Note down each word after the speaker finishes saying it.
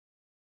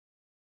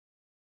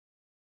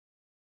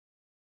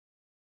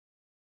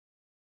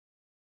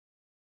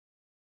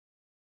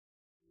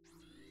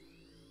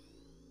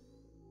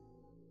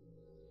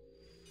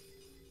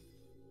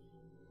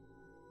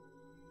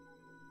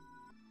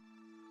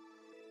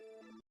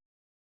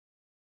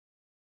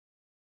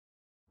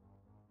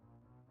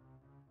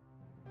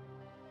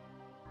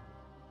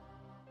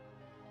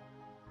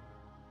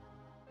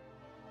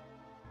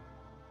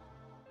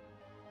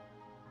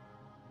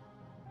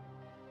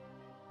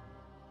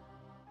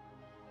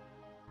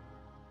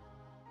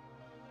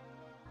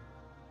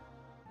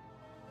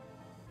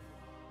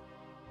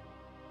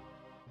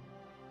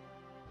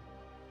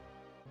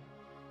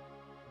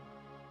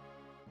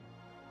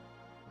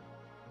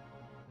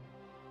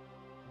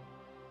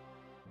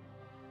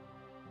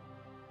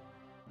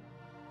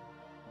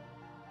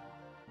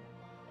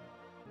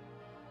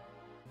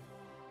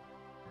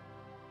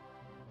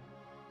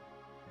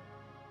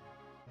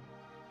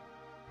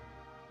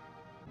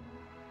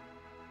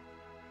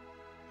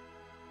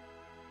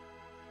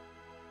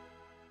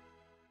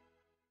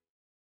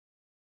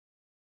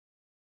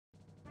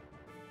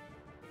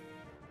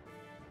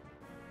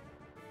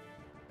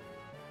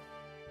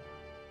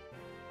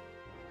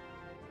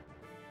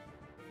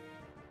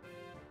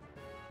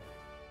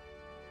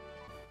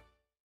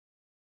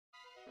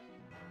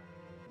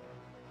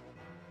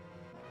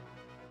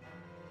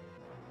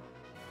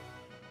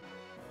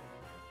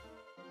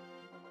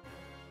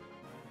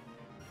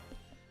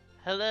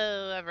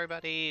Hello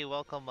everybody,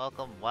 welcome,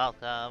 welcome,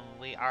 welcome.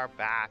 We are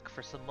back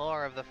for some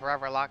more of the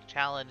Foreverlocke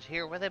challenge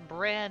here with a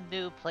brand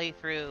new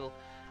playthrough.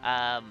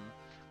 Um,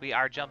 we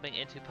are jumping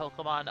into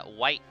Pokemon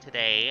White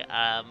today,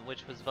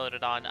 which was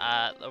voted on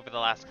over the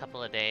last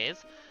couple of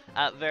days.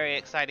 Very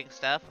exciting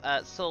stuff.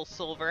 Soul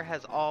Silver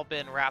has all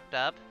been wrapped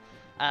up.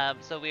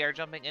 So we are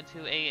jumping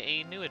into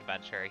a new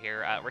adventure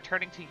here,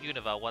 returning to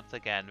Unova once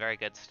again. Very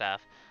good stuff.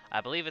 I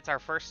believe it's our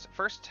first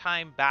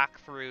time back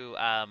through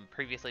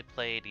previously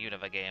played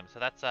Unova games, so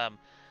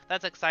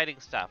that's exciting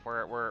stuff.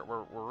 We're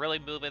really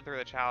moving through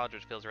the challenge,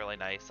 which feels really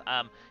nice.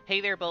 Hey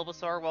there,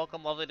 Bulbasaur,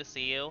 welcome, lovely to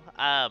see you.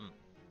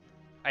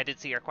 I did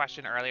see your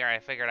question earlier. I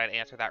figured I'd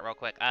answer that real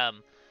quick.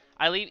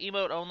 I leave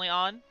emote only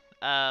on,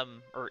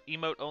 or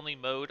emote only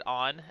mode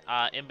on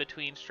in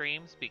between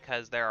streams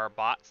because there are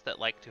bots that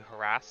like to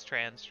harass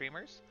trans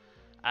streamers,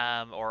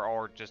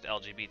 or just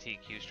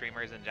LGBTQ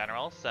streamers in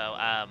general. So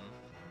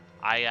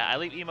I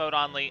leave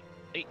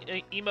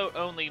emote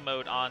only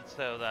mode on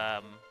so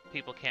the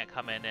people can't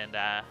come in and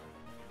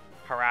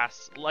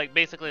harass, like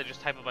basically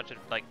just type a bunch of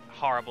like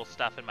horrible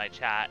stuff in my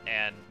chat,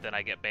 and then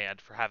I get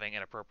banned for having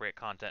inappropriate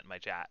content in my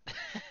chat.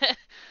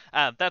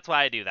 That's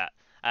why I do that.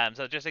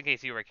 So just in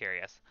case you were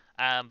curious.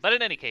 But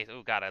in any case,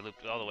 oh god, I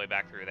looped all the way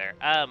back through there.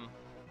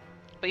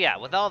 But yeah,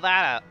 with all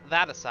that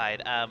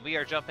aside, we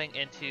are jumping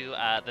into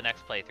the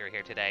next playthrough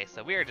here today.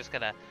 So we're just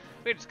gonna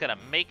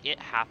make it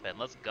happen.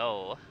 Let's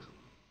go.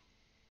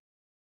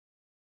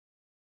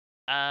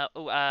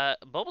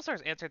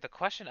 Bulbasaur's answered the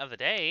question of the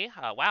day.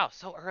 Wow,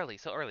 so early,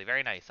 so early.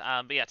 Very nice.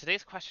 But yeah,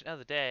 today's question of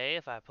the day,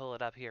 if I pull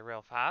it up here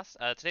real fast,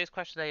 today's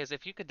question today is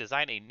if you could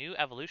design a new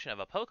evolution of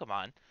a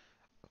Pokemon,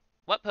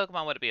 what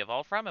Pokemon would it be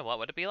evolved from, and what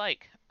would it be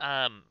like?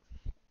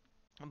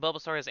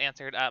 Bulbasaur has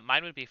answered,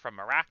 mine would be from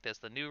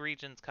Maractus. The new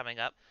region's coming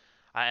up,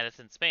 and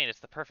it's in Spain. It's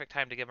the perfect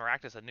time to give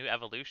Maractus a new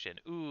evolution.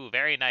 Ooh,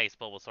 very nice,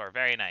 Bulbasaur.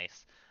 Very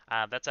nice.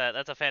 That's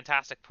a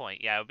fantastic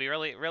point. Yeah, it would be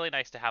really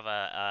nice to have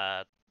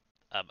a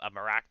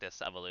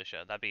Maractus evolution.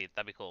 That'd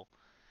be cool.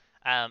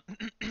 Um,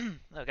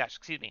 oh gosh,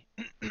 excuse me.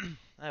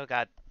 Oh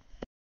god.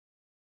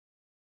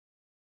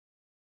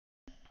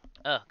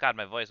 Oh god,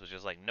 my voice was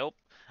just like, nope.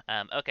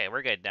 Okay,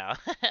 we're good now.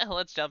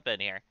 Let's jump in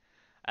here.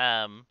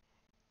 Um,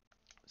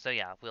 so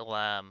yeah, we'll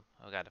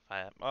oh god, if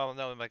I oh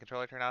no, my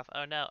controller turned off.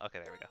 Oh no. Okay,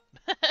 there we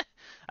go.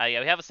 Yeah,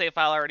 we have a save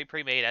file already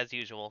pre-made as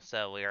usual,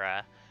 so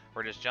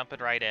we're just jumping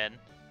right in.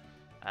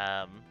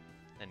 Um,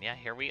 and yeah,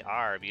 here we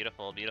are.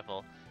 Beautiful,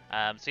 beautiful.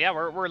 So yeah,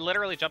 we're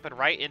literally jumping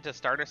right into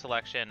starter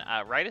selection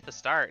right at the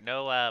start.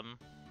 No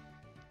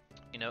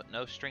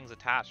no strings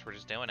attached. We're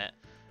just doing it.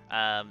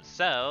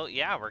 So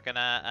yeah, we're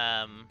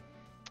gonna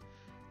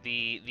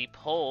the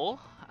poll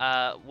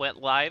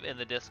went live in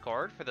the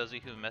Discord. For those of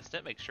you who missed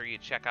it, make sure you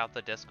check out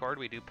the Discord.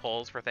 We do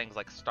polls for things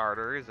like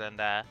starters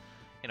and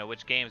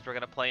which games we're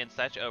gonna play and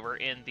such over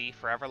in the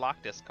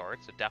Foreverlocke Discord.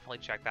 So definitely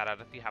check that out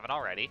if you haven't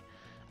already.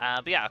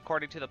 But yeah,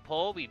 according to the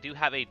poll, we do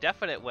have a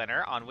definite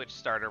winner on which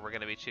starter we're going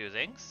to be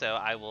choosing. So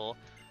I will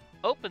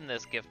open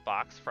this gift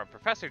box from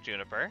Professor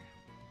Juniper.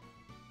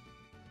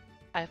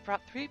 I've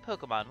brought 3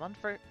 Pokemon,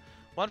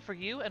 one for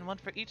you and one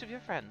for each of your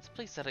friends.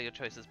 Please settle your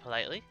choices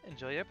politely.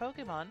 Enjoy your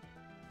Pokemon.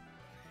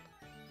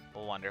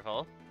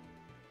 Wonderful.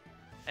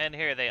 And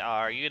here they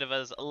are,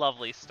 Unova's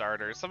lovely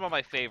starters. Some of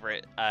my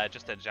favorite,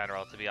 just in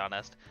general, to be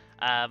honest.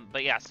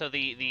 But yeah, so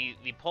the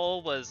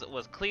poll was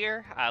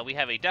clear. We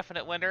have a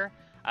definite winner.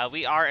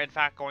 We are, in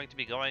fact, going to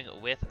be going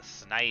with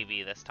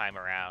Snivy this time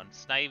around.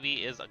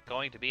 Snivy is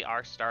going to be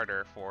our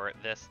starter for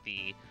this,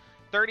 the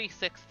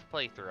 36th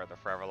playthrough of the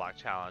Foreverlocke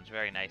Challenge.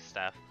 Very nice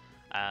stuff.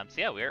 So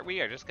yeah,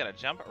 we are just going to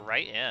jump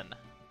right in.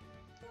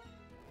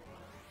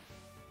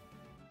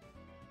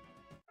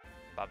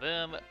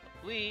 Ba-boom.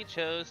 We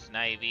chose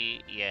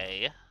Snivy.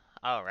 Yay.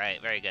 All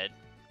right, very good.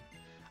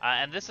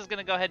 And this is going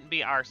to go ahead and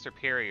be our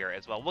superior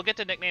as well. We'll get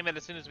to nickname it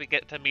as soon as we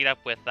get to meet up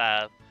with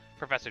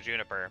Professor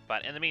Juniper.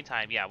 But in the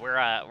meantime, yeah,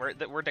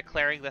 we're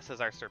declaring this as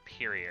our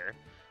superior,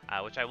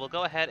 which I will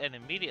go ahead and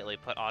immediately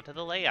put onto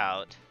the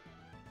layout.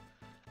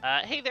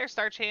 Hey there,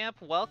 Star Champ.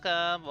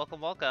 Welcome,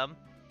 welcome, welcome.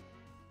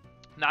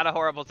 Not a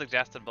horrible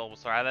suggestion,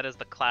 Bulbasaur. That is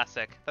the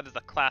classic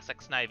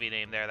Snivy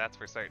name there, that's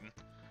for certain.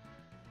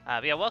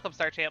 But yeah, welcome,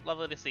 Star Champ.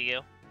 Lovely to see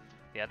you.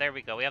 Yeah, there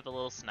we go. We have the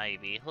little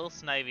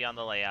Snivy on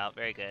the layout.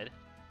 Very good.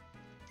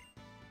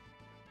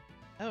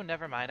 Oh,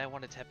 never mind. I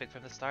wanted Tepig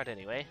from the start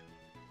anyway.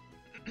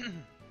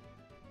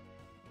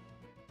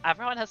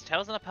 Everyone has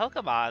chosen a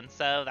Pokemon,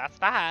 so that's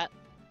that.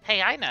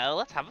 Hey, I know.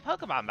 Let's have a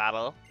Pokemon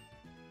battle.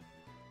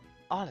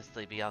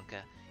 Honestly,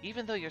 Bianca,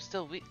 even though they're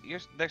still weak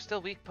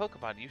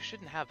Pokemon, you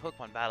shouldn't have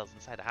Pokemon battles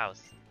inside a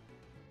house.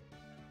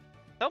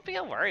 Don't be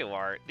a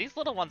worrywart. These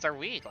little ones are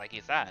weak, like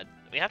you said.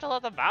 We have to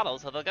let them battle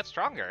so they'll get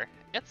stronger.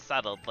 It's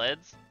settled,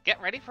 Lids.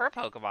 Get ready for a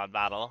Pokemon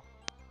battle.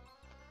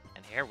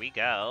 And here we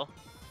go.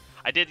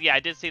 I did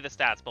see the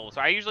stats, Bulbasaur.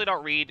 I usually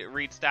don't read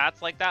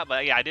stats like that,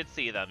 but yeah, I did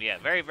see them. Yeah,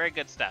 very, very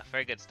good stuff.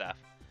 Very good stuff.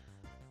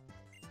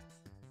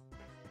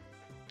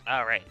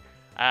 All right.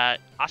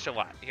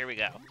 Oshawott, here we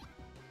go.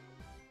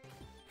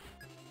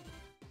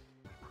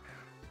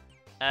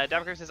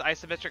 Democrat says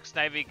isometric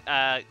Snivy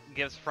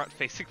gives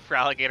front-facing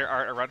Feraligatr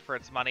art a run for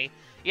its money.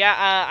 Yeah,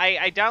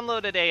 I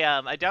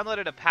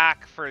downloaded a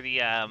pack for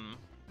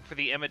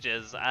the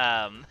images.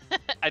 I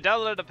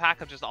downloaded a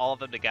pack of just all of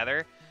them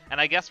together, and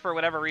I guess for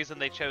whatever reason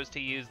they chose to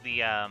use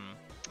the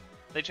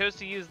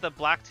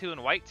Black 2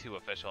 and White 2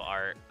 official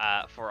art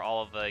for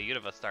all of the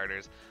Unova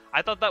starters.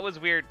 I thought that was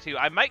weird too.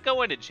 I might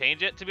go in and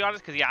change it, to be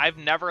honest, because yeah, I've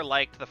never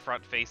liked the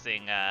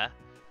front-facing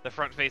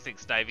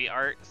Snivy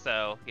art,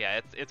 so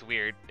yeah, it's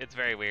weird. It's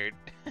very weird.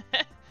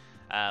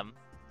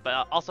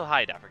 But also,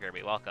 hi, Dapper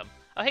Kirby, welcome.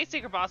 Oh, hey,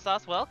 Secret Boss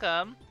Sauce,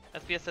 welcome.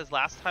 SBS says,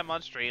 last time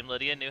on stream,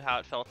 Lydia knew how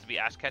it felt to be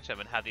Ash Ketchum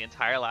and have the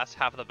entire last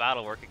half of the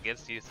battle work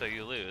against you, so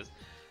you lose.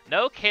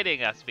 No kidding,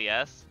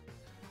 SBS.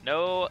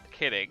 No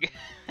kidding.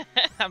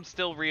 I'm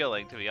still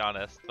reeling, to be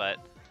honest, but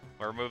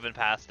we're moving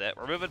past it.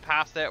 We're moving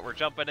past it. We're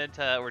jumping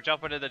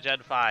into Gen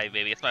 5,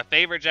 baby. It's my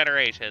favorite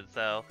generation,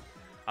 so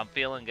I'm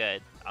feeling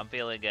good. I'm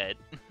feeling good.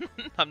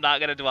 I'm not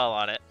gonna dwell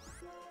on it.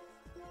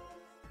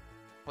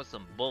 What's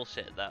some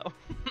bullshit though?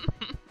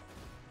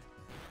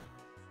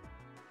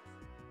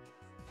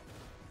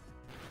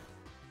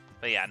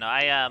 But yeah, no,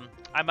 I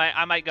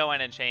might go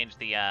in and change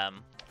the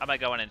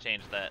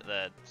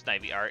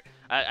Snivy art.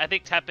 I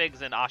think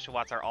Tepigs and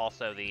Oshawotts are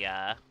also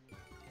the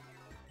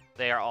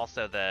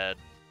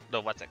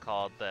what's it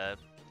called, the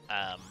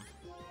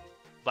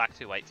Black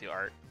 2 White 2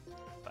 art.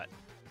 But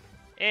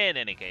in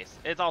any case,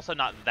 it's also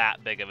not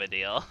that big of a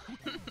deal.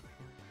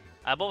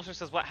 Bulbasaur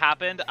says, what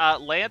happened?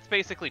 Lance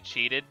basically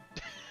cheated.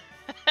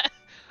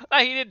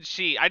 He didn't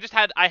cheat.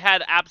 I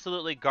had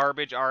absolutely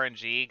garbage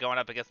RNG going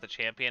up against the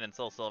champion in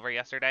Soul Silver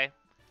yesterday.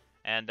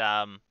 And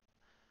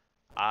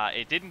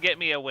it didn't get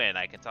me a win,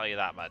 I can tell you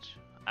that much.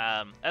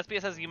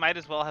 SBS says you might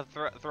as well have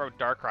throw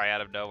Darkrai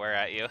out of nowhere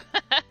at you.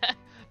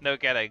 No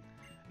kidding.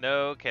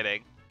 No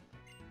kidding.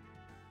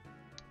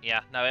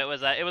 Yeah, no, it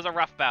was a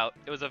rough bout.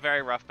 It was a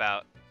very rough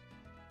bout.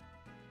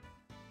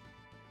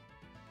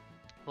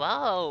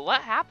 Whoa,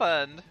 what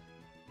happened?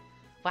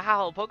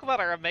 Wow, Pokemon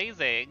are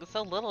amazing.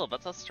 So little,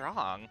 but so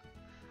strong.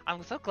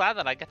 I'm so glad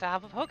that I get to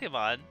have a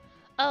Pokemon.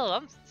 Oh,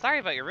 I'm sorry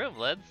about your room,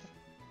 Lids.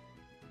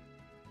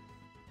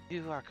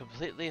 You are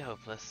completely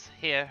hopeless.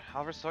 Here,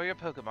 I'll restore your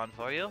Pokemon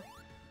for you.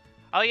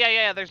 Oh,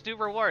 yeah, there's new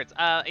rewards.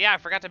 Yeah, I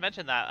forgot to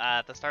mention that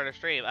at the start of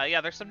stream.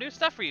 Yeah, there's some new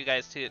stuff for you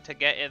guys to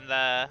get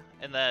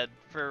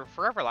for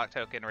Foreverlocke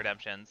token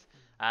redemptions.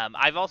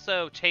 I've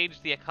also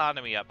changed the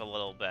economy up a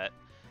little bit.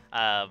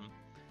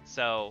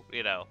 So,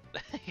 you know,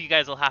 you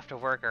guys will have to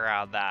work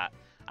around that.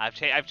 I've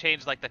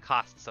changed like the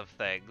costs of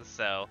things.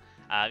 So,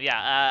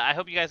 yeah, I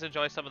hope you guys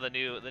enjoy some of the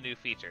new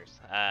features.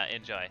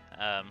 Enjoy.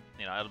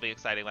 You know, it'll be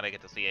exciting when I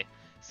get to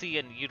see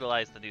and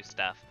utilize the new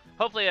stuff.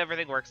 Hopefully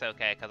everything works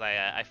okay, because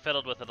I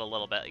fiddled with it a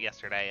little bit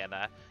yesterday, and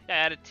yeah, I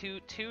added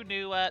two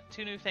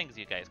new things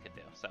you guys can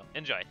do. So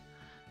enjoy.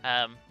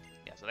 Yeah,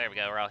 so there we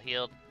go. We're all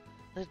healed.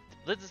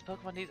 Lids'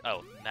 Pokemon needs.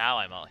 Oh, now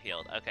I'm all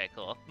healed. Okay,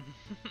 cool.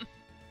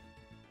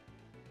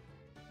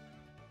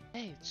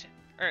 Hey,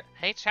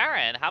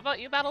 Charon, how about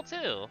you battle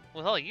too?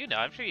 Well, you know,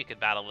 I'm sure you could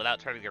battle without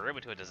turning your room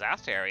into a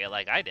disaster area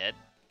like I did.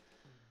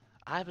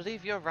 I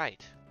believe you're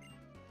right.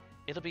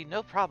 It'll be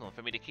no problem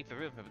for me to keep the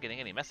room from getting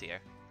any messier.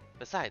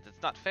 Besides,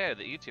 it's not fair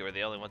that you two are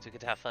the only ones who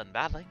get to have fun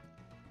battling.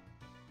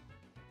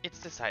 It's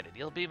decided.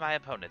 You'll be my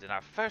opponent in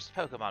our first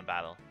Pokemon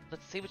battle.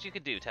 Let's see what you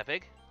can do,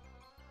 Tepig.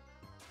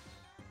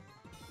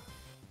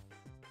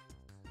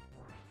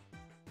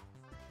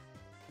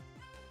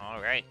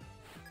 Alright.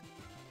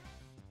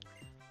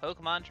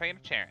 Pokemon Trainer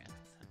Charon.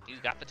 He's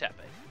got the Tepig.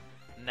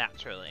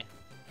 Naturally.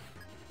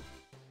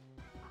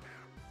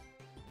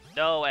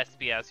 No,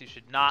 SBS, you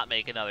should not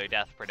make another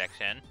death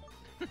prediction.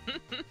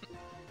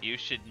 You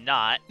should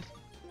not.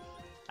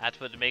 That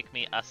would make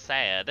me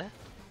sad.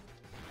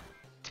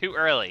 Too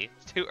early.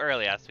 It's too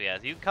early,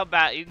 SPS. You can come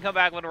back. You can come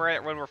back when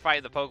we're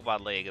fighting the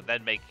Pokemon League, and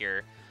then make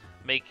your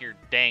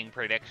dang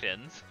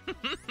predictions.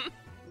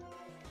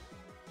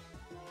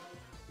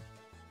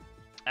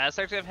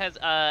 Sartrev has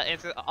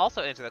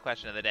also answered the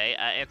question of the day.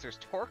 Answers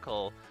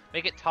Torkoal.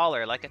 Make it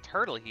taller, like a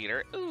turtle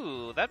heater.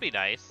 Ooh, that'd be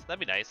nice. That'd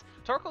be nice.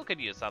 Torkoal could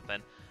use something.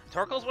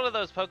 Torkoal's one of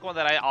those Pokemon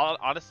that I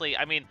honestly,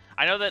 I mean,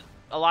 I know that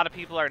a lot of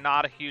people are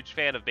not a huge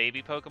fan of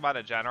baby Pokemon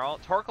in general.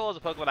 Torkoal is a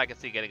Pokemon I could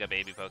see getting a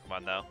baby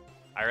Pokemon, though.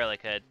 I really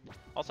could.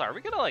 Also, are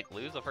we gonna, like,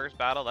 lose the first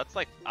battle? That's,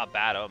 like, a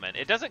bad omen.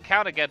 It doesn't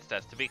count against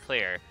us, to be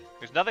clear.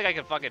 There's nothing I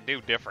can fucking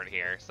do different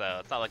here, so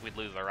it's not like we'd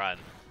lose the run.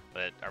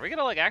 But are we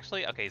gonna, like,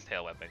 actually? Okay, he's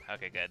tail whipping.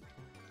 Okay, good.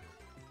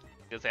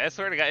 I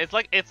swear to God,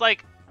 it's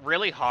like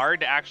really hard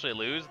to actually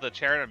lose the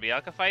Charon and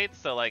Bianca fights,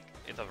 so, like,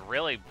 it's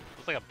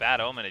like a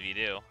bad omen if you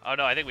do. Oh,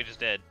 no, I think we just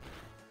did.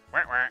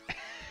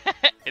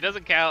 It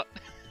doesn't count.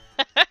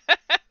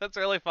 That's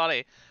really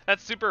funny.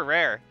 That's super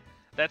rare.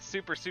 That's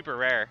super, super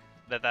rare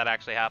that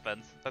actually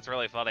happens. That's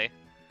really funny.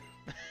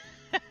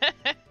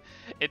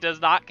 It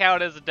does not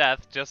count as a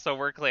death, just so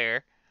we're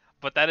clear.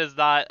 But that is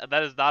not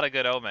a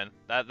good omen.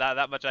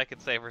 That much I can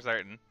say for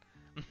certain.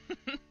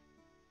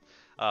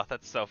 Oh,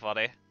 that's so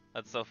funny.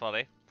 That's so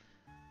funny.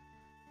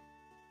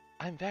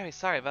 I'm very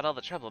sorry about all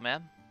the trouble,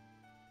 ma'am.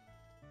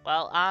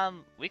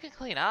 Well, we can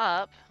clean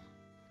up.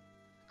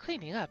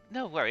 Cleaning up?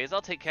 No worries,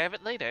 I'll take care of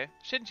it later.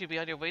 Shouldn't you be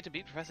on your way to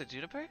meet Professor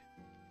Juniper?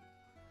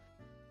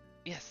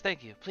 Yes,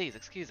 thank you. Please,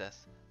 excuse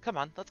us. Come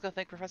on, let's go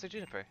thank Professor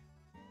Juniper.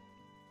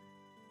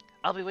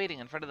 I'll be waiting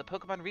in front of the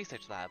Pokemon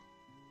Research Lab.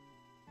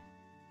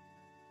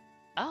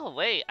 Oh,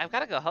 wait, I've got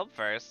to go home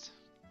first.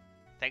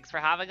 Thanks for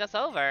having us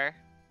over.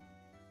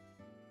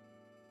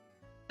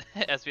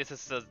 SBS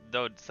says,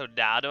 no, so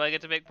now do I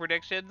get to make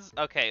predictions?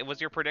 Okay,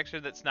 was your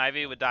prediction that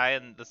Snivy would die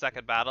in the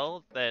second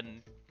battle?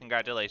 Then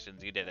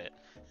congratulations, you did it.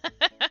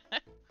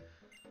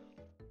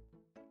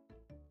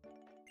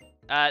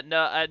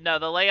 No,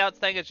 the layouts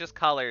thing is just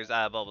colors,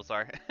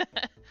 Bulbasaur.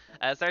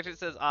 Sergeant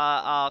says,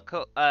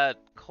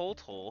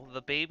 Coltool,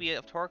 the baby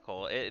of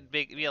Torkoal. It'd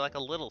be like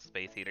a little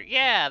space heater.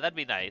 Yeah, that'd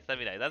be nice.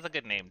 That's a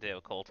good name too,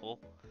 Coltool.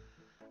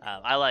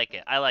 I like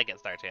it.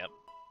 Star Champ.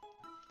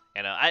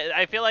 You know,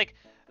 I feel like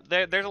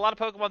there's a lot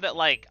of Pokemon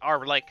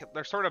that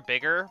they're sort of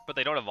bigger, but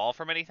they don't evolve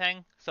from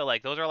anything. So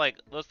like those are like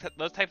those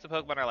types of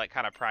Pokemon are like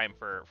kind of prime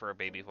for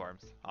baby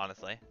forms.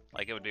 Honestly,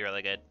 like it would be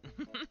really good.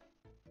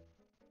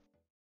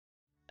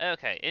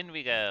 Okay, in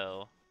we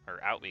go,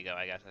 or out we go,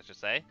 I guess I should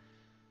say.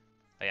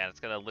 But yeah, it's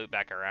gonna loop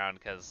back around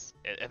because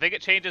I think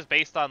it changes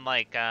based on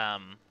like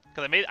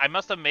because I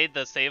must have made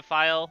the save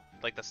file,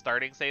 like the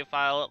starting save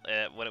file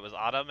when it was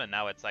autumn, and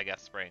now it's I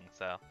guess spring.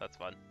 So that's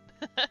fun.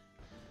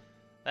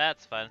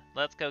 That's fun.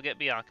 Let's go get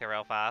Bianca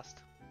real fast.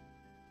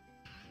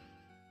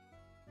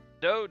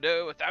 No,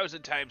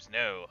 1,000 times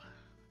no.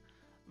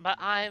 But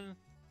I'm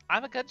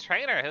a good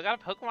trainer who got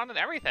a Pokemon and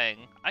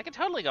everything. I could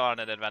totally go on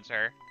an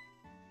adventure.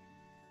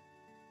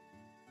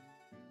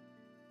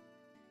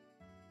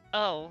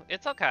 Oh,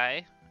 it's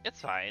okay.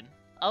 It's fine.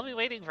 I'll be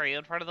waiting for you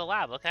in front of the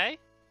lab, okay?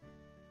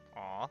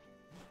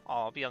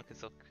 Aw,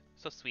 Bianca's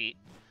so sweet.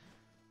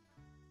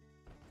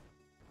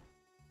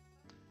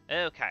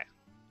 Okay.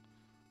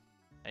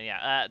 And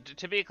yeah,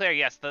 to be clear,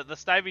 yes, the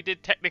Snivy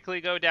did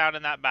technically go down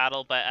in that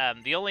battle, but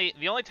the only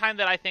time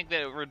that I think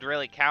that it would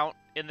really count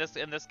in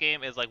this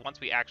game is like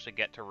once we actually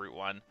get to Route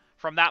 1.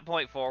 From that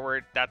point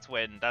forward, that's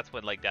when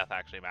like death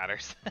actually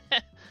matters.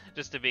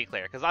 Just to be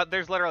clear, because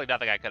there's literally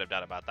nothing I could have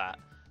done about that.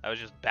 That was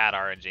just bad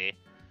RNG.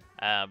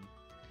 Hi,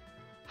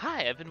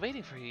 I've been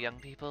waiting for you, young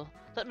people.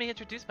 Let me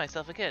introduce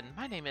myself again.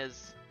 My name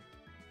is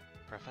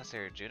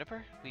Professor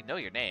Juniper. We know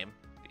your name.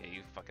 Yeah,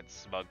 you fucking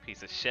smug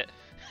piece of shit.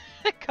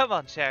 Come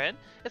on, Sharon.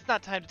 It's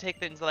not time to take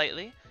things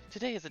lightly.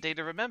 Today is a day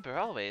to remember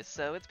always,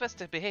 so it's best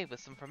to behave with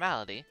some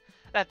formality.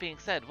 That being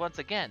said, once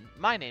again,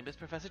 my name is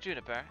Professor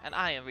Juniper, and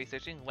I am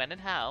researching when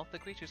and how the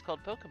creatures called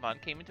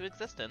Pokemon came into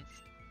existence.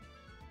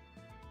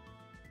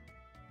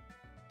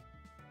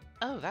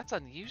 Oh, that's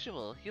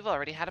unusual. You've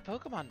already had a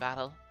Pokemon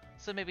battle.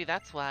 So maybe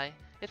that's why.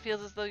 It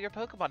feels as though your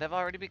Pokemon have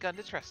already begun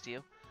to trust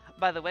you.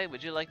 By the way,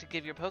 would you like to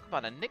give your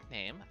Pokemon a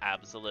nickname?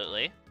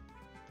 Absolutely.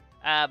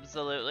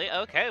 Absolutely.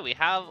 Okay, we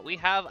have,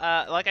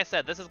 like I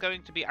said, this is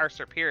going to be our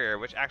superior,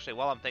 which actually,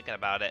 while I'm thinking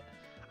about it,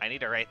 I need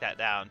to write that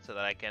down so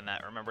that I can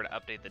remember to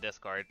update the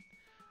Discord.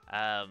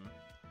 So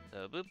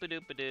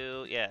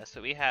boop-a-doop-a-doo. Yeah,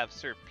 so we have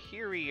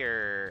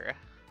superior.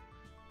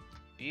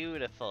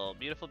 Beautiful,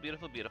 beautiful,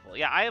 beautiful, beautiful.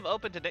 Yeah, I am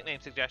open to nickname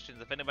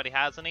suggestions if anybody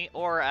has any,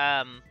 or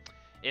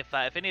if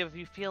any of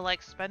you feel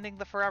like spending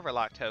the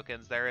Foreverlocke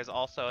tokens, there is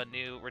also a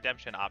new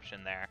redemption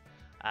option there,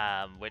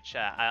 which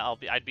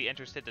I'd be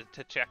interested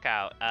to check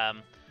out.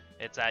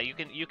 It's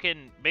you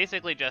can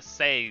basically just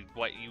say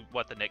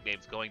what the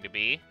nickname's going to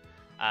be.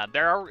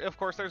 There are, of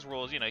course, there's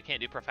rules. You know, you can't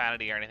do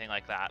profanity or anything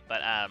like that.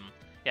 But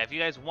yeah, if you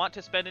guys want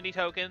to spend any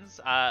tokens,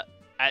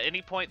 at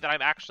any point that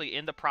I'm actually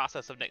in the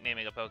process of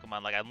nicknaming a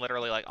Pokemon, like I'm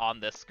literally like on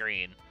this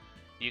screen,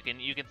 you can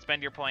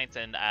spend your points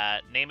and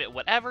name it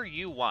whatever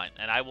you want,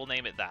 and I will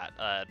name it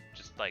that.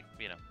 Just like,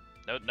 you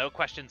know, no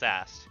questions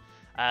asked.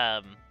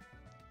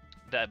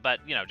 but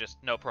you know, just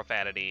no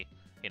profanity.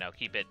 You know,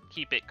 keep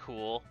it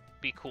cool.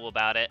 Be cool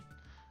about it.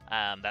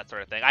 That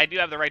sort of thing. I do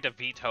have the right to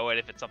veto it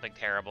if it's something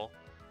terrible,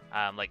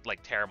 like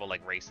terrible,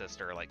 like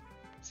racist or like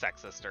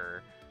sexist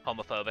or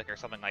homophobic or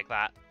something like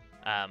that.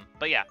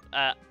 But yeah.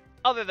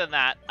 Other than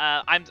that,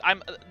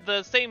 I'm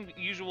the same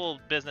usual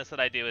business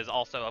that I do is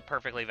also a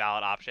perfectly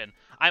valid option.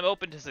 I'm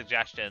open to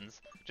suggestions.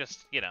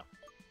 Just, you know.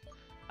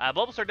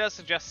 Bulbasaur does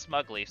suggest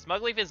Smugleaf.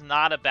 Smugleaf is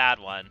not a bad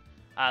one.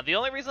 The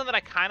only reason that I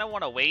kind of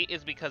want to wait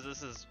is because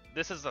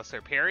this is a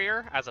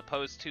superior as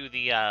opposed to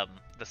the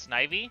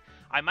Snivy.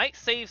 I might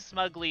save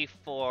Smugleaf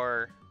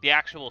for the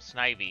actual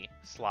Snivy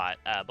slot,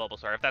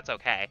 Bulbasaur, if that's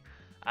okay.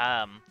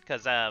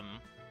 Because yeah,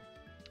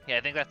 I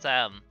think that's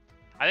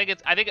I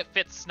think it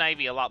fits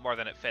Snivy a lot more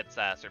than it fits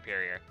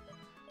Superior.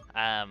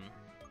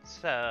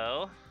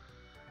 So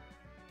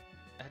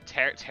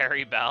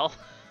Terry Bell.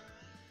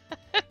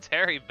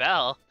 Terry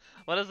Bell.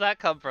 What does that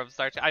come from?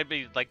 I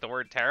mean, like the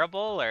word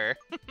terrible, or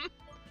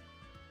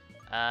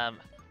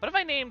what have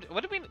I named?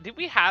 What did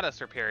we had a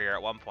Superior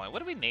at one point? What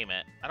did we name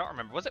it? I don't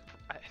remember. Was it?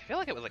 I feel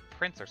like it was like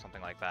Prince or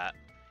something like that.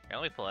 Here,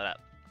 let me pull it up.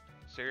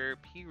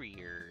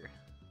 Superior.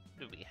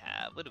 What do we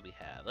have? What do we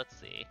have? Let's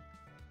see.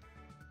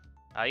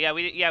 Yeah,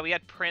 we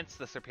had Prince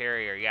the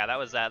Superior. Yeah, that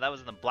was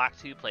in the Black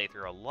 2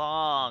 playthrough a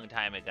long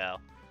time ago.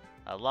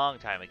 A long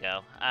time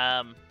ago.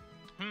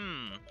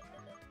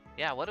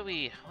 Yeah, what do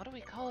we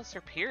call a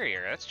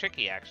Superior? That's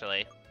tricky,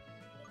 actually.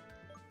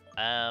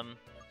 I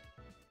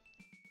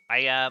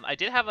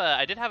did have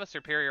a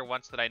Superior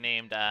once that I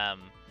named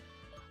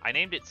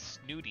it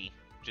Snooty.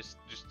 Just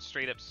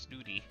straight up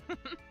Snooty.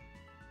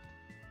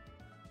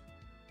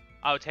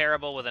 Oh,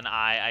 terrible with an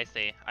I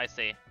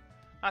see.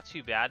 Not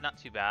too bad, not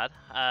too bad.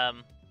 Yeah,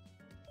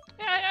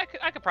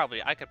 I could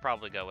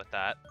probably go with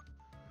that.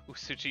 Ooh,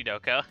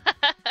 Tsuchinoko.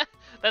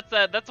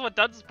 That's what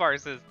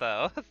Dunsparce is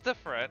though. That's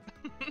different.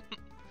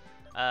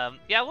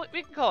 Yeah,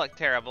 we can call it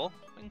terrible.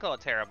 We can call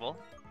it terrible.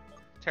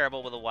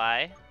 Terrible with a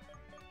Y.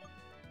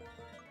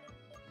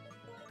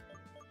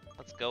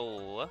 Let's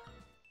go.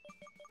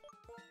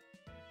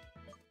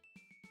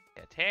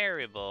 Yeah,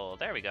 terrible.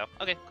 There we go.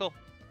 Okay, cool.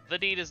 The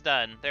deed is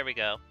done. There we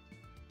go.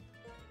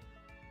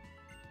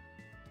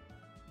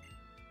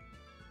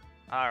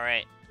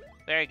 Alright.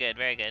 Very good,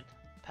 very good.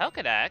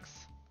 Pokedex?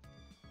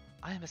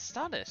 I am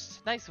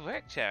astonished. Nice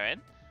work,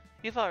 Charon.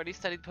 You've already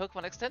studied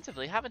Pokemon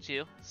extensively, haven't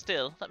you?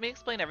 Still, let me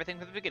explain everything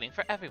from the beginning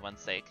for everyone's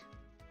sake.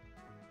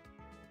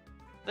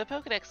 The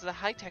Pokedex is a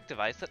high-tech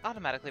device that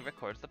automatically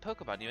records the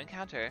Pokemon you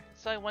encounter,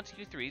 so I want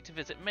you three to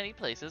visit many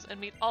places and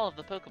meet all of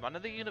the Pokemon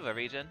in the Unova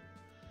region.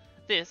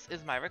 This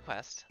is my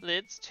request.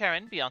 Lids,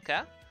 Charon,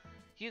 Bianca,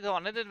 you go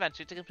on an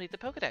adventure to complete the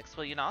Pokedex,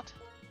 will you not?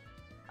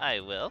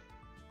 I will.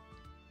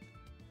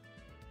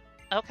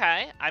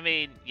 Okay, I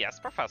mean, yes,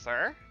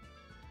 Professor.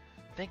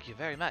 Thank you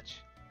very much.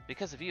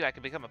 Because of you, I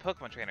can become a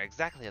Pokemon trainer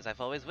exactly as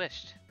I've always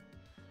wished.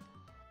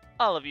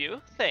 All of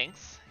you,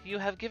 thanks. You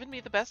have given me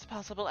the best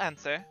possible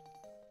answer.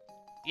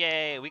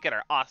 Yay, we get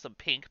our awesome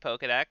pink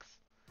Pokedex.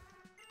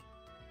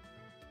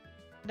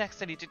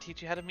 Next, I need to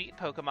teach you how to meet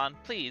Pokemon.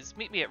 Please,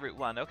 meet me at Route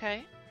 1,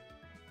 okay?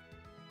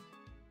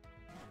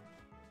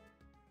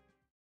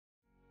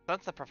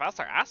 Since the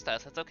professor asked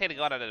us, it's okay to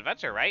go on an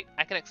adventure, right?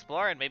 I can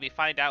explore and maybe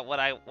find out what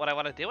I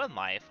want to do in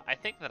life. I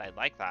think that I'd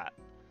like that.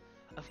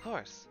 Of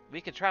course, we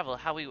can travel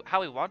how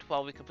we want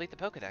while we complete the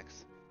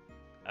Pokedex.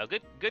 Oh,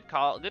 good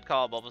call,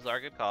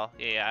 Bulbasaur, good call.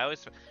 Yeah,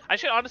 I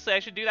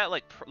should do that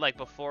like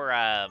before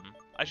I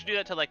should do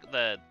that to like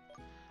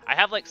I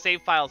have like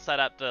save files set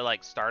up to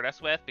like start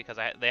us with because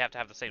they have to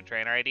have the same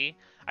trainer ID.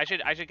 I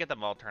should get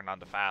them all turned on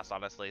to fast,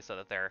 honestly, so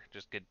that they're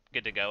just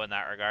good to go in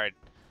that regard.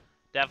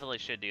 Definitely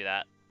should do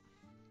that.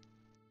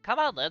 Come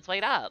on, let's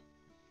wait up.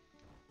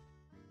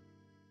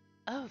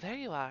 Oh, there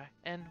you are.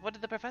 And what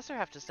did the professor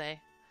have to say?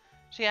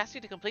 She asked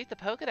you to complete the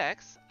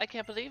Pokedex? I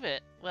can't believe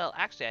it. Well,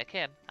 actually, I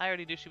can. I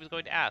already knew she was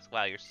going to ask.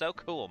 Wow, you're so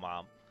cool,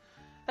 Mom.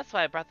 That's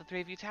why I brought the 3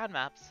 of you town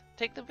maps.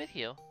 Take them with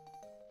you.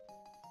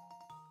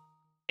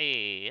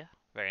 Hey,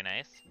 very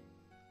nice.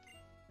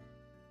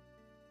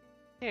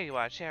 Here you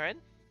are, Sharon.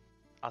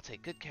 I'll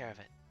take good care of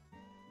it.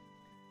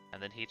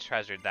 And then he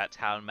treasured that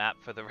town map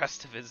for the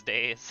rest of his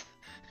days.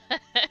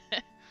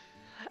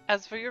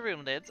 As for your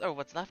room, Lids, or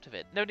what's left of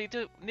it, no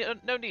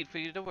need for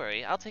you to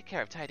worry. I'll take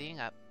care of tidying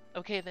up.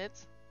 Okay,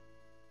 Lids?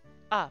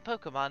 Ah,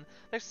 Pokemon.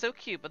 They're so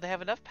cute, but they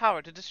have enough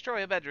power to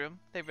destroy a bedroom.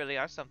 They really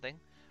are something.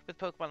 With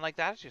Pokemon like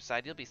that at your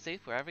side, you'll be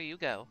safe wherever you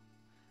go.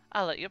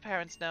 I'll let your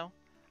parents know.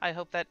 I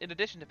hope that, in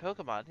addition to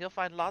Pokemon, you'll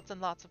find lots and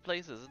lots of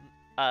places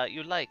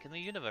you like in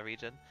the Unova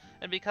region,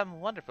 and become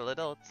wonderful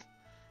adults.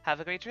 Have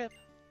a great trip.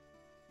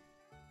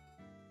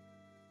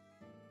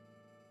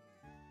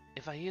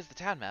 If I use the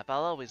town map,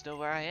 I'll always know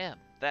where I am.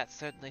 That's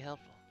certainly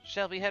helpful.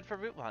 Shall we head for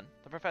Route 1?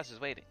 The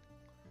professor's waiting.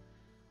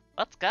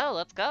 Let's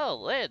go.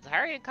 Lids,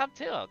 hurry and come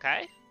too,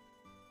 okay?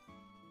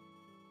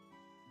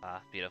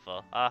 Ah,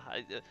 beautiful.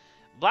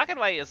 Black and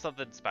white is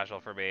something special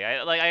for me.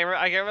 I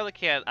really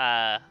can't,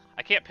 I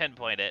can't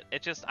pinpoint it.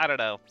 It just, I don't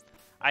know.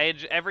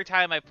 Every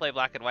time I play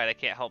Black and White, I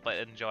can't help but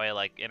enjoy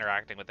like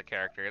interacting with the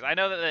characters. I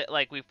know that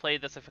like we've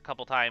played this a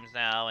couple times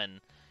now,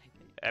 and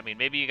I mean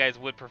maybe you guys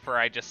would prefer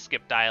I just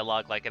skip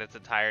dialogue like in its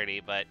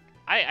entirety, but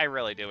I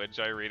really do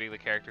enjoy reading the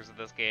characters of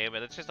this game,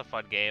 and it's just a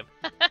fun game.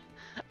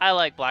 I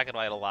like Black and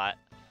White a lot.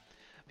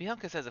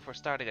 Bianca says if we're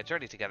starting a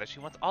journey together, she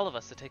wants all of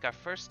us to take our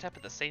first step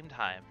at the same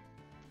time.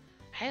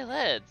 Hey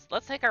Lids,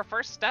 let's take our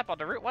first step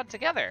onto Route 1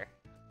 together.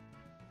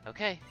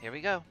 Okay, here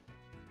we go.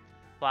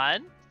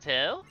 1,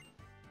 2...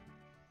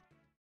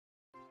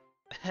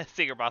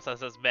 Secret Boss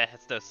says, meh,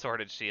 it's no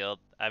Sword and Shield.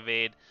 I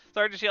mean,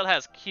 Sword and Shield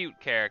has cute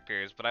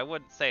characters, but I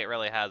wouldn't say it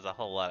really has a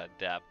whole lot of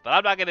depth. But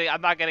I'm not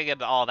gonna get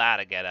into all that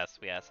again,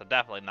 SPS. I'm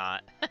definitely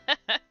not.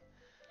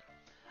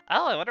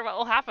 Oh, I wonder what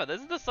will happen.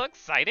 Isn't this so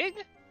exciting?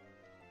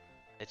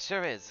 It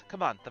sure is.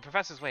 Come on, the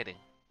professor's waiting.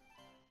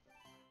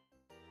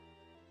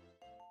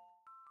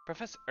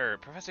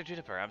 Professor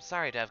Juniper, I'm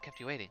sorry to have kept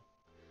you waiting.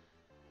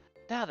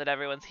 Now that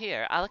everyone's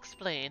here, I'll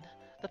explain.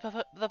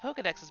 The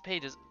Pokédex's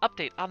pages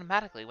update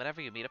automatically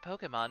whenever you meet a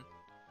Pokémon.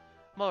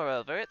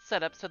 Moreover, it's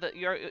set up so that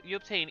you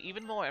obtain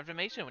even more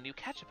information when you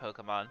catch a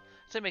Pokémon.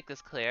 To make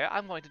this clear,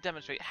 I'm going to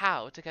demonstrate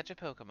how to catch a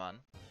Pokémon.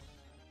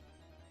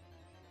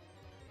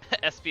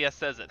 SPS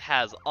says it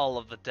has all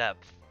of the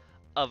depth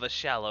of a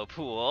shallow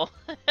pool.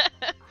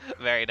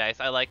 Very nice.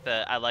 I like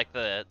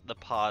the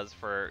pause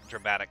for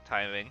dramatic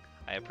timing.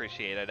 I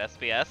appreciate it,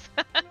 SPS.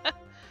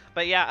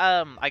 But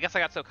yeah, I guess I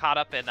got so caught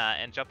up in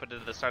jumping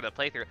into the start of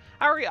the playthrough.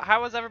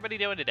 How is everybody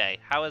doing today?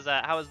 How is the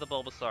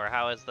Bulbasaur?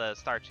 How is the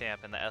Star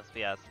Champ and the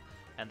SPS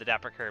and the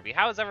Dapper Kirby?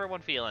 How is everyone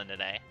feeling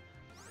today?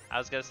 I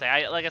was gonna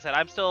say, like I said,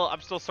 I'm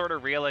still sort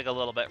of reeling a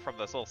little bit from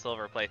the Soul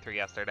Silver playthrough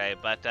yesterday,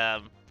 but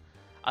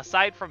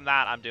aside from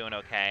that, I'm doing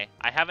okay.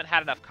 I haven't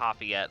had enough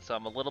coffee yet, so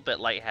I'm a little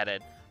bit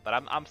lightheaded,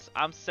 but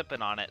I'm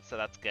sipping on it, so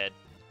that's good.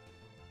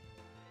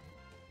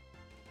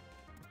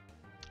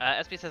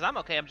 SP says, I'm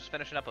okay, I'm just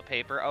finishing up a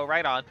paper. Oh,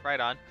 right on,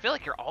 right on. I feel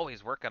like you're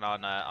always working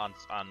on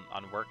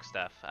work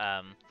stuff,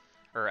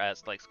 or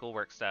like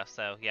schoolwork stuff,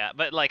 so yeah.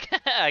 But like,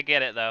 I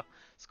get it though.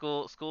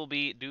 School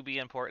do be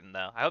important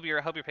though. I hope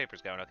your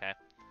paper's going okay.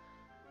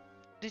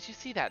 Did you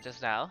see that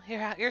just now?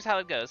 Here's how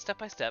it goes, step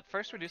by step.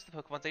 First, reduce the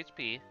Pokemon's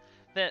HP.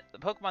 Then, the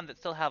Pokemon that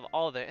still have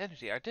all their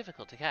energy are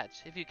difficult to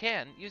catch. If you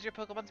can, use your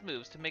Pokemon's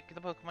moves to make the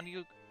Pokemon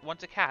you want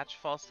to catch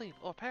fall asleep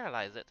or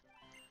paralyze it.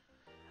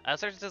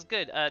 Sergeant says,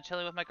 "Good.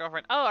 Chilling with my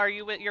girlfriend. Oh, are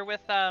you with? You're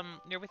with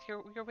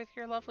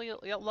your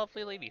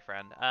lovely lady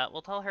friend.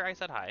 We'll tell her I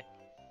said hi.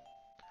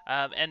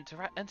 And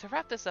to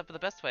wrap this up in the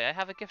best way, I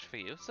have a gift for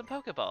you. Some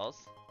Pokeballs.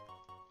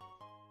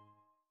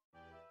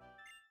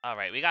 All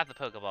right, we got the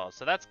Pokeballs,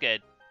 so that's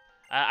good.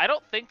 I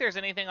don't think there's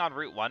anything on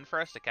Route 1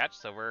 for us to catch,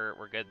 so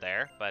we're good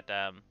there. But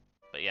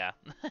yeah.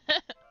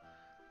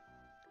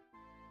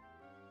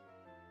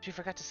 She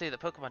forgot to say that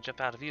Pokemon jump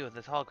out of you in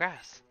the tall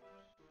grass.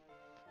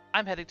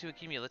 I'm heading to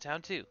Accumula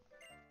Town too.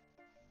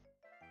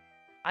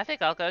 I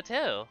think I'll go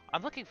too.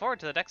 I'm looking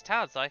forward to the next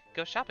town so I can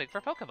go shopping for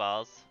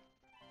Pokeballs.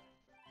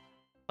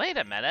 Wait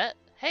a minute.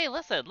 Hey,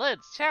 listen,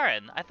 Lids,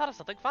 Sharon, I thought of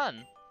something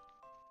fun.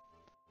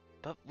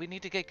 But we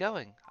need to get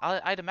going.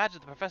 I'd imagine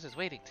the professor's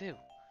waiting too.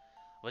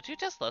 Would you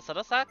just listen to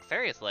us?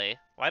 Seriously?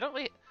 Why don't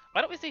we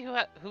see who?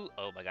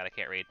 Oh my god, I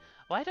can't read.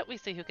 Why don't we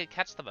see who can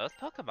catch the most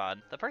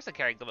Pokemon? The person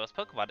carrying the most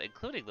Pokemon,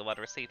 including the one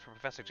received from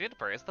Professor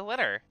Juniper, is the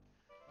winner.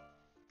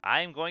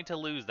 I'm going to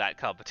lose that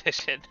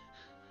competition.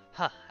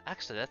 Huh,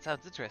 actually that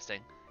sounds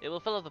interesting. It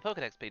will fill up the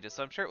Pokedex pages,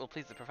 so I'm sure it will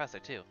please the professor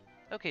too.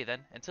 Okay then,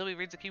 until we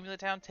reach Accumula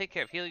Town, take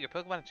care of healing your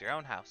Pokemon at your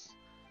own house.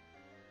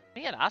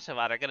 Me and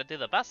Ashawat are gonna do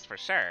the best for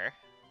sure.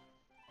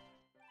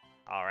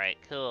 Alright,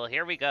 cool,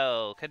 here we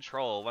go.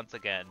 Control once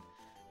again.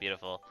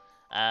 Beautiful.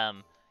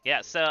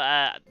 Yeah,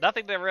 so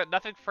nothing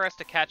for us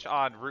to catch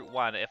on Route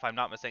 1 if I'm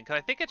not mistaken, because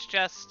I think it's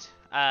just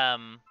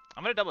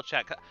I'm gonna double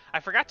check.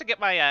 I forgot to get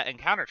my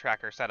encounter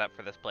tracker set up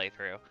for this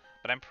playthrough,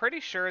 but I'm pretty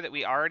sure that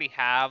we already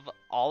have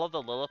all of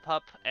the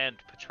Lillipup and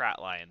Patrat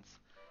lines.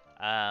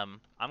 I'm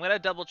gonna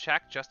double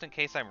check just in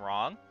case I'm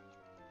wrong.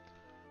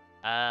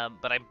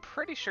 But I'm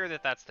pretty sure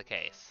that that's the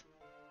case.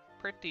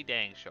 Pretty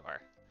dang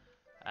sure.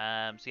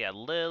 So yeah,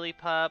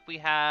 Lillipup we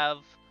have,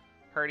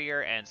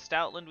 Herdier and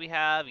Stoutland we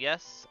have,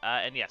 yes,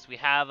 and yes, we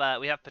have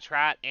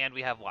Patrat and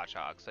we have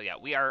Watchog. So yeah,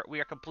 we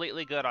are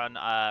completely good on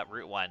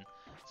Route 1.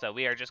 So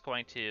we are just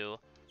going to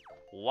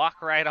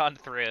walk right on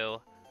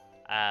through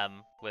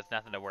with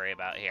nothing to worry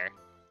about here.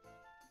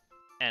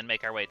 And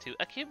make our way to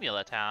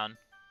Accumula Town.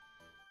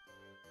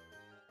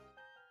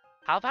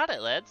 How about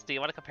it, Lids? Do you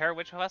want to compare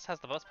which of us has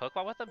the most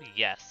Pokemon with them?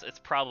 Yes, it's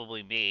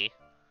probably me.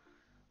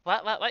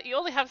 What? You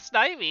only have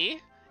Snivy?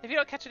 If you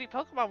don't catch any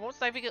Pokemon, won't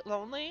Snivy get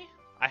lonely?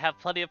 I have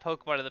plenty of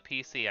Pokemon in the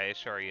PC, I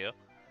assure you.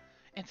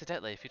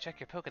 Incidentally, if you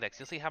check your Pokedex,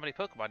 you'll see how many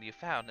Pokemon you've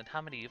found and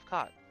how many you've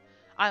caught.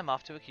 I'm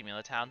off to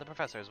Accumula Town. The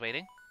professor is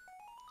waiting.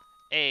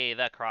 Hey,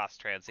 the cross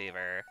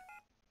transceiver.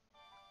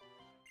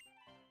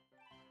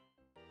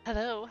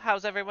 Hello,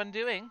 how's everyone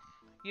doing?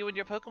 You and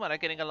your Pokemon are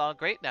getting along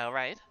great now,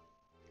 right?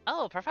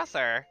 Oh,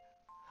 Professor!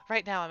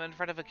 Right now I'm in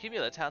front of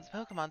Accumula Town's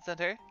Pokemon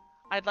Center.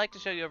 I'd like to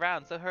show you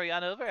around, so hurry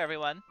on over,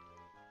 everyone.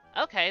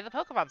 Okay, the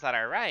Pokemon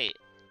Center, right.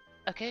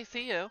 Okay,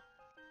 see you.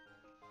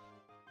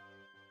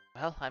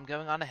 Well, I'm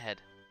going on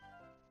ahead.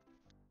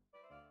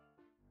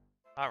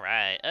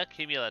 Alright,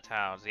 Accumula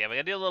Towns. Yeah, we're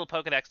gonna do a little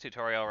Pokedex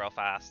tutorial real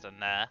fast, and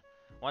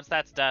once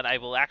that's done, I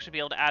will actually be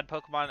able to add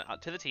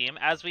Pokemon to the team.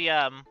 As we,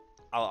 I'll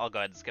go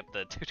ahead and skip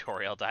the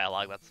tutorial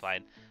dialogue, that's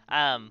fine.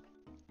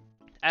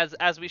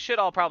 As we should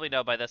all probably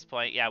know by this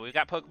point, yeah, we've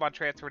got Pokemon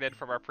transferred in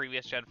from our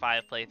previous Gen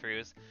 5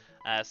 playthroughs,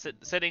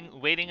 sitting,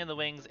 waiting in the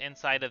wings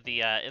inside of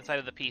the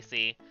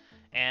PC,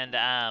 and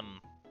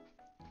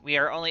we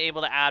are only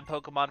able to add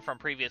Pokemon from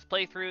previous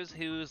playthroughs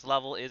whose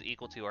level is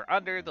equal to or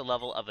under the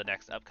level of the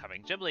next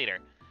upcoming gym leader,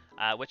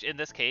 which in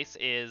this case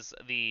is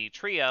the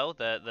trio,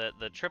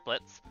 the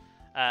triplets,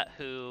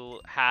 who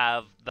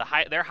have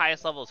their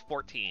highest level is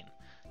 14.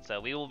 So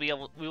we will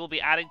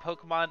be adding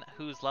Pokemon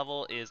whose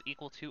level is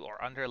equal to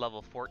or under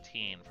level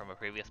 14 from a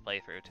previous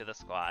playthrough to the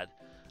squad,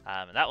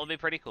 and that will be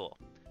pretty cool.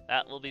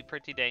 That will be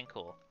pretty dang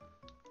cool.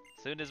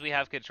 Soon as we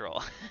have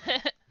control.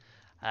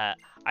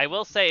 I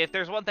will say, if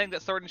there's one thing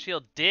that Sword and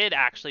Shield did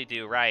actually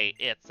do right,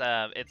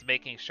 it's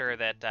making sure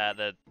that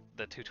the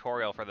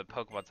tutorial for the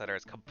Pokemon Center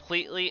is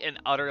completely and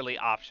utterly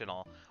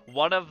optional.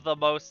 One of the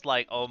most,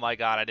 like, oh my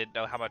god, I didn't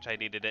know how much I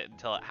needed it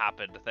until it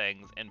happened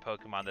things in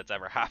Pokemon that's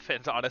ever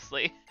happened,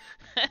 honestly.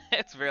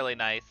 It's really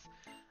nice.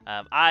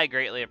 I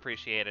greatly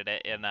appreciated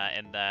it in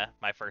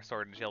my first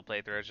Sword and Shield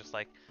playthrough. It's just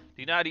like,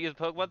 do you know how to use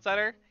the Pokemon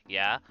Center?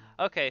 Yeah.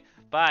 Okay,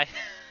 bye.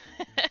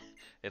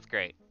 It's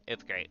great.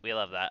 It's great. We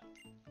love that.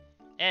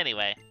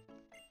 Anyway.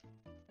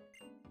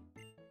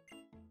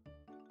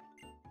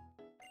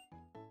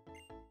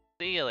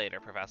 See you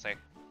later, Professor.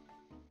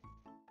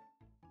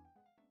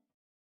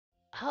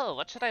 Oh,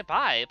 what should I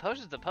buy?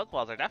 Potions and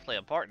Pokeballs are definitely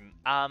important.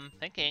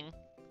 Thinking.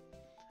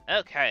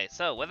 Okay,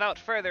 so without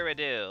further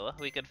ado,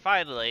 we can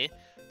finally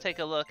take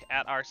a look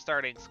at our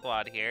starting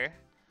squad here.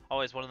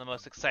 Always one of the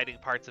most exciting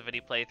parts of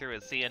any playthrough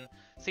is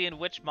seeing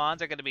which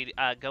Mons are going to be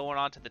going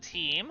on to the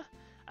team.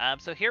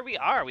 So here we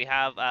are. We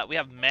have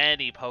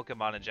many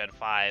Pokemon in Gen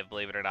 5,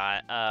 believe it or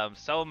not.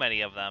 So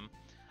many of them.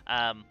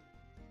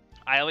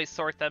 I always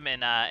sort them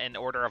in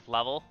order of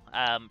level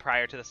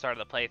prior to the start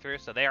of the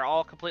playthrough, so they are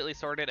all completely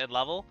sorted in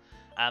level.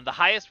 The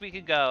highest we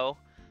can go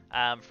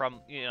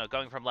from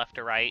going from left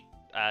to right,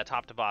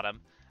 top to bottom,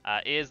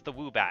 is the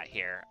Woobat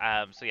here.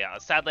 So yeah,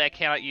 sadly I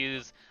cannot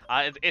use.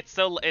 It's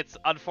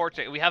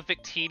unfortunate. We have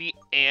Victini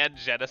and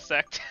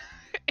Genesect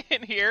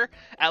in here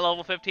at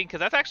level 15, because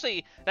that's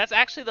actually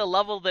the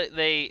level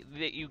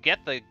that you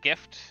get the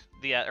gift,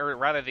 or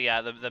rather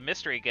the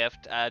mystery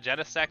gift,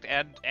 Genesect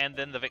and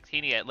then the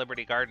Victini at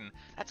Liberty Garden.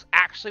 That's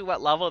actually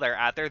what level they're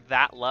at. They're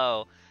that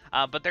low.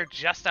 But they're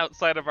just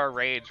outside of our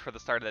range for the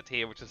start of the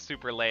team, which is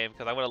super lame,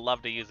 because I would have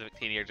loved to use a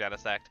Victini or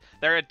Genesect.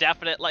 They're a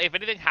definite, like, if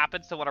anything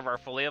happens to one of our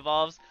fully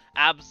evolves,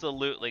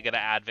 absolutely going to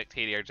add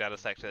Victini or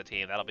Genesect to the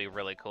team. That'll be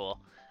really cool.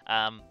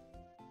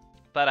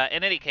 But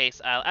in any case,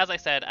 as I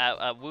said,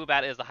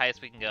 Woobat is the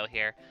highest we can go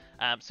here.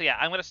 So yeah,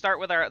 I'm going to start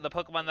with the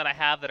Pokemon that I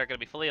have that are going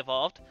to be fully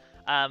evolved.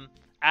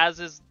 As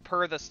is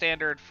per the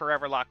standard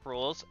Foreverlocke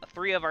rules,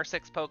 three of our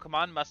six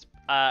Pokemon must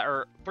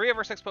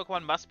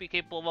be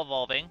capable of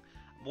evolving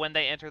when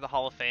they enter the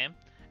Hall of Fame,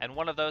 and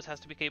one of those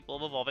has to be capable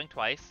of evolving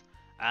twice.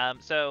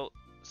 So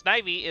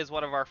Snivy is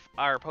one of our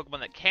Pokemon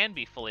that can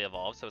be fully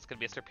evolved, so it's going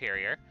to be a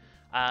superior.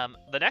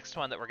 The next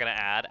one that we're going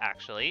to add,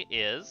 actually,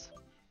 is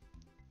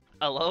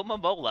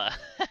Alomomola.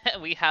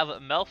 We have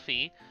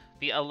Melfi,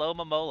 the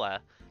Alomomola,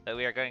 that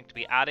we are going to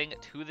be adding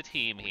to the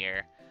team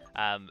here.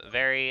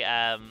 Very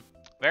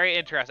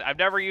interesting. I've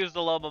never used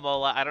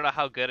Alomomola. I don't know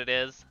how good it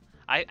is.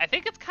 I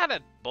think it's kind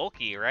of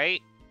bulky,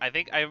 right? I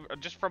think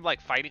just from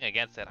like fighting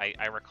against it,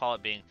 I recall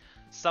it being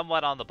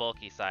somewhat on the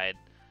bulky side.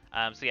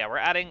 So yeah, we're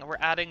adding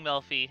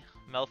Melfi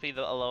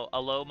the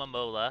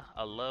Alomomola.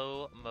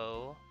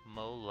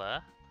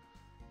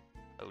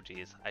 Oh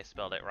geez, I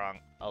spelled it wrong.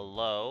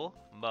 Alomomola.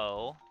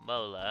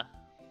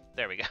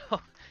 There we go.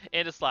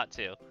 Into slot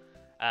 2.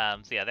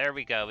 So yeah, there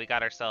we go. We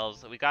got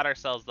ourselves the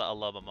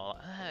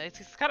Alomomola.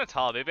 It's kind of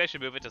tall. Maybe I should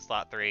move it to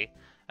slot 3.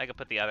 I could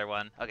put the other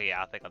one. Okay,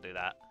 yeah, I think I'll do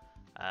that.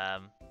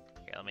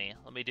 Here,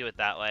 let me do it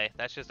that way.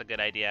 That's just a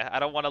good idea. I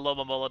don't want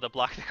Alomomola to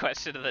block the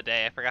question of the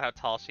day. I forgot how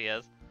tall she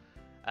is.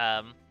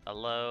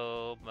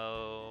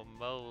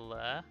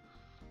 Alomomola.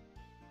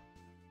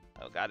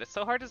 Oh god, it's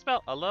so hard to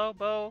spell.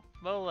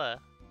 Alomomola.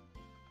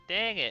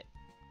 Dang it.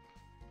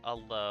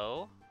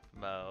 Alomomola.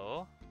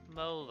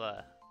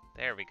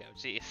 There we go.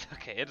 Jeez.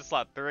 Okay, into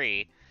slot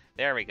 3.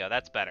 There we go.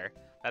 That's better.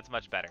 That's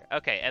much better.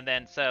 Okay, and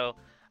then so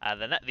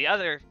the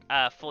other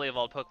fully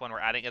evolved Pokemon we're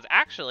adding is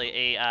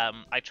actually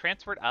I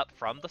transferred up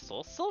from the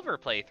Soul Silver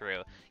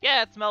playthrough.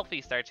 Yeah, it's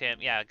Melfi, Star Champ.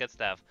 Yeah, good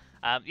stuff.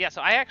 Yeah,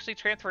 so I actually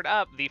transferred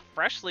up we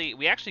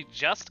actually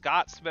just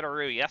got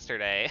Spinaroo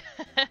yesterday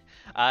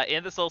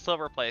in the Soul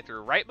Silver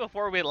playthrough, right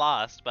before we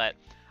lost, but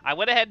I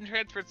went ahead and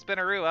transferred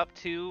Spinaroo up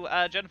to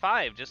Gen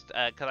 5, just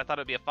because I thought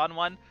it'd be a fun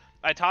one.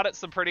 I taught it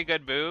some pretty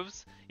good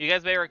moves. You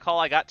guys may recall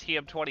I got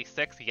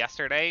TM26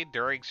 yesterday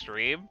during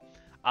stream.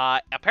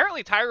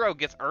 Apparently Tyro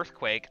gets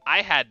Earthquake.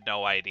 I had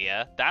no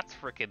idea. That's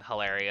freaking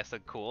hilarious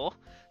and cool.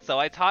 So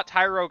I taught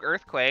Tyro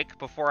Earthquake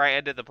before I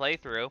ended the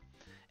playthrough,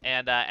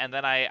 and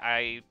then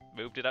I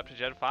moved it up to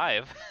Gen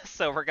 5.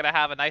 So we're gonna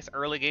have a nice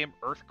early game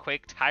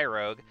Earthquake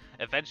Tyrogue,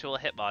 eventual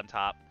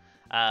Hitmontop.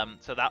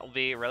 So that will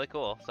be really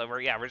cool. So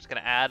we're just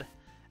gonna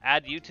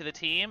add you to the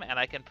team, and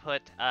I can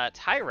put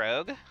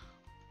Tyrogue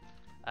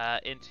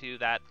into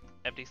that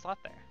empty slot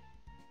there.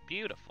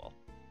 Beautiful.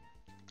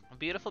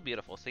 Beautiful,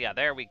 beautiful. So yeah,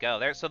 there we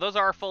go. So those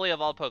are our fully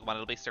evolved Pokemon.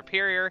 It'll be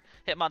Serperior,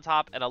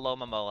 Hitmontop, and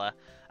Alomomola.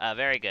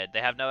 Very good. They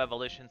have no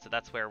evolution, so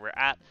that's where we're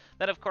at.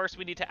 Then, of course,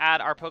 we need to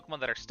add our Pokemon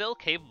that are still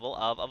capable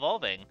of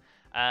evolving.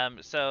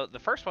 So the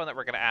first one that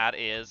we're going to add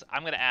is,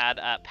 I'm going to add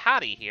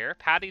Patty here.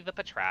 Patty the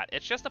Patrat.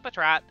 It's just a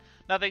Patrat.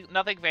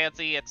 Nothing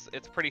fancy.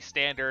 It's pretty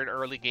standard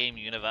early game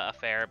Unova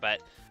affair,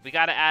 but we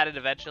got to add it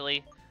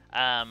eventually.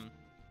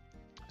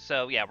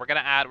 So yeah, we're gonna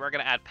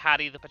add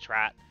Patty the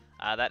Patrat.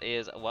 That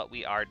is what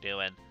we are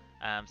doing.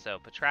 So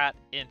Patrat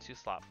into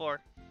slot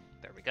 4.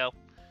 There we go.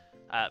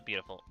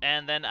 Beautiful.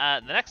 And then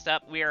the next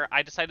up,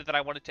 I decided that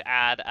I wanted to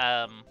add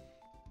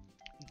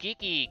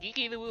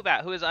Geeky the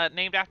Woobat, who is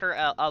named after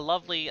a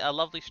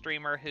lovely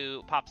streamer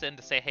who pops in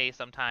to say hey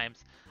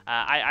sometimes.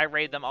 I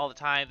raid them all the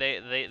time.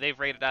 They've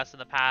raided us in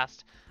the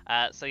past.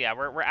 So yeah,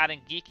 we're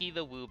adding Geeky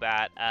the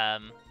Woobat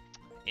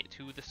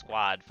to the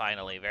squad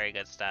finally. Very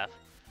good stuff.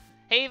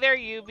 Hey there,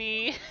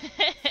 Yubi.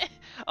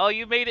 Oh,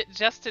 you made it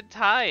just in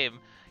time.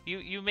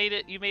 You made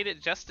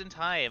it just in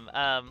time.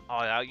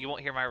 Oh, you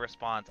won't hear my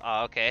response.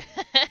 Oh, okay.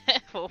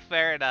 Well,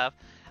 fair enough.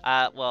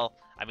 Well,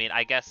 I mean,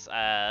 I guess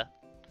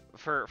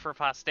for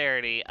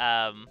posterity,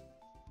 here,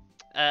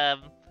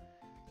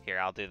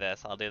 I'll do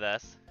this.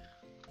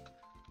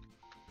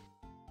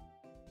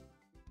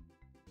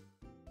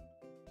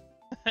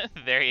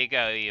 There you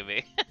go,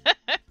 Yubi.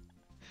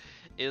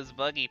 Is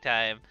buggy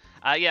time.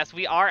 Yes,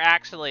 we are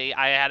actually.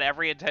 I had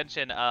every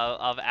intention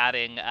of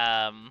adding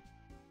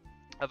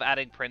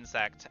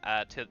Prinsect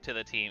to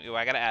the team. Ooh,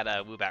 I gotta add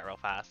a Woobat real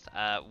fast.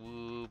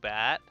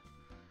 Woobat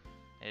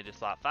into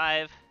slot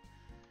 5,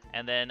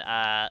 and then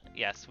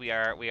yes, we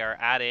are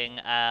adding.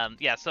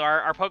 Yeah, so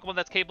our Pokemon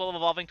that's capable of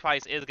evolving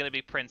twice is gonna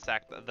be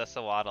Prinsect the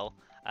Sawaddle,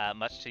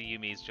 much to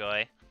Yumi's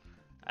joy.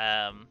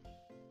 There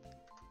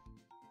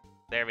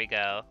we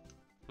go.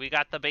 We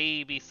got the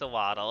baby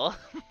Sawaddle.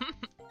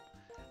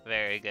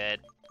 Very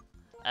good.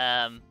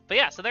 But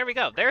yeah, so there we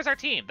go. There's our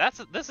team.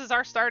 This is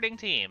our starting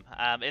team.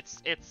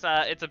 It's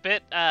a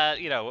bit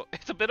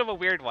it's a bit of a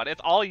weird one.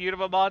 It's all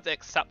Unova mods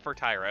except for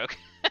Tyrogue,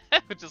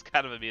 which is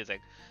kind of amusing.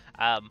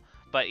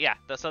 But yeah,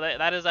 so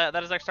that is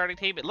our starting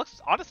team. It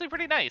looks honestly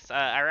pretty nice.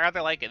 I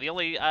rather like it. The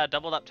only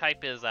doubled up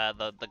type is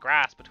the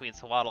grass between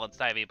Sawaddle and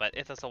Snivy, but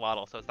it's a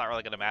Sawaddle, so it's not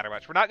really going to matter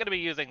much. We're not going to be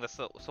using the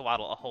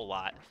Sawaddle a whole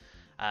lot,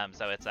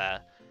 so it's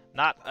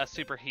not a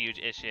super huge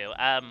issue.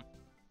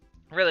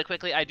 Really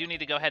quickly, I do need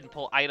to go ahead and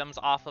pull items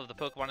off of the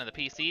Pokemon in the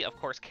PC. Of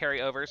course,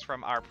 carryovers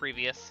from our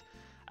previous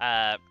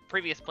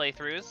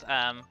playthroughs.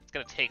 It's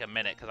going to take a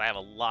minute because I have a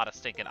lot of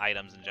stinking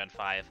items in Gen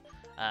 5.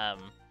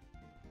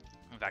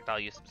 In fact, I'll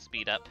use some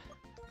speed up.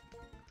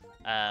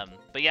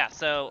 But yeah,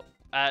 so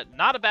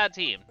not a bad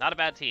team. Not a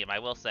bad team, I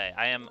will say.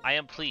 I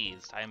am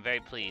pleased. I am very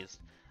pleased.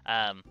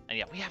 And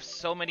yeah, we have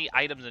so many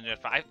items in Gen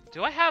 5.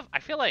 I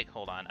feel like,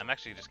 hold on, I'm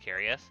actually just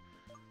curious.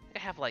 I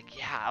have like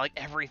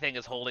everything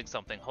is holding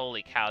something.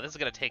 Holy cow, this is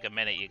gonna take a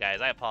minute, you guys.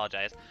 I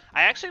apologize.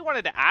 I actually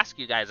wanted to ask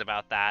you guys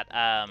about that.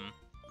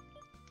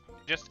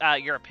 Just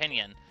your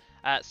opinion.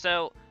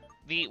 So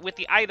with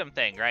the item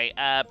thing, right?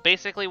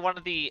 Basically one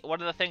of the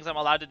things I'm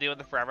allowed to do in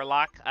the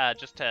Foreverlocke,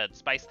 just to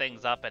spice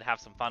things up and have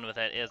some fun with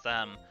it, is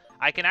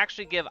I can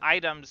actually give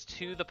items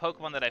to the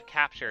Pokemon that I've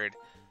captured,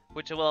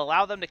 which will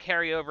allow them to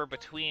carry over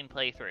between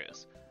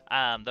playthroughs.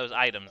 Those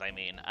items, I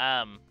mean.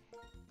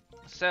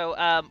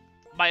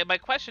 My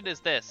question is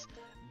this: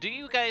 do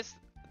you guys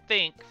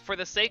think, for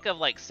the sake of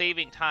like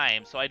saving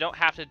time, so I don't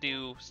have to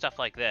do stuff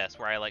like this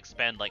where I like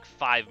spend like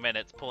 5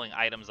 minutes pulling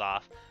items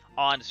off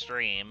on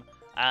stream,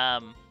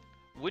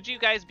 would you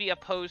guys be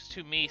opposed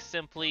to me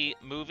simply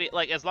moving,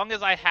 like, as long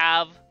as I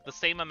have the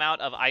same amount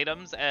of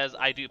items as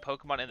I do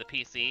Pokemon in the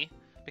PC?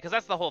 Because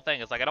that's the whole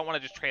thing, is like I don't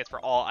want to just transfer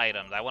all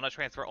items. I want to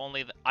transfer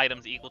only the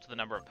items equal to the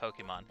number of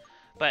Pokemon.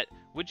 But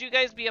would you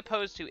guys be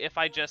opposed to if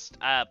I just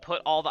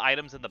put all the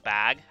items in the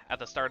bag at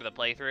the start of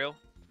the playthrough,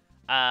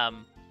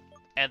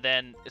 and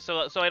then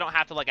so I don't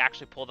have to like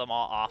actually pull them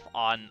all off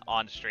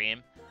on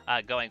stream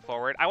going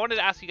forward? I wanted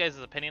to ask you guys'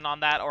 opinion on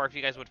that, or if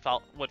you guys would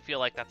feel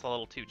like that's a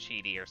little too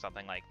cheaty or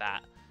something like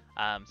that.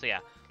 So yeah,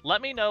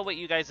 let me know what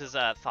you guys'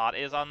 thought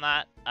is on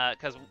that,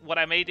 because what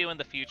I may do in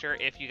the future,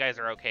 if you guys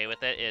are okay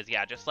with it, is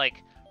yeah, just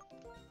like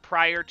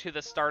prior to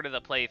the start of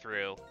the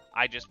playthrough,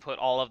 I just put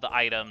all of the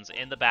items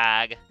in the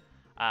bag.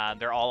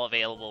 They're all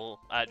available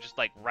just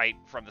like right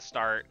from the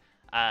start,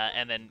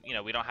 and then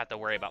we don't have to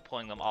worry about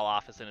pulling them all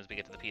off as soon as we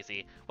get to the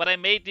PC. What I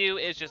may do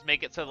is just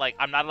make it so like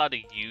I'm not allowed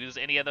to use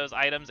any of those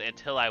items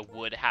until I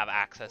would have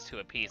access to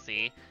a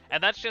PC,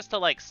 and that's just to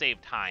like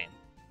save time,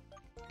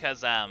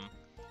 because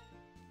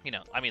you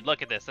know, I mean,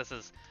 look at this.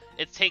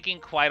 It's taking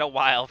quite a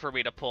while for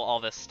me to pull all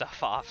this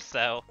stuff off,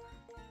 so...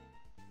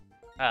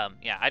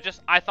 yeah,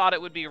 I thought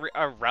it would be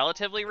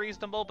relatively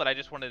reasonable, but I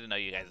just wanted to know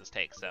you guys'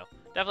 take, so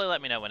definitely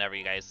let me know whenever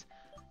you guys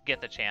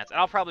get the chance. And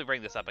I'll probably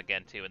bring this up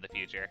again, too, in the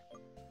future.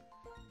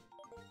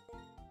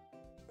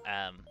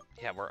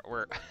 Yeah,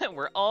 we're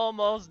we're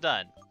almost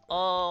done.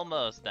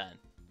 Almost done.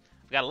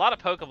 We got a lot of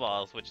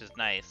Pokeballs, which is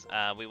nice.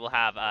 We will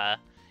have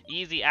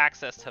easy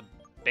access to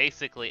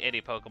basically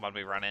any Pokemon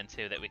we run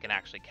into that we can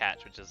actually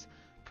catch, which is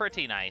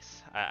pretty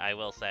nice. I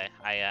will say.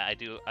 I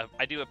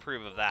do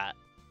approve of that.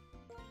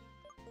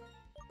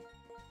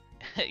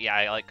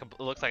 Yeah, it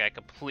looks like I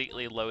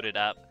completely loaded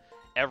up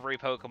every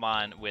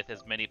Pokemon with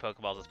as many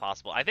Pokeballs as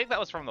possible. I think that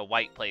was from the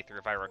White playthrough,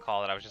 if I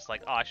recall. That I was just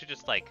like, oh, I should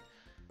just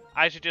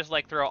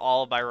throw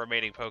all of my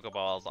remaining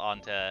Pokeballs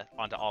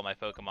onto all my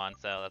Pokemon.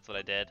 So that's what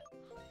I did.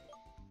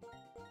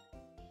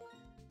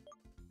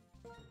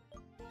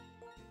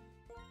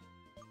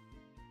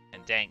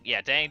 And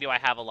dang, do I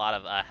have a lot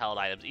of held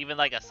items. Even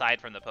like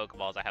aside from the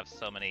Pokeballs, I have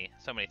so many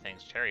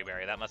things. Cherry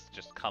Berry, that must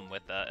just come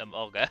with the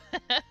Emolga.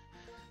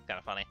 Kind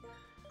of funny.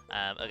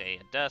 Okay,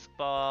 Dusk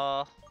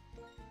Ball.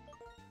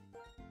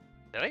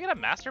 Did I get a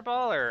Master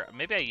Ball, or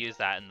maybe I used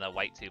that in the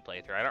White 2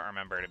 playthrough? I don't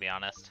remember, to be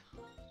honest.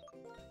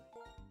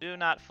 Do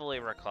not fully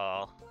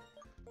recall,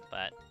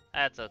 but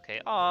that's okay.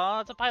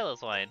 Aw, it's a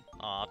Piloswine.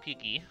 Aw,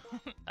 Pukey.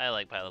 I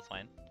like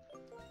Piloswine.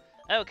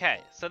 Okay,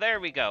 so there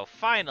we go.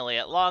 Finally,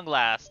 at long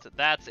last,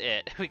 that's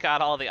it. We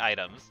got all the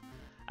items.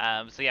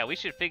 So yeah, we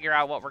should figure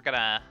out what we're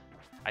gonna...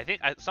 I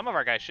think some of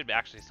our guys should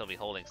actually still be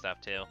holding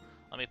stuff, too.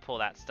 Let me pull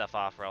that stuff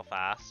off real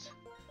fast.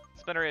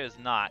 Spinneroo is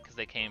not, because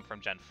they came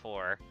from Gen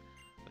 4.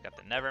 We got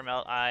the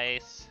Nevermelt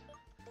Ice.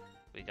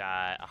 We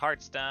got a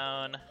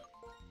Heartstone.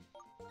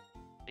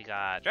 We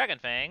got Dragon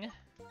Fang.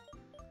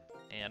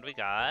 And we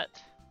got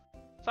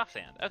Soft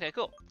Sand. Okay,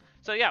 cool.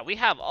 So yeah, we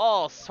have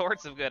all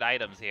sorts of good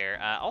items here.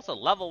 Also,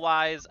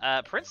 level-wise,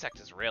 Prinsect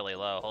is really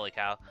low. Holy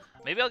cow.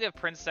 Maybe I'll give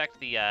Prinsect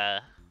the...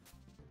 how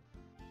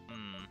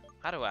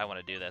do I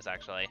want to do this,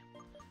 actually?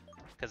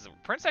 Because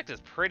Prinsect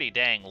is pretty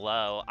dang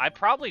low. I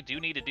probably do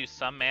need to do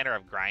some manner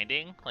of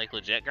grinding, like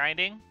legit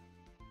grinding.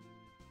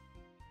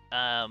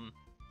 But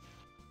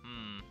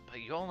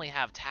you only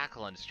have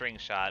Tackle and String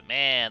Shot.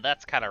 Man,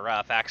 that's kind of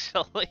rough,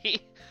 actually.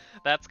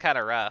 That's kind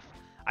of rough.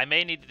 I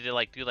may need to do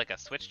like a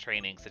switch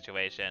training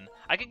situation.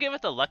 I could give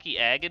it the Lucky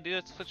Egg and do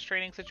a switch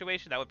training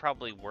situation. That would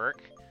probably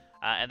work.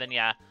 And then,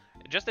 yeah,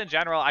 just in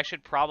general, I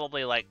should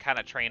probably like kind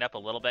of train up a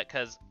little bit.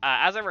 Because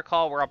as I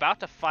recall, we're about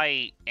to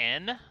fight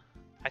N.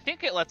 I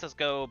think it lets us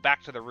go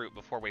back to the route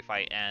before we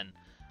fight N.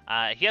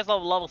 He has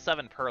level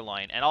 7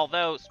 Purloin, and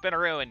although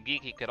Spinneroo and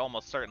Geeky could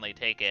almost certainly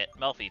take it,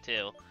 Melfi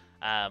too,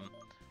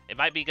 it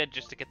might be good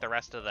just to get the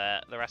rest of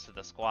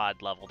the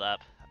squad leveled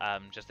up,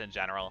 just in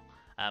general.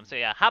 So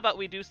yeah, how about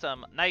we do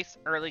some nice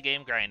early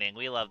game grinding?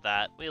 We love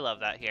that. We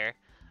love that here.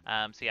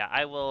 So yeah,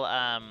 I will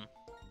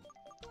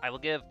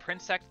give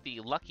Prinsect the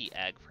Lucky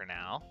Egg for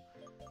now.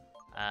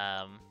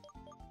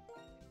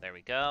 There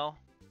we go.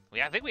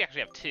 I think we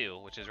actually have 2,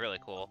 which is really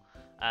cool.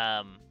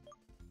 And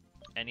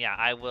yeah,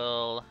 I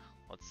will...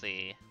 Let's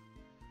see.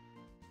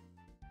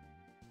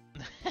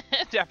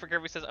 Jeffrey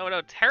Kirby says, "Oh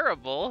no,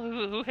 terrible.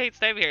 Who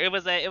hates name here?" It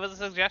was a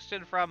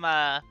suggestion from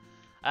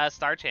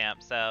Star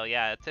Champ. So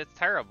yeah, it's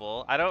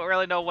terrible. I don't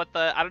really know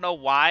I don't know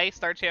why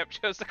Star Champ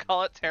chose to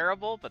call it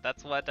terrible, but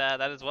that's what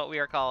that is what we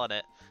are calling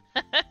it.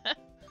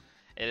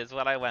 It is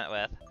what I went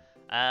with.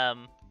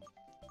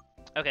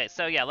 Okay,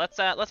 so yeah,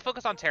 let's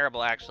focus on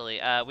terrible. Actually,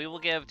 we will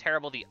give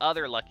terrible the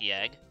other Lucky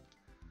Egg.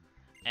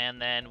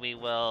 And then we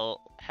will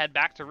head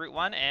back to Route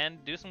 1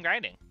 and do some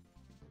grinding.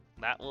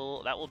 That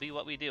will be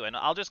what we do. And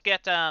I'll just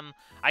get,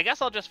 I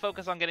guess I'll just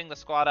focus on getting the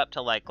squad up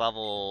to, like,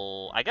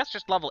 level 8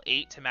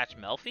 to match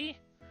Melfi.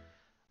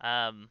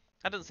 That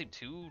doesn't seem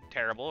too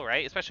terrible,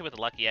 right? Especially with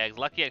the Lucky Eggs.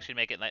 Lucky Eggs should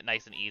make it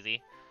nice and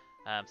easy.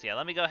 So yeah,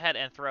 let me go ahead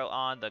and throw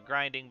on the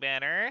grinding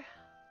banner.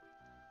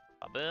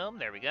 Boom,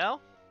 there we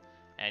go.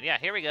 And yeah,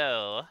 here we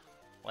go.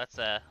 Let's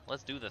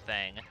do the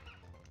thing.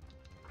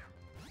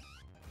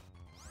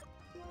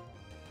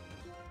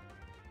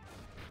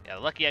 Yeah,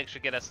 the Lucky Egg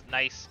should get us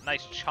nice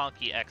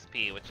chunky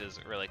XP, which is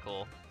really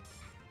cool.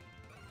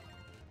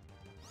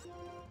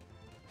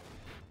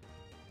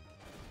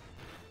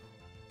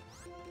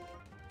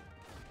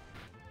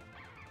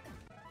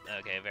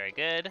 Okay, very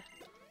good.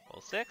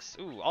 Level 6.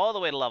 Ooh, all the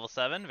way to level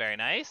 7. Very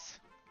nice.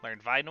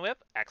 Learned Vine Whip.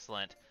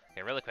 Excellent.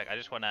 Okay, really quick. I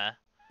just want to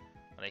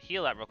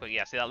heal that real quick.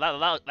 Yeah, see,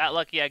 that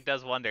Lucky Egg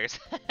does wonders.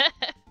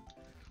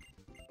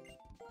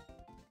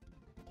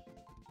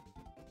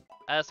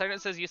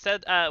 Sergeant says, you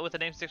said with the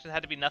name section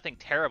had to be nothing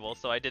terrible,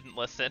 so I didn't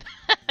listen.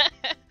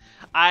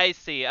 I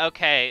see.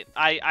 Okay,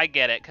 I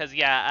get it. Cause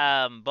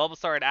yeah,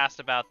 Bulbasaur had asked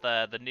about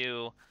the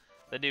new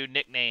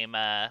nickname,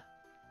 the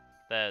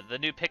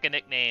new pick a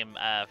nickname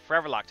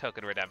Foreverlocke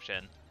token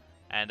redemption,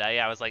 and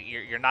yeah, I was like,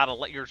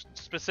 you're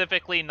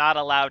specifically not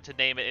allowed to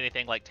name it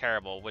anything like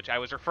terrible, which I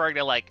was referring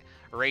to like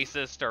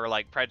racist or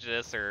like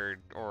prejudice or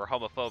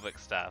homophobic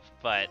stuff,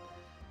 but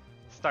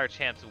Star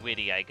Champ's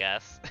witty, I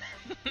guess.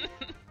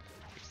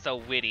 So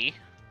witty.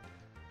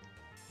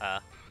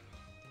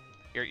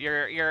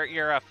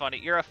 You're a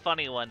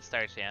funny one,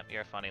 Star Champ.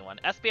 You're a funny one.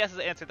 SBS has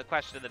answered the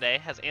question of the day.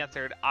 Has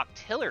answered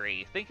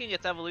Octillery, thinking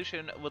its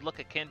evolution would look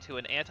akin to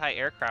an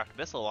anti-aircraft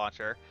missile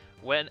launcher,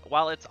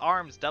 while its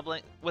arms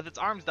doubling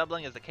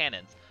as the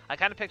cannons. I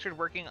kind of pictured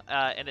working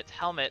in its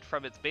helmet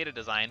from its beta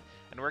design,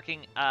 and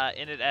working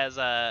in it as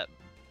a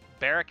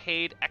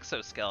barricade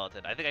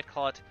exoskeleton. I think I'd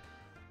call it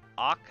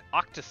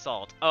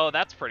Octasalt. Oh,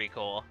 that's pretty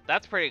cool.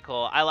 That's pretty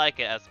cool. I like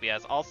it,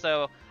 SBS.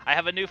 Also, I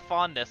have a new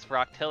fondness for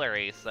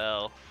Octillery,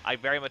 so I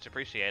very much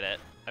appreciate it.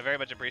 I very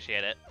much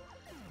appreciate it.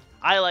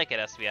 I like it,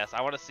 SBS.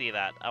 I want to see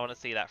that. I want to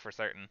see that for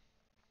certain.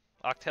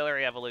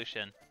 Octillery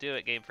evolution. Do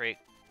it, Game Freak.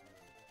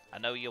 I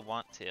know you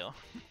want to.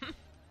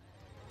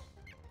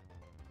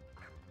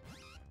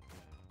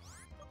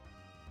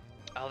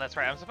 Oh, that's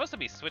right. I'm supposed to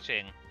be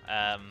switching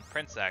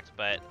Prinsect,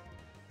 but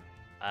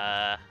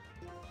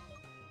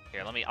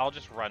here, I'll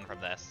just run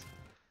from this.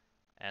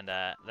 And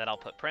then I'll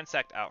put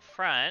Prinsect out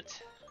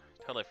front.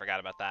 Totally forgot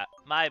about that.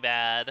 My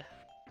bad.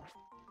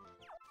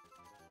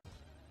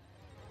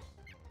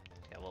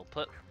 Yeah, we'll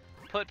put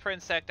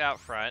Prinsect out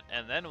front,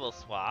 and then we'll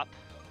swap.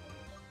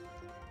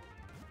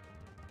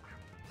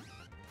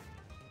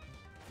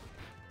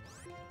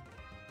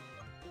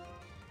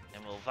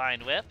 And we'll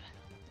Vine Whip.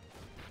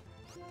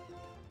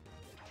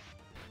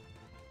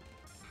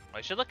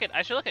 I should look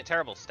at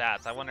terrible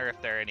stats. I wonder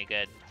if they're any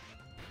good.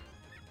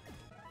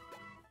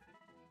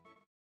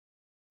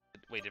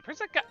 Wait, did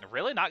Prinsect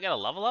really not get a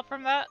level up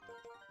from that?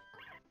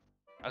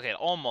 Okay, it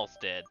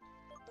almost did.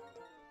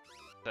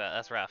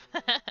 That's rough.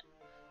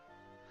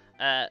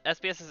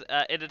 SBS is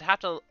it'd have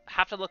to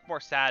look more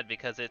sad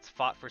because it's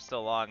fought for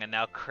so long and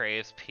now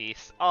craves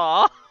peace.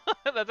 Aw,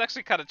 that's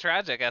actually kind of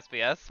tragic,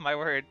 SBS. My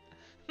word.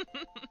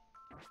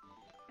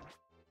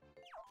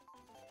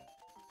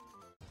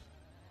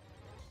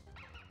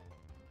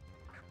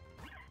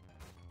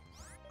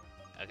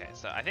 Okay,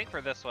 so I think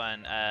for this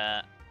one,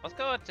 let's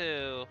go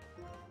to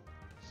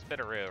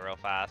Spitteroo real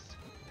fast.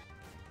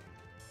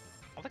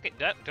 I don't think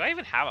do I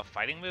even have a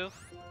fighting move?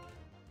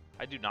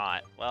 I do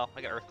not. Well,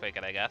 I got Earthquake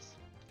it, I guess.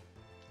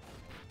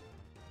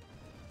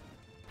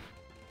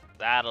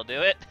 That'll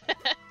do it.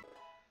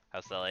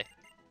 How silly.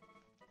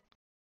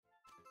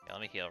 Yeah,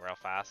 let me heal real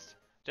fast,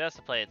 just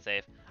to play it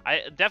safe.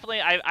 I've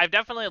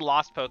definitely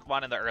lost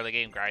Pokemon in the early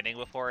game grinding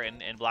before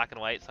in Black and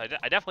White, so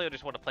I definitely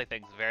just want to play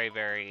things very,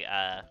 very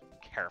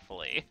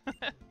carefully.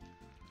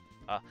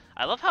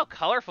 I love how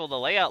colorful the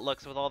layout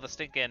looks with all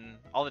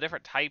the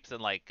different types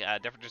and like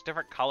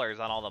different colors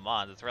on all the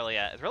mons. It's really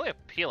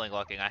appealing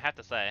looking, I have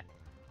to say.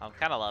 I'm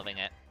kind of loving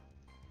it.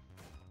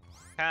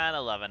 Kind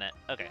of loving it.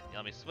 Okay,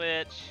 let me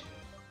switch.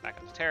 Back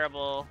up to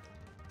terrible.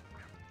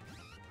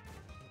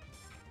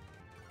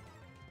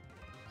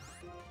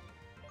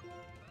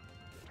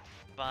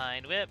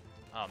 Vine Whip.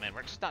 Oh man,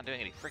 we're just not doing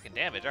any freaking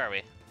damage, are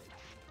we?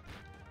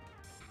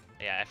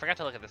 Yeah, I forgot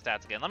to look at the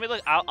stats again. Let me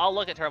look. I'll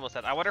look at terrible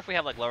stats. I wonder if we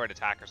have like lowered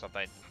attack or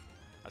something.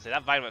 I'll say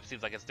that Vine Whip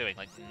seems like it's doing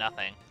like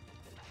nothing.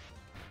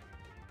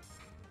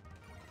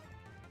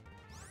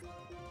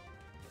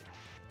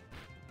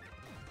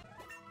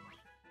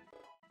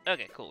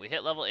 Okay, cool. We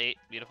hit level 8.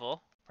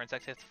 Beautiful.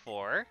 Prinsect hits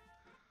 4.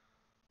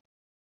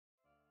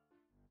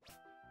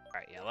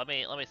 Alright, yeah, let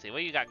me see.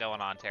 What you got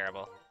going on,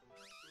 terrible?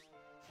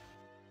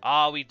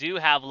 Oh, we do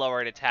have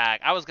lowered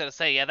attack. I was gonna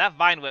say, yeah, that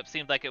Vine Whip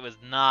seemed like it was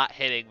not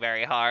hitting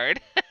very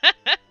hard.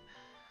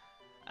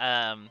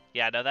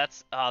 Yeah, no,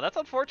 that's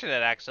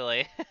unfortunate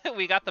actually.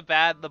 We got the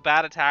bad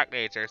attack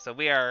nature, so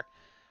we're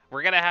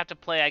gonna have to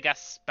play, I guess,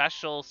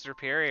 special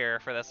superior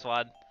for this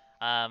one.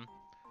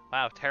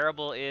 Wow,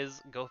 terrible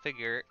is, go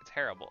figure,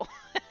 terrible.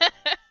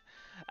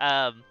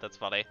 That's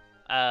funny.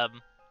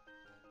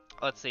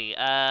 Let's see.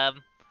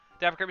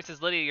 Dapper Kirby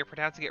says, Lydia, you're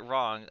pronouncing it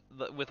wrong.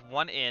 With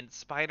one N,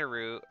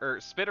 Spitteroo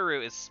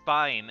is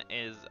spine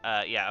is,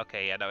 yeah,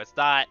 okay, yeah, no, it's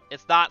not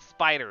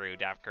Spideroo,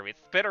 Dapper Kirby.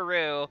 It's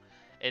Spitteroo,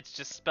 it's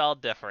just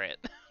spelled different.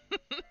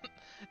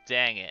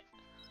 Dang it.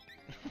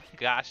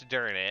 Gosh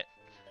darn it.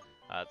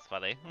 That's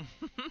funny.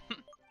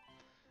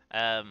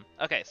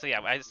 Okay, so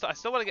yeah, I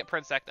still want to get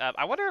Prinsect up.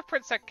 I wonder if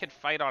Prinsect can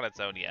fight on its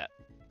own yet.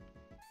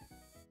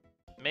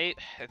 Maybe,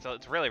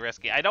 it's really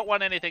risky. I don't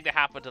want anything to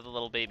happen to the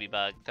little baby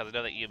bug, because I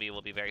know that Yumi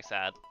will be very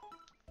sad.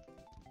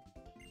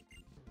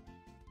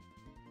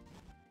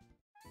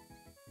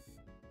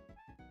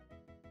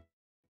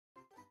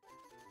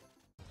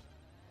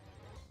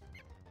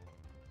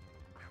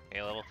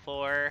 Okay, level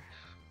 4.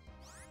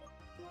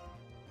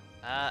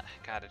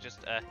 God, it just,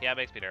 yeah, it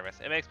makes me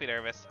nervous. It makes me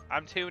nervous.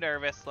 I'm too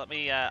nervous. Let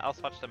me, I'll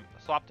swap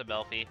to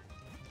Melfi.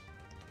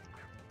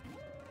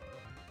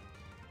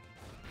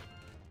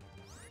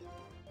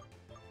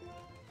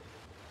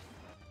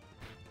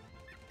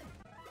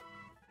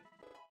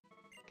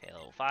 Okay,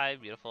 level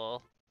 5,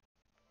 beautiful.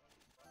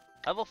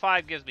 Level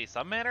 5 gives me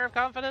some manner of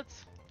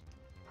confidence.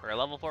 For a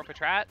level 4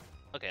 Patrat.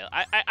 Okay,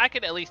 I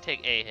can at least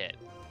take a hit.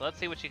 Let's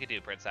see what you can do,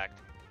 Prinsect.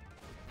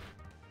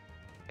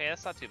 Okay,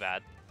 that's not too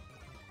bad.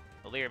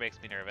 The Leer makes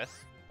me nervous.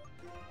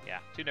 Yeah,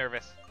 too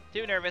nervous.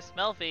 Too nervous.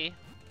 Melfi.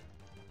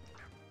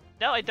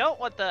 No, I don't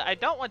want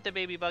the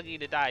baby buggy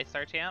to die,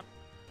 Starchamp.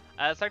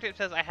 Starchamp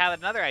says, I have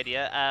another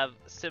idea of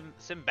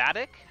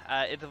Symbatic.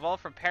 It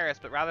evolved from Paris,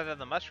 but rather than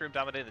the mushroom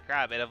dominating the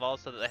crab, it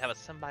evolved so that they have a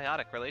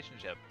symbiotic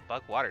relationship.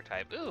 Bug water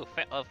type. Ooh,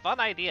 a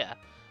fun idea.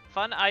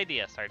 Fun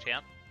idea,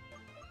 Starchamp.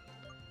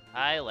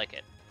 I like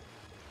it.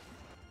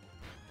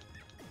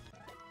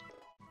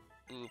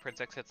 Ooh,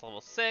 Prince X hits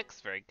level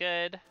 6. Very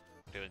good.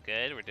 We're doing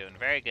good. We're doing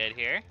very good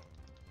here.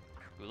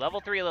 Ooh, level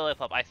 3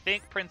 Lillipup. I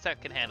think Prince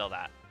X can handle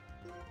that.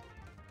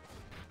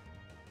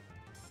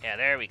 Yeah,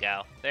 there we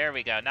go. There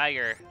we go. Now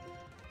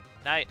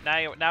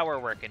we're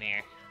working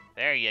here.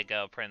 There you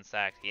go, Prince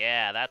X.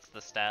 Yeah, that's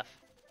the stuff.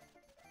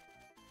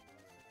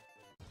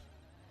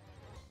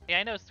 Yeah,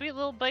 I know. Sweet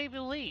little baby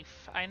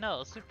leaf. I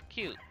know. Super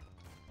cute.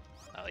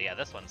 Oh yeah,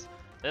 this one's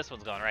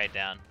going right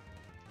down.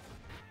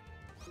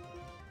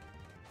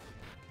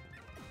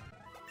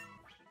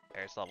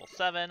 There's level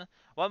 7.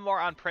 One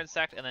more on Prince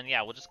X, and then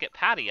yeah, we'll just get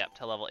Patty up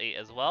to level 8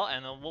 as well,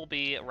 and then we'll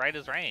be right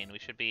as rain. We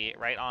should be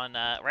right on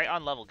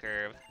level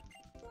curve.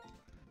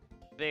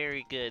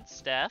 Very good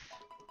stuff.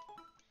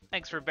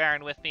 Thanks for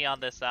bearing with me on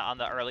this on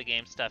the early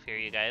game stuff here,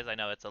 you guys. I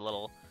know it's a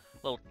little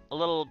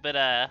bit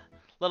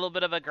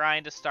of a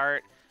grind to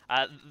start.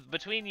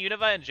 Between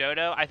Unova and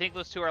Johto, I think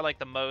those two are like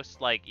the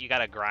most like you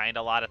gotta grind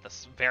a lot at the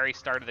very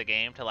start of the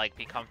game to like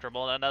be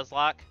comfortable in a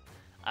Nuzlocke.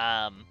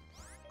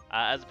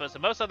 As opposed to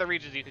most other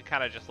regions, you can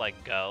kind of just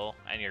like go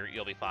and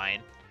you'll be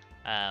fine.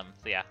 So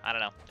yeah, I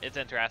don't know. It's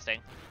interesting.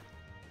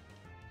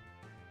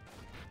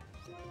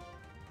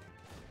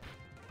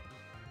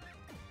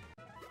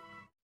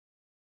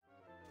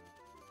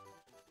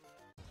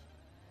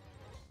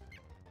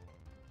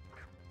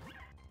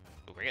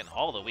 Ooh, we're getting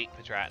all the weak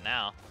Patrat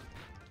now.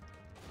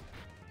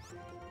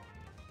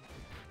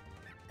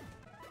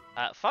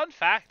 Fun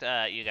fact,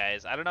 you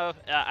guys. I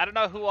don't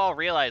know who all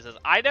realizes.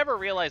 I never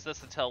realized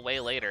this until way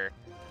later.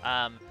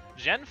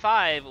 Gen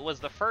 5 was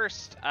the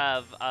first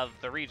of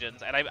the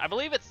regions, and I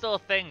believe it's still a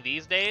thing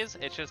these days.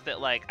 It's just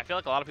that, like, I feel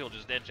like a lot of people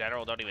just in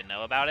general don't even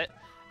know about it.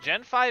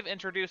 Gen 5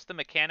 introduced the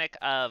mechanic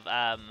of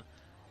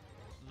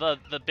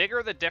the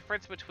bigger the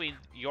difference between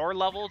your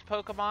leveled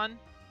Pokemon,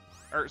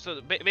 or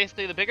so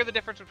basically the bigger the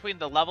difference between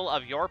the level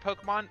of your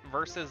Pokemon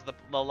versus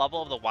the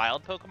level of the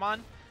wild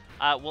Pokemon,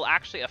 will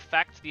actually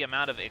affect the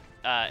amount of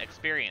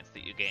experience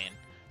that you gain.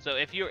 So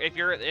if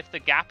the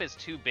gap is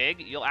too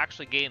big, you'll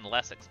actually gain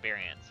less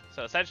experience.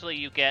 So essentially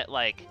you get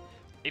like,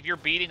 if you're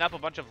beating up a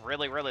bunch of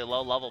really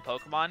low level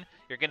Pokemon,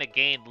 you're gonna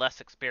gain less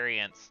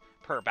experience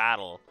per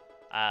battle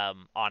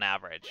on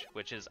average,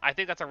 which is, I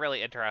think that's a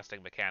really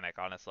interesting mechanic,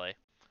 honestly.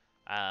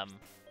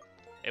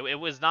 It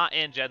was not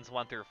in Gens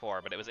 1 through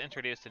 4, but it was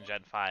introduced in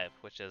Gen 5,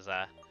 which is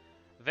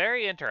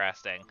very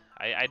interesting.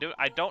 I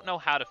don't know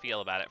how to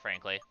feel about it,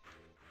 frankly.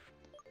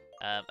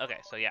 Okay,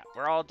 so yeah,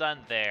 we're all done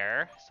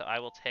there. So I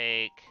will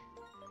take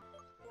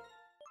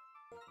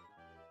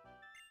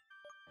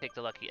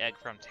the lucky egg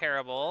from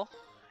Terrible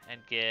and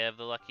give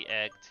the lucky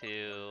egg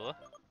to...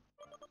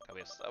 God, we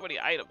have so many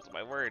items,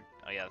 my word.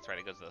 Oh yeah, that's right,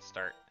 it goes to the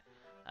start.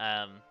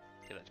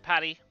 Give that to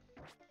Patty.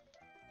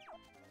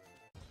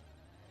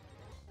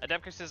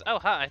 Adepker says, oh,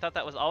 huh, I thought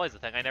that was always a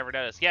thing. I never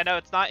noticed. Yeah, no,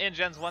 it's not in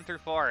Gens 1 through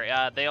 4.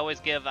 They always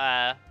give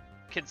a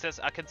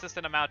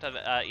consistent amount of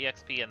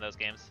EXP in those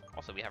games.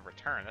 Also, we have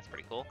Return. That's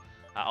pretty cool.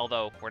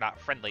 Although, we're not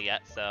friendly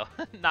yet, so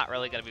not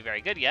really going to be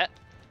very good yet.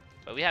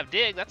 But we have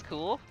Dig. That's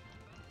cool.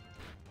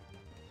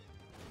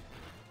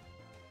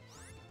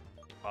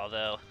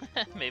 Although,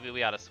 maybe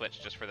we ought to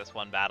switch just for this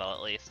one battle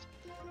at least.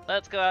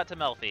 Let's go out to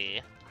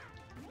Melfi.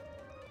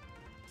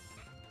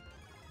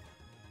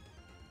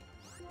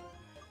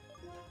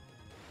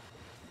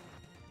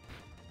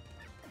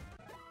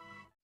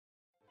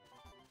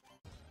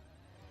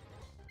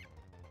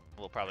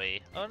 We'll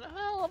probably... Oh,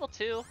 no, level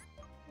 2. Level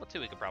 2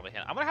 we could probably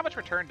hit. I wonder how much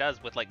Return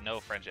does with, like, no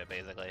friendship,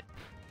 basically.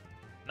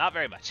 Not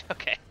very much.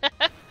 Okay.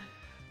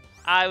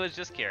 I was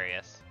just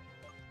curious.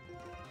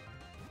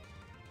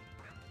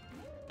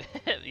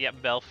 Yep,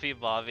 Melfi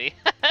Bobby.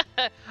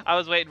 I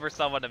was waiting for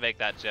someone to make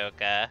that joke,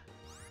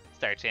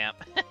 Starchamp.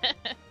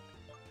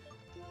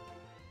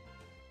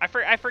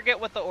 I forget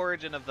what the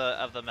origin of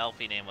the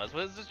Melfi name was.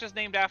 Was this just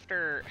named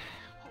after...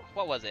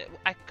 What was it?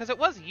 Because it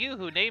was you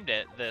who named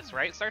it this,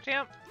 right,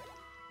 Starchamp?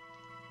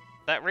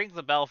 That rings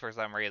a bell for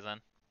some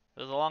reason.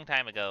 It was a long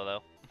time ago,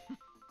 though.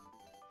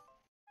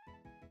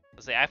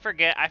 See, I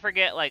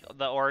forget like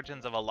the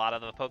origins of a lot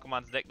of the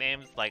Pokemon's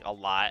nicknames, like a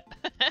lot.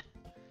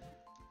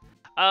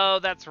 Oh,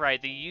 that's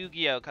right, the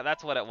Yu-Gi-Oh!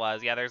 That's what it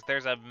was. Yeah,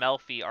 there's a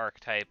Melfi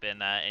archetype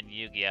in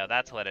Yu-Gi-Oh!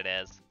 That's what it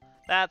is.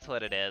 That's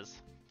what it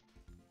is.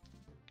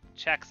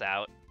 Checks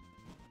out.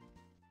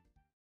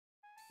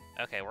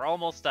 Okay, we're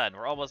almost done.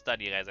 We're almost done,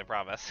 you guys. I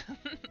promise.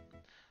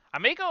 I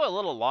may go a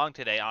little long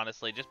today,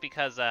 honestly, just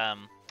because I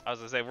was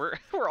gonna say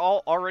we're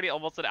all already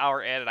almost an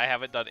hour in, and I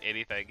haven't done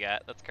anything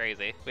yet. That's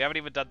crazy. We haven't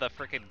even done the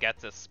freaking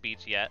Getsus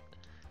speech yet.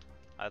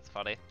 That's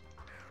funny.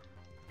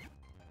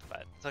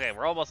 But it's okay.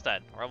 We're almost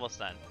done. We're almost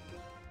done.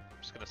 I'm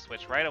just gonna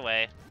switch right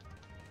away.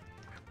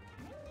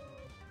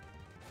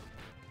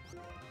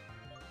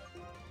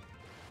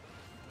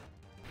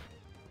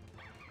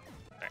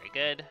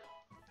 good.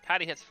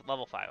 Patty hits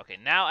level 5. Okay,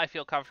 now I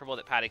feel comfortable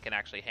that Patty can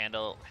actually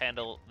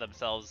handle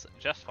themselves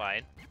just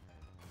fine.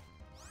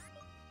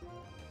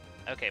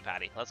 Okay,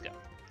 Patty, let's go.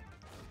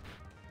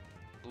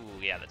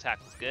 Ooh, yeah, the attack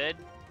was good.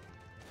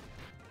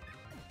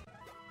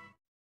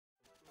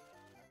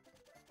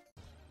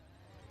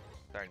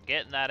 Start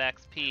getting that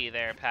XP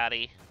there,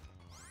 Patty.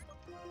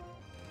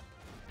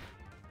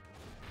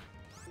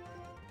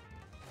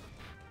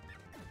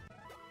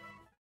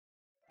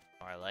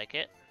 Oh, I like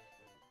it.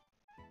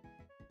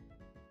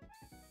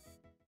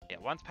 Yeah,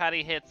 once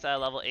Patty hits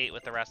level 8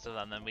 with the rest of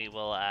them, then we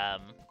will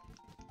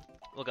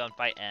we'll go and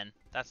fight N.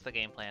 That's the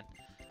game plan.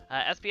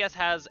 SBS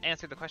has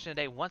answered the question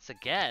today once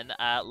again.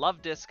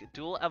 Love Disc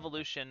Dual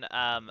Evolution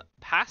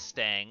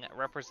Pastang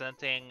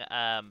representing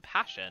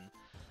passion.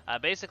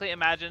 Basically,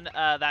 imagine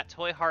that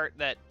toy heart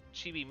that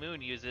Chibi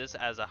Moon uses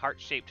as a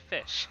heart-shaped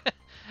fish,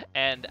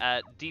 and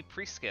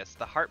Deepriscus,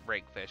 the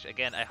heartbreak fish.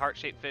 Again, a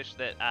heart-shaped fish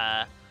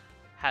that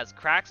has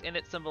cracks in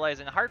it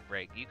symbolizing a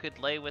heartbreak. You could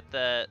lay with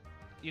the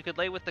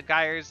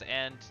gyres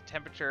and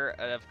temperature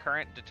of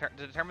current to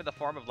determine the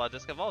form of Love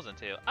Disc evolves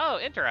into. Oh,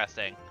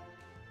 interesting.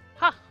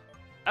 Huh.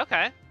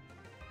 Okay.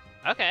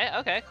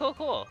 Okay,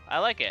 cool. I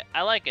like it,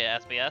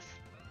 SBS.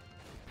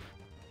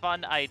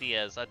 Fun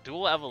ideas. A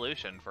dual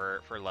evolution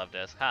for Love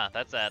Disc. Huh,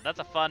 that's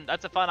a fun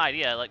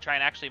idea. Like, try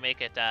and actually make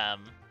it,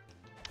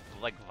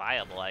 like,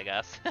 viable, I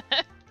guess.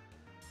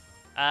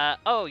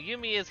 Oh,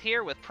 Yumi is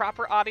here with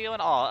proper audio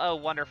and all. Oh,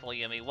 wonderful,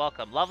 Yumi.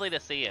 Welcome. Lovely to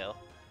see you.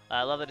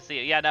 Lovely to see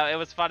you. Yeah, no, it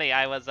was funny.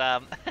 I was,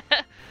 I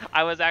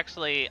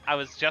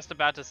was just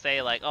about to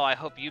say, like, oh, I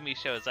hope Yumi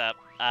shows up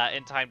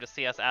in time to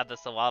see us add the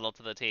Sawaddle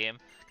to the team,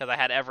 because I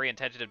had every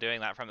intention of doing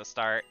that from the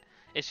start.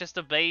 It's just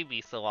a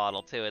baby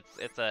Sawaddle, too.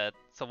 It's a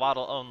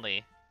Sawaddle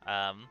only.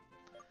 Oh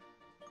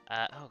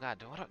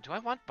god, do I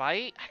want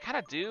Bite? I kind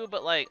of do,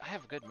 but, like, I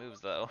have good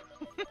moves, though.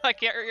 I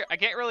can't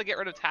really get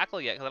rid of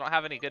Tackle yet, because I don't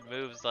have any good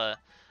moves. I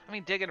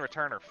mean, Dig and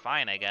Return are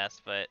fine, I guess,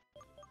 but...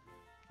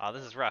 Oh,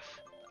 this is rough.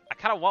 I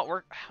kind of want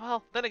work.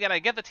 Well, then again, I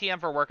get the TM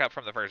for workup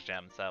from the first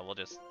gem, so we'll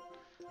just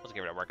get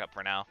rid of workup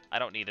for now. I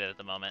don't need it at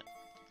the moment.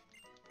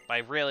 If I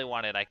really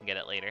want it, I can get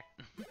it later.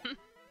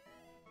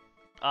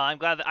 Oh, I'm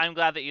glad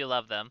that you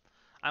love them.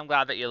 I'm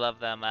glad that you love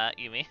them,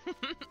 Yumi.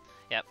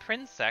 Yeah,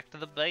 Prinsect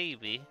the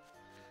baby.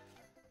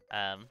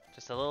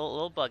 Just a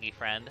little buggy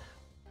friend.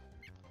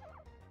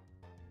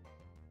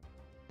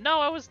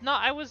 No, I was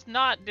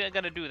not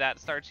gonna do that,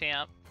 Star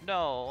Champ.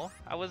 No,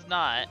 I was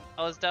not.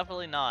 I was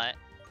definitely not.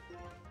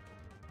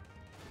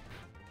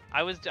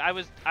 I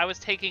was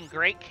taking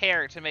great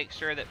care to make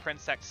sure that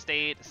Prinsect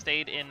stayed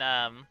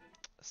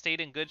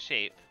in good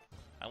shape.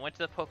 I went to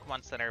the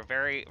Pokemon Center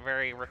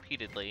very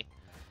repeatedly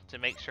to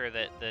make sure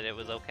that it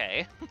was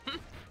okay.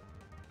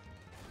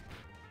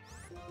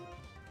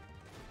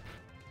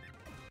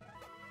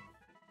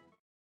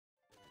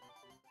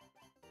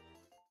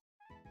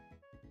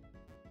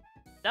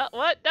 No,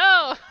 what?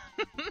 No!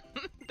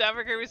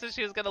 Dapper Kirby says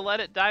she was gonna let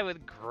it die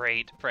with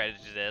great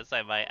prejudice,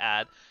 I might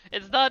add.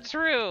 It's not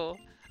true!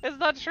 It's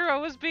not true, I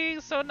was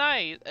being so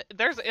nice.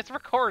 It's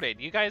recorded.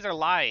 You guys are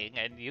lying,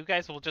 and you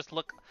guys will just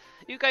look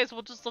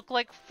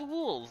like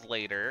fools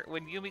later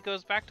when Yumi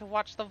goes back to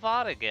watch the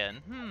VOD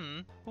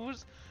again.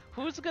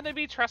 Who's gonna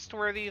be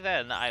trustworthy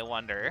then, I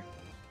wonder?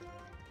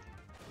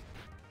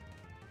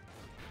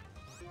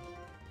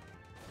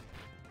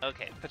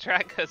 Okay,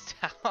 Patrak goes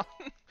down.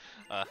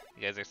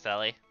 You guys are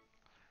silly.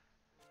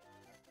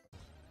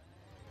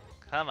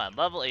 Come on,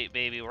 level 8,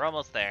 baby. We're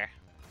almost there.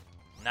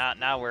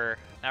 Now we're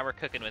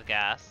cooking with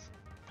gas.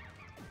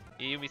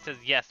 Yumi says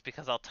yes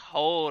because I'll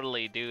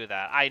totally do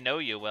that. I know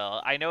you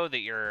will. I know that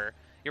you're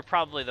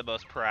probably the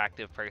most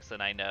proactive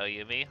person I know,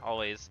 Yumi.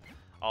 Always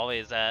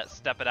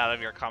stepping out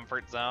of your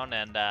comfort zone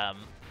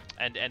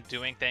and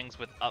doing things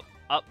with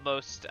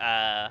utmost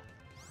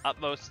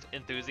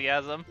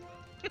enthusiasm.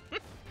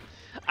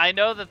 I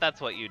know that that's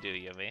what you do,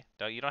 Yumi.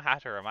 You don't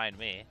have to remind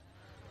me.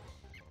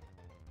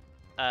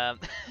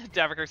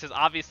 Daviker says,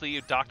 obviously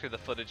you doctor the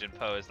footage in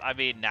post. I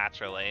mean,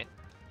 naturally.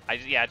 I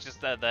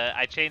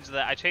changed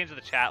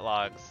the chat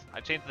logs.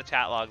 I changed the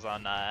chat logs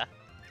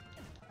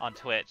on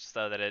Twitch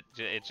so that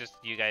it's just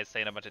you guys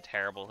saying a bunch of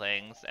terrible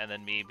things and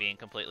then me being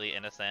completely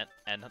innocent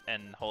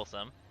and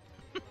wholesome.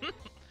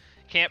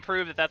 Can't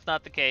prove that that's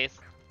not the case.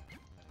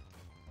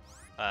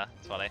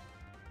 It's funny.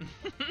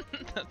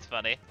 That's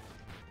funny.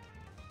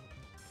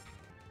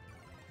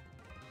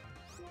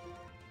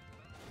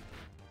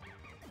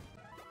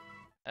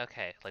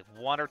 Okay, like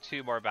 1 or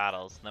 2 more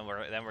battles, and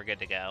then we're good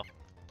to go.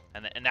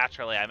 And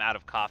naturally, I'm out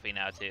of coffee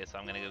now too, so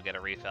I'm gonna go get a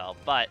refill.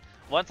 But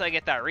once I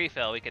get that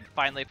refill, we can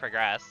finally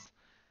progress,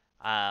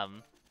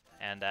 and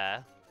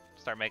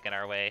start making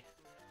our way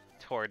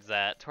towards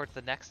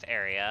the next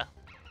area.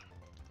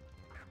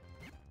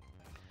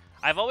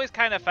 I've always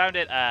kind of found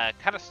it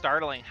kind of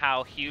startling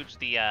how huge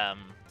the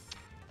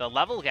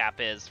level gap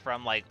is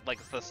from like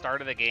the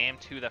start of the game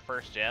to the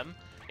first gym.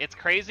 It's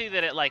crazy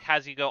that it like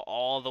has you go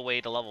all the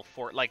way to level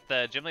 4. Like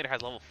the gym leader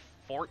has level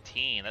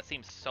 14. That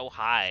seems so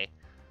high.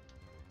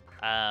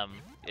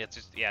 It's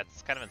just, yeah,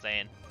 it's kind of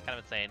insane.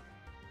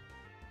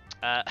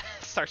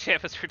 Star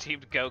Champ has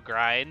redeemed Go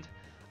Grind.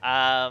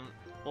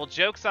 Well,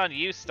 joke's on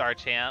you, Star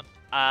Champ.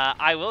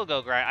 I will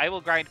go grind. I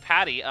will grind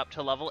Patty up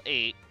to level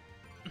 8.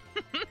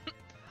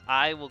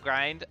 I will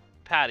grind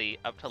Patty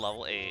up to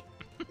level 8.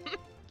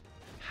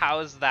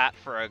 How's that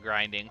for a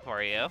grinding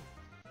for you?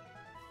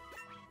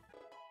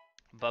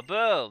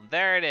 Ba-boom!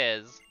 There it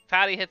is.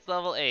 Patty hits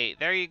level 8.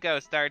 There you go,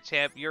 Star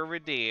Champ. You're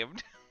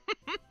redeemed.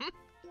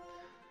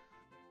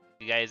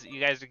 You guys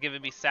are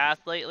giving me sass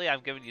lately.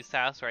 I'm giving you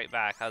sass right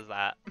back. How's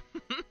that?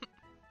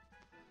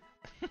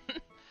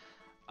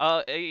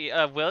 Oh,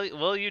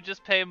 will you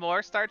just pay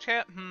more, Star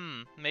Champ?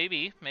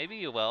 Maybe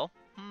you will.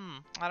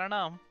 I don't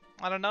know.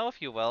 I don't know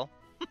if you will.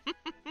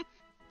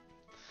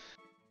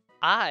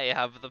 I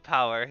have the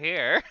power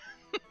here.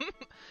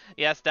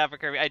 Yes, Dapper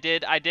Kirby. I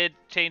did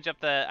change up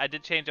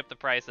the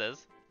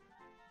prices.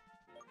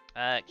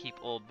 Keep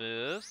old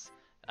moves.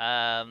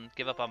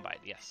 Give up on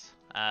bite. Yes.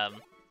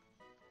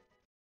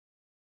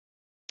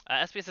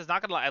 SPS is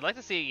not gonna lie. I'd like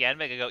to see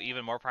Yanmega go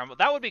even more primal.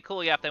 That would be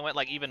cool. Yeah, if they went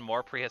like even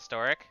more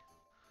prehistoric.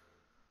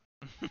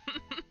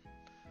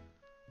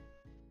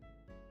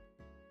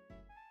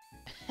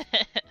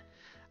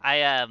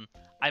 I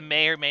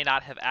may or may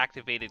not have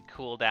activated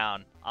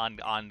cooldown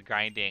on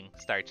grinding,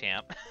 Star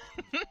Champ.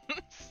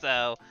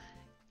 So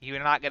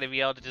you're not gonna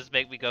be able to just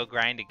make me go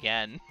grind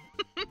again.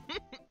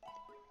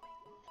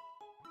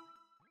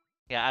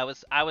 Yeah,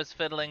 I was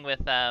fiddling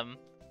with the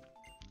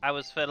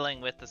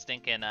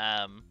stinking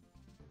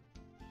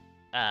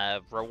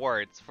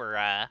rewards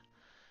for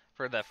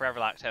the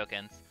Foreverlocke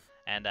tokens.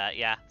 And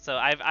yeah, so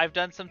I've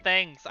done some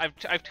things.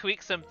 I've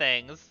tweaked some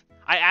things.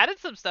 I added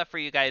some stuff for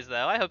you guys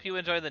though. I hope you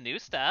enjoy the new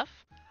stuff.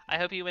 I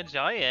hope you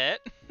enjoy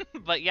it.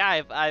 But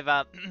yeah, I've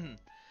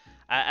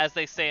as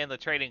they say in the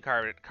trading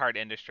card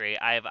industry,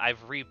 I've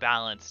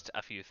rebalanced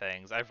a few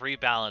things. I've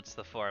rebalanced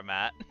the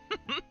format.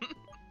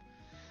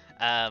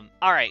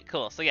 All right,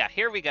 cool. So yeah,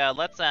 here we go.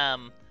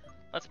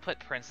 Let's put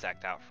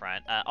Prinsect out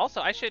front.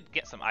 Also, I should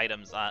get some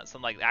items,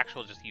 some like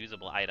actual just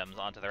usable items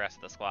onto the rest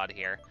of the squad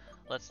here.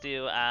 Let's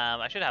do,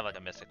 I should have like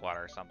a Mystic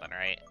Water or something,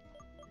 right?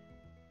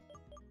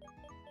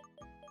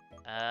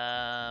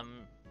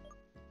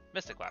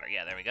 Mystic Water,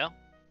 yeah, there we go.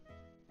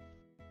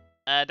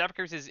 Dr.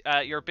 Kirby says,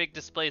 your big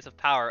displays of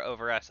power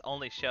over us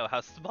only show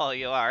how small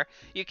you are.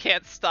 You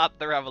can't stop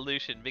the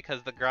revolution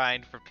because the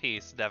grind for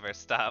peace never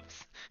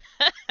stops.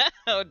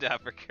 Oh,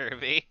 Dapper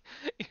Kirby,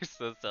 you're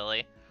so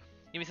silly.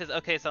 Yumi says,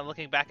 okay, so I'm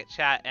looking back at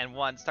chat, and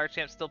 1, Star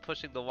Champ's still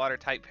pushing the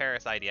water-type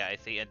Paris idea, I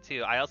see, and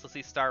 2, I also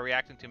see Star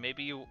reacting to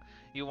maybe you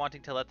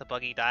wanting to let the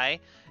buggy die.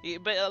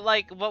 But,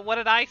 like, what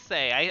did I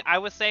say? I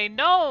was saying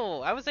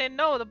no! I was saying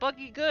no, the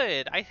buggy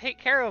good! I take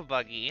care of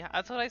buggy.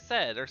 That's what I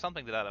said, or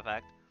something to that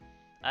effect.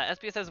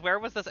 SPS says, where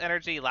was this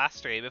energy last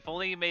stream? If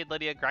only you made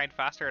Lydia grind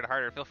faster and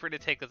harder. Feel free to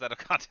take this out of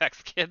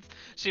context, kids.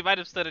 She might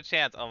have stood a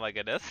chance. Oh my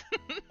goodness.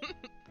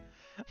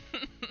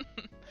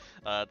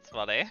 That's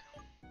funny.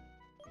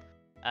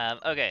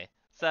 Okay,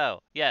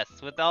 so, yes,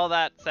 with all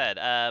that said,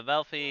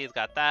 Melfi's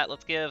got that.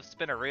 Let's give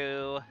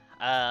Spinaroo,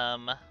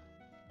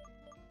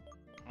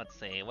 let's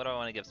see, what do I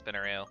want to give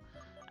Spinaroo?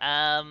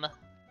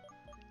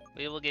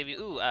 We will give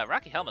you, ooh,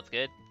 Rocky Helmet's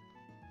good.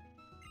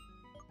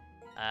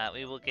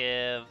 We will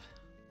give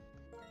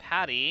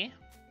Patty,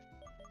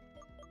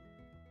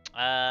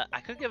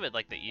 I could give it,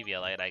 like, the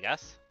Eviolite, I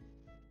guess,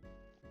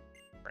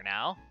 for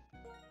now.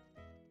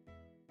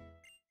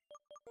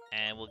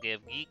 And we'll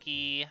give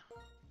Geeky,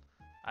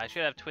 I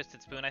should have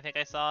Twisted Spoon, I think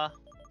I saw.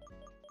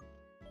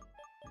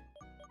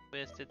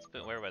 Twisted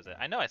Spoon, where was it?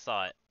 I know I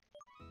saw it.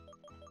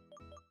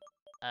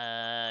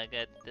 Yeah,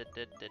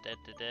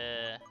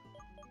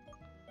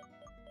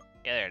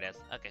 there it is.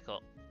 Okay,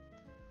 cool.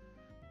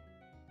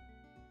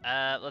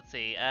 Let's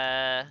see.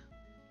 Yumi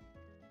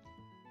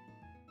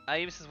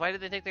says, why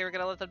did they think they were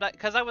gonna let them die?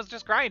 Because I was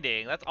just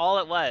grinding. That's all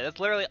it was. That's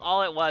literally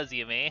all it was,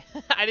 Yumi.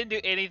 I didn't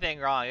do anything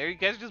wrong. You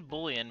guys are just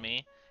bullying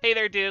me. Hey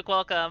there, Duke.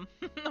 Welcome.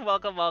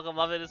 Welcome.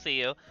 Lovely to see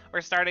you.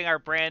 We're starting our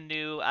brand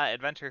new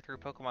adventure through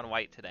Pokemon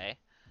White today.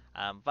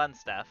 Fun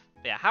stuff.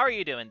 But yeah, how are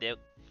you doing, Duke?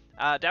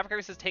 Dapper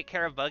Kirby says, take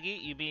care of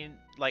Buggy. You mean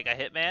like a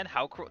hitman?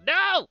 How cruel?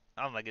 No!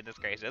 Oh my goodness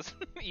gracious.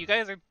 You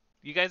guys are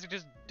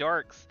just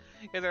dorks.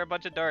 You guys are a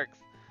bunch of dorks.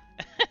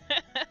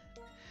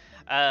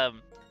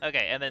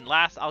 Okay, and then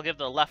last, I'll give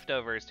the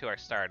leftovers to our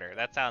starter.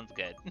 That sounds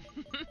good.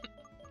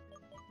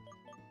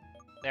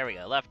 There we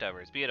go,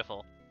 leftovers.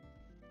 Beautiful.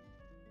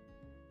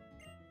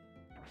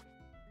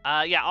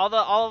 Yeah, all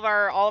of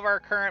our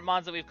current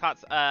mons that we've caught,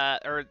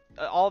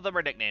 all of them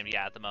are nicknamed.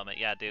 Yeah, at the moment.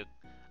 Yeah, Duke.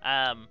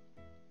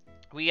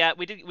 We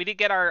did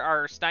get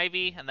our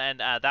Snivy, and then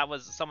that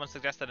was someone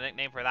suggested a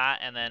nickname for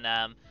that, and then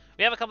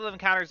we have a couple of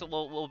encounters that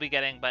we'll be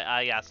getting, but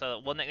yeah,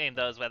 so we'll nickname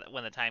those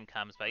when the time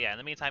comes. But yeah, in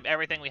the meantime,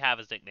 everything we have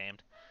is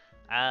nicknamed.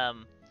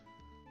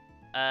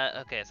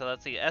 Okay, so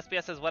let's see.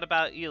 SBS says, what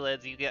about you,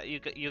 Lids? You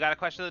got a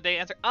question of the day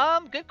answer?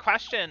 Good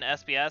question,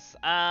 SBS.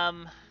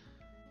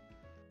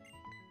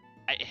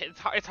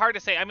 It's hard to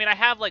say. I mean, I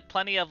have like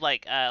plenty of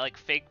like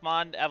fake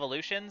mon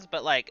evolutions,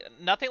 but like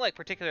nothing like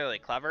particularly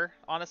clever,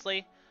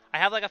 honestly. I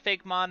have like a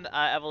fake mon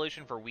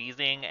evolution for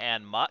Weezing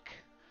and Muck.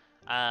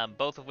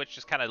 both of which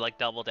just kind of like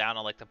double down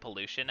on like the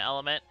pollution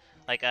element.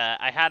 Like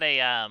I had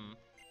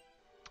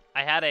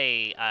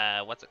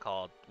a what's it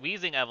called?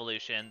 Wheezing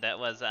evolution that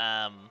was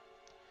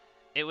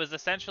it was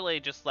essentially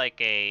just like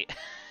a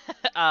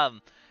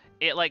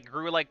it like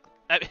grew like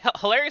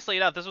hilariously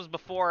enough, this was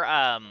before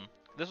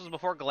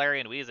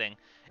Galarian Wheezing.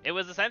 It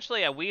was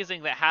essentially a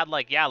Wheezing that had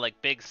like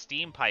like big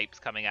steam pipes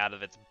coming out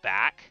of its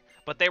back,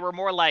 but they were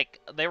more like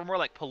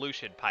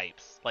pollution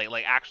pipes.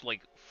 Like actually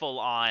full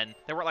on.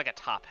 They weren't like a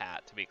top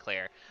hat, to be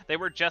clear. They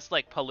were just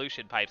like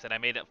pollution pipes, and I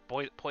made it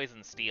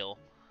poison steel.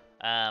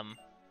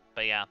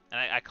 But yeah, and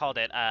I called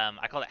it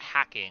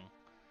hacking.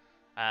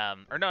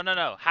 Or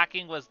no,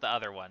 hacking was the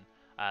other one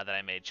that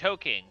I made.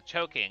 Choking.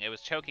 It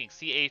was choking.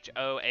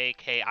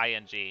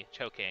 CHOAKING.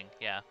 Choking.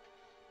 Yeah.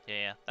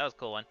 That was a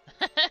cool one.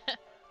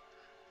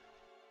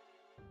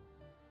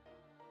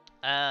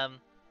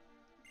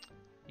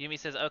 Yumi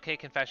says, "Okay,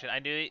 confession. I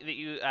knew that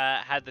you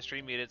had the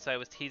stream muted, so I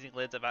was teasing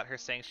Lids about her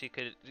saying she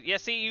could." Yeah,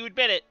 see, you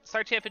admit it.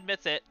 Star Champ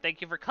admits it.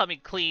 Thank you for coming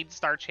clean,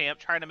 Star Champ.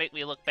 Trying to make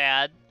me look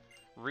bad.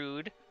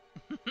 Rude.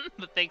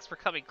 But thanks for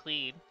coming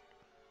clean.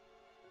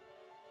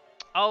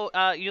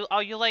 You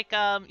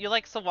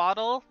like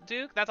Sawaddle,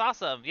 Duke? That's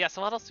awesome. Yeah,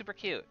 Sawaddle's super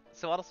cute.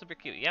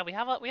 Yeah, we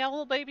have a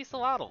little baby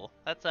Sawaddle.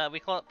 That's we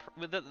call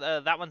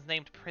it that one's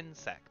named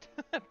Prinsect.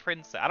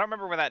 Prinsect. I don't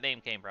remember where that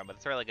name came from, but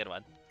it's a really good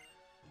one.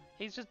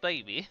 He's just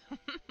baby.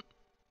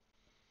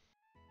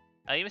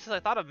 Yumi says, I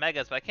thought of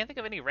Megas, but I can't think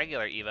of any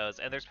regular Evos,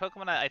 and there's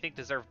Pokemon I think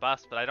deserve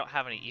buffs, but I don't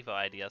have any Evo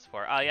ideas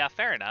for. Yeah,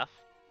 fair enough.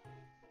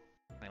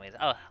 Anyways,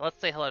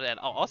 let's say hello to Ed.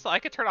 Oh, also, I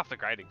could turn off the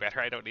grinding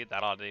banner. I don't need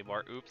that on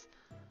anymore. Oops.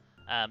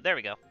 There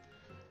we go.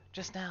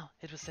 Just now,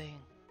 it was saying...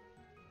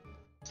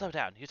 Slow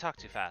down, you talk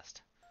too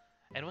fast.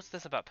 And what's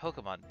this about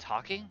Pokemon?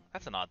 Talking?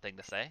 That's an odd thing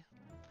to say.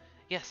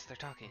 Yes, they're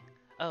talking.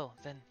 Oh,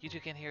 then you two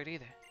can't hear it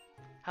either.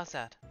 How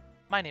sad.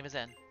 My name is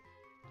En.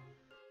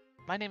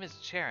 My name is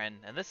Sharon,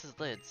 and this is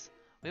Lids.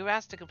 We were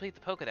asked to complete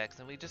the Pokedex,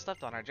 and we just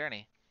left on our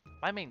journey.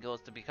 My main goal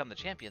is to become the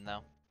champion,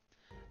 though.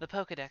 The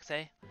Pokedex,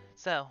 eh?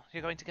 So,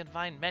 you're going to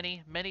confine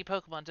many, many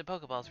Pokemon to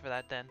Pokeballs for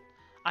that, then.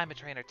 I'm a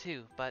trainer,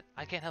 too, but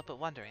I can't help but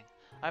wondering.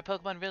 Are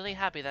Pokemon really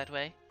happy that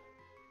way?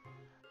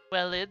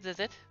 Well, Lids, is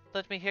it?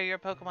 Let me hear your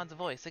Pokemon's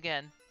voice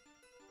again.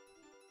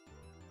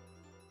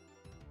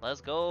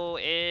 Let's go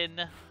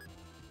in.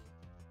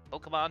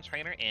 Pokemon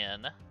Trainer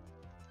in.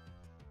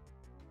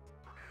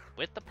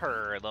 With the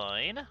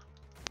Purloin.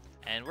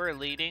 And we're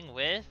leading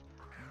with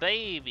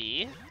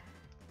Baby.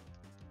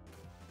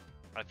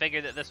 I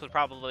figured that this would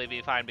probably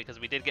be fine because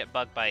we did get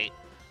Bug Bite.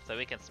 So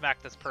we can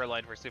smack this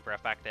Purloin for super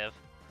effective.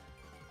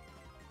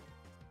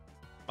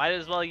 Might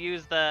as well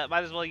use the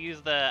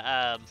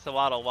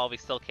Sawaddle while we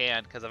still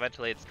can, because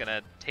eventually it's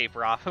gonna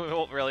taper off and we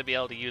won't really be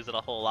able to use it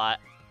a whole lot.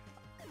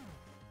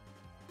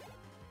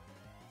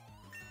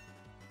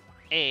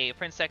 Hey,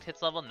 Prinsect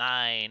hits level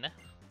 9.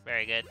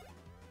 Very good.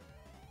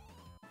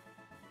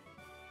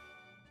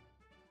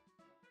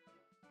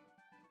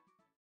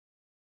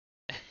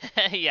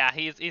 Yeah,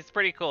 he's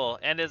pretty cool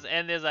and is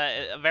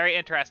a very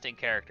interesting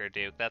character,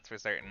 Duke. That's for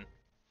certain.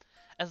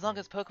 As long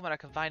as Pokemon are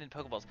confined in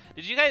Pokeballs.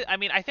 Did you guys, I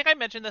mean, I think I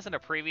mentioned this in a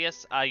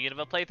previous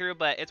Unova playthrough,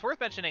 but it's worth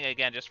mentioning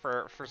again just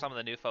for some of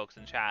the new folks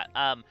in chat.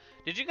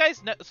 Did you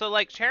guys know, so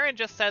like Sharon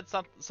just said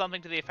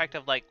something to the effect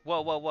of like,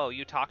 whoa,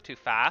 you talk too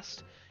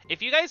fast.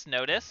 If you guys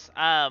notice,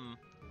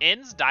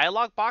 N's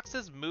dialogue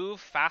boxes move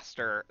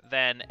faster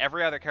than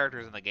every other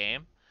characters in the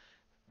game,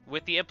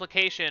 with the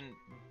implication,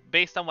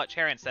 based on what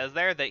Sharon says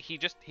there, that he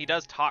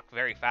does talk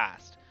very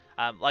fast.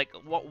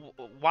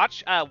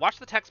 Watch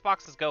the text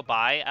boxes go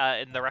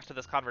by in the rest of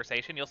this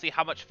conversation. You'll see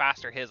how much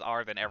faster his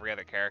are than every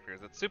other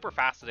character's. It's super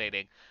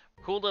fascinating.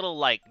 Cool little,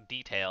 like,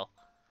 detail.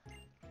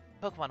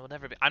 Pokemon will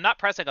never be... I'm not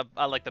pressing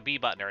like the B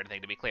button or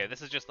anything, to be clear.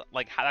 This is just,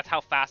 like, that's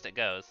how fast it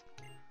goes.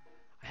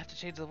 I have to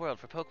change the world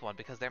for Pokemon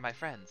because they're my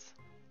friends.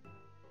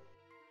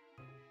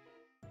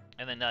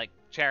 And then, like,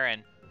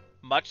 Sharon,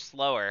 much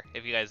slower,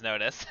 if you guys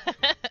notice.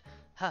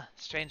 Huh,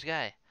 strange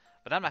guy.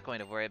 But I'm not going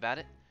to worry about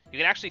it. You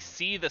can actually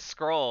see the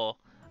scroll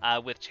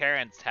with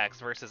Charon's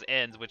text versus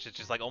N's, which is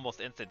just like almost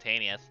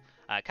instantaneous.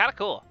 Kind of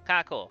cool.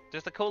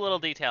 Just a cool little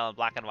detail in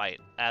black and white,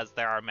 as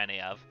there are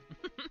many of.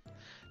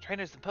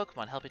 Trainers and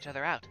Pokemon help each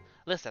other out.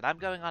 Listen, I'm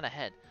going on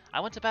ahead. I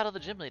want to battle the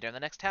gym leader in the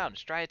next town,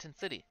 Striaton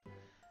City.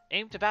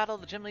 Aim to battle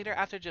the gym leader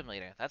after gym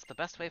leader. That's the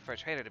best way for a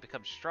trainer to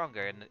become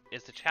stronger, and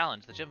is to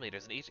challenge the gym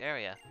leaders in each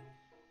area.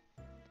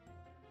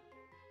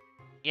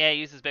 Yeah, he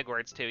uses big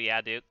words too.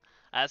 Yeah, Duke.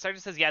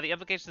 Sergeant says, yeah, the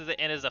implications is that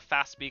N is a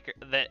fast speaker.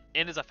 That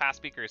N is a fast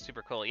speaker is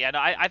super cool. Yeah, no,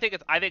 I think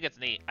it's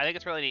neat. I think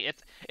it's really neat.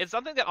 It's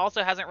something that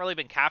also hasn't really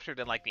been captured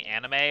in like the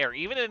anime or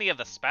even any of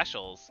the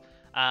specials.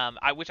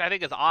 Which I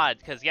think is odd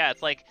because yeah,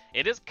 it's like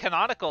it is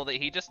canonical that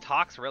he just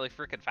talks really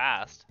freaking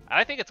fast. And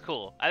I think it's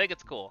cool.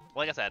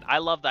 Like I said, I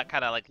love that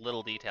kind of like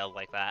little details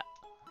like that.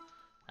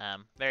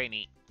 Very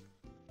neat.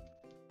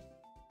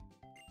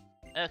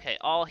 Okay,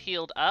 all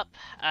healed up.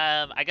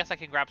 I guess I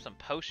can grab some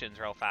potions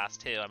real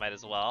fast too. I might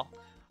as well.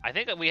 I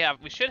think that we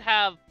should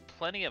have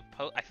plenty of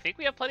I think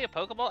we have plenty of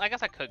Pokeball. I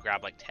guess I could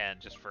grab like 10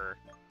 just for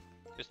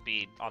Just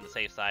be on the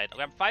safe side. I'll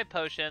grab 5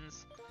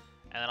 potions,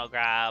 and then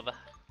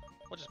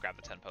we'll just grab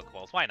the 10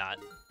 Pokeballs. Why not?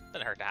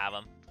 Doesn't hurt to have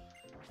them.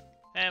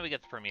 And we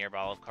get the Premier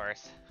Ball, of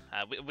course.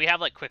 We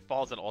have like Quick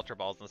Balls and Ultra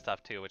Balls and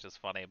stuff too, which is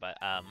funny. But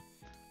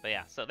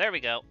yeah. So there we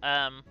go.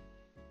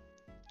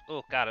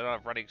 Oh god, I don't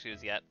have running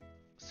shoes yet.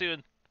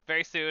 Soon,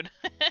 very soon.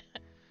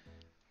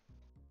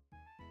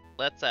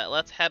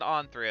 Let's head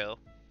on through.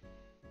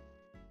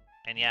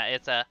 And yeah,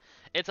 it's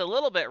a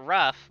little bit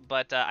rough,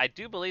 but I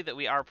do believe that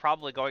we are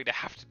probably going to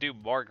have to do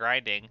more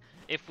grinding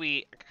if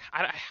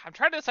I'm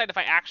trying to decide if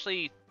I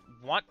actually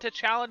want to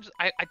challenge.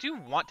 I do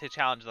want to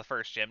challenge the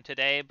first gym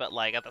today, but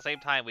like at the same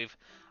time, we've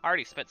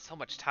already spent so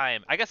much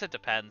time. I guess it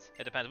depends.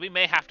 It depends. We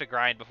may have to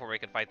grind before we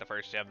can fight the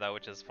first gym, though,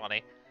 which is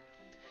funny.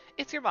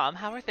 It's your mom.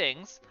 How are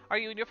things? Are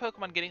you and your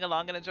Pokemon getting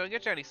along and enjoying your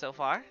journey so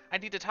far? I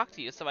need to talk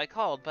to you, so I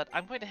called, but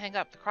I'm going to hang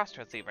up the cross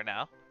transceiver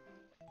now.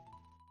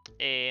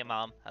 Hey,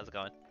 Mom. How's it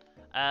going?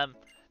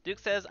 Duke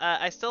says,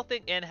 I still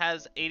think In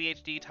has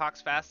ADHD,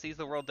 talks fast, sees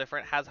the world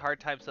different, has a hard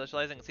time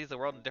socializing, and sees the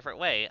world in a different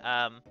way.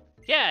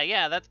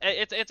 Yeah,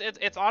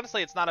 it's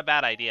honestly, it's not a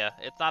bad idea.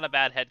 It's not a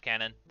bad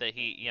headcanon that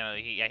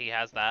he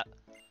has that.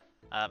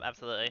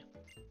 Absolutely.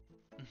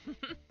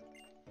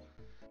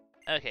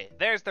 Okay,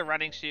 there's the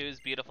running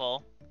shoes,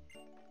 beautiful.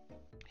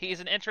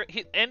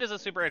 End is a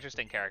super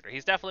interesting character.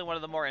 He's definitely one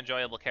of the more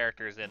enjoyable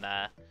characters in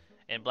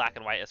Black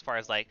and White,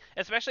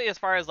 especially as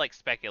far as like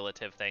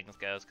speculative things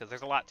goes, because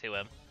there's a lot to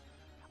him.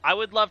 I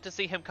would love to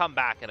see him come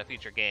back in a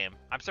future game.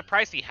 I'm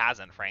surprised he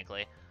hasn't,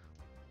 frankly.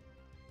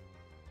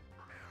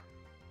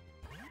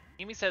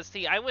 Amy says,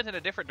 see, I went in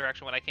a different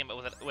direction when I came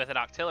up with an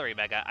Octillery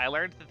Mega. I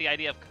learned that the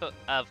idea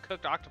of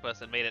cooked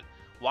octopus and made it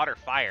water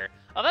fire.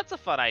 Oh, that's a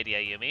fun idea,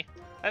 Yumi.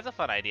 That's a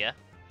fun idea.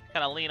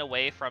 Kind of lean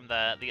away from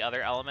the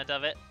other element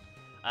of it.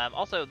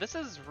 Also, this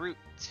is Route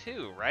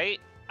 2, right?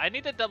 I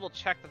need to double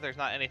check that there's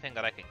not anything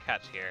that I can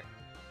catch here.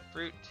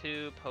 Route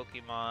 2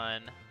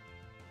 Pokemon.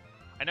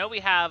 I know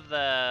we have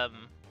the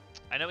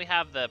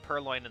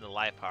Purloin and the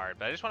Liepard,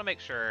 but I just want to make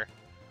sure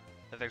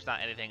that there's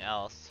not anything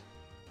else.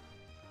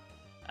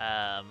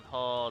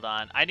 Hold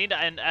on. I need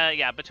to,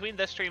 yeah, between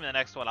this stream and the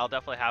next one, I'll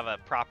definitely have a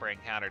proper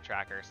encounter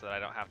tracker so that I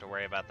don't have to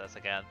worry about this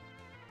again.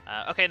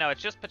 Okay, no,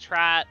 it's just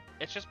Patrat,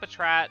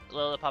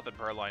 Lillipup, and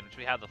Purloin, which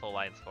we have the full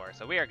lines for,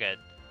 so we are good.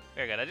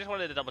 We are good. I just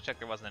wanted to double check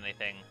there wasn't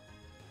anything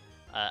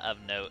of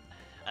note.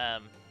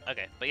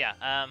 Okay, but yeah,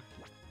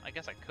 I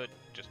guess I could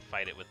just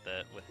fight it with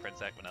Prince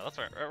Ekman. No, let's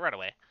run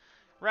away.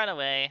 Run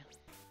away.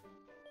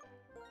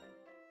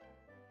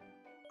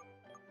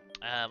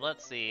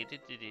 Let's see.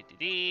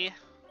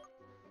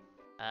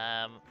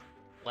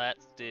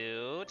 Let's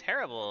do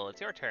Terrible.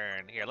 It's your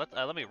turn. Here,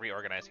 let me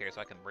reorganize here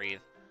so I can breathe.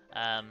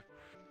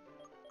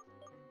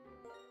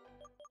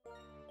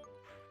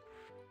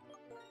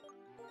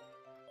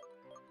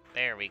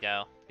 There we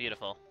go.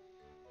 Beautiful.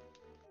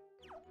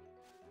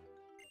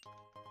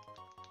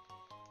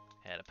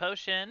 And a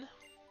potion.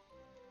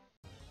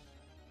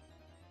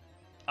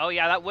 Oh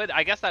yeah,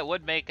 I guess that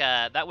would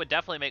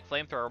definitely make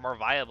Flamethrower more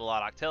viable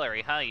on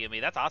Octillery, huh, Yumi?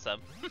 That's awesome.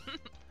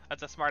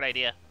 That's a smart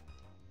idea.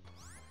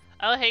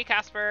 Oh, hey,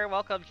 Casper,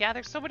 welcome. Yeah,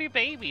 there's so many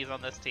babies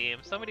on this team.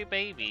 So many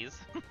babies.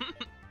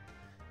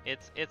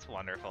 It's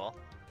wonderful.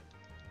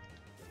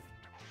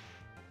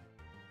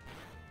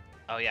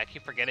 Oh yeah, I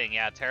keep forgetting.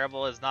 Yeah,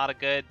 Terrible is not a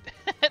good.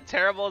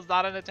 Terrible is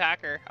not an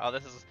attacker. Oh,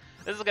 this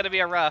is gonna be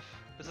a rough.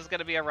 This is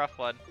gonna be a rough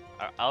one.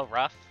 Oh,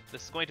 rough.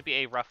 This is going to be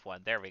a rough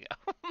one. There we go.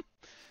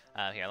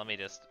 Here, let me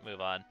just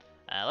move on.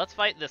 Let's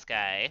fight this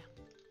guy.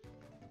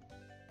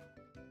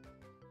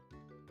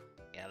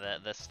 Yeah,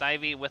 the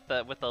Snivy with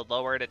the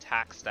lowered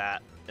attack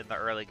stat in the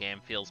early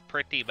game feels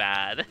pretty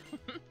bad.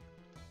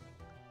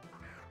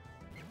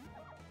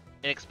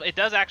 It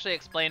does actually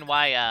explain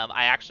why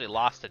I actually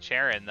lost to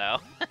Charon though.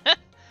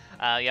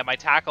 Yeah, my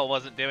tackle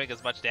wasn't doing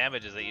as much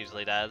damage as it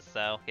usually does,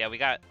 so yeah, we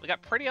got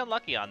pretty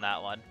unlucky on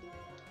that one.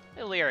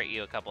 I'll leer at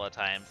you a couple of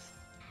times.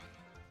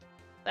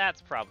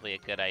 That's probably a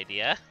good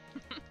idea.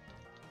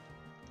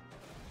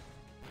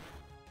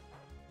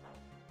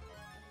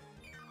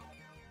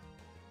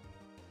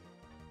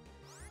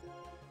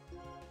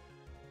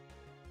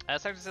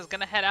 Sargis is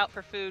gonna head out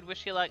for food.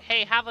 Wish you luck.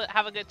 Hey, have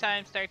a good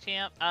time, Star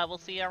Champ. We'll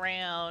see you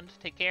around.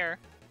 Take care.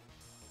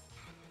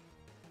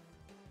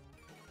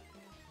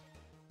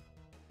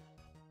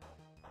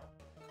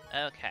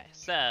 Okay,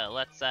 so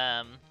let's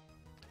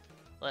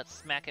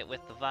smack it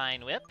with the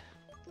Vine Whip.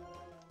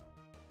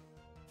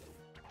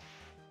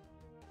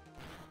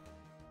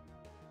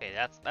 Okay,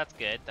 that's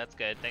good. That's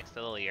good. Thanks to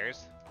the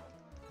Leers.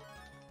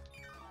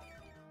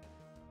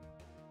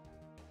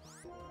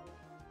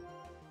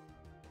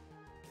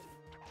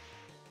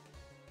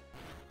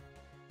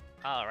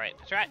 Alright,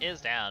 Patrat is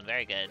down.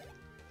 Very good.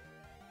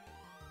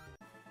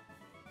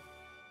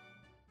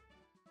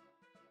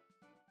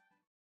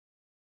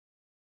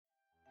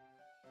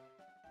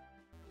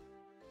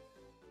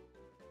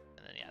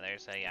 And then yeah,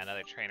 there's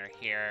another trainer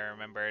here, I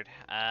remembered.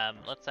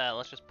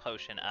 Let's just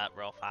potion up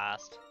real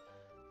fast.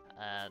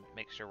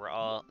 Make sure we're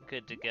all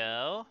good to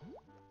go.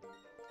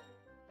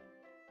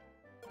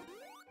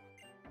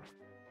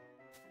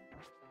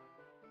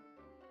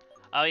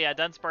 Oh yeah,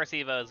 Dunsparce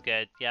Evo is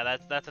good. Yeah,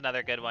 that's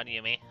another good one,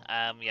 Yumi.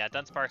 Yeah,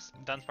 Dunsparce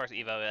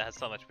Evo has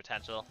so much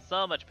potential.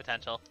 So much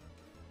potential.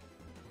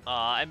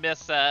 Aw, I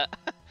miss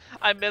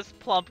I miss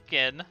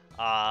Plumpkin.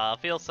 Aw,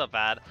 feels so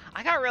bad.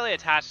 I got really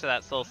attached to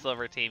that Soul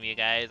Silver team, you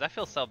guys. I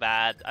feel so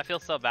bad. I feel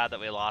so bad that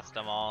we lost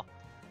them all.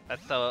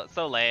 That's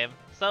so lame.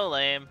 So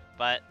lame,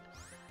 but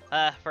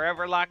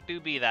Foreverlocke do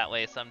be that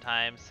way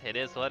sometimes. It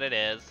is what it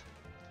is.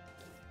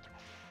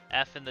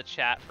 F in the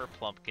chat for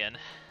Plumpkin.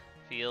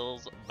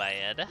 Feels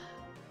bad.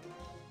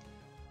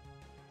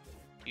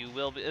 You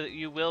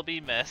will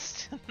be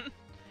missed.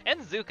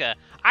 And Zuka.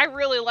 I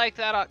really liked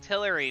that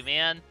Octillery,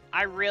 man.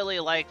 I really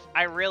liked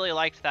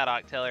that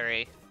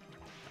Octillery.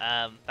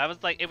 That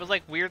was like, it was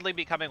like weirdly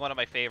becoming one of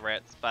my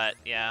favorites, but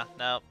yeah,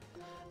 no.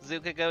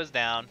 Zuka goes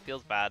down.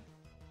 Feels bad.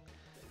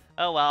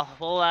 Oh well,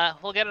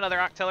 we'll get another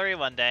Octillery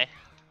one day.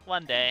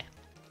 One day.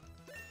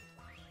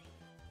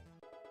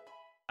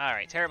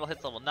 Alright, Terrible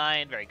hits level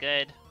 9, very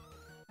good.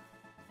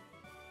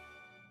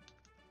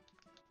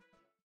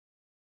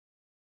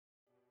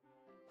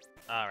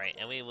 Alright,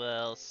 and we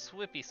will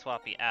Swippy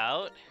Swappy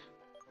out.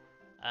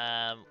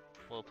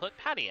 We'll put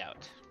Patty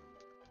out.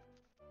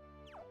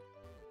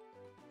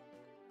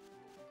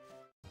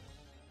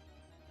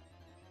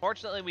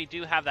 Fortunately, we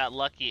do have that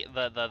lucky,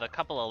 the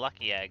couple of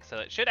lucky eggs, so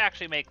it should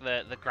actually make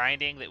the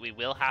grinding that we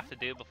will have to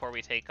do before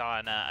we take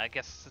on, I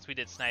guess since we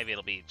did Snivy,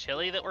 it'll be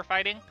Chili that we're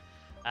fighting.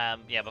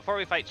 Yeah, before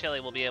we fight Chili,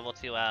 we'll be able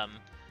to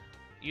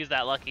use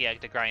that lucky egg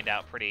to grind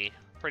out pretty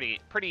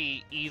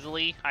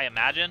easily, I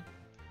imagine.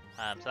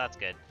 So that's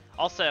good.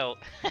 Also,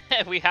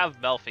 we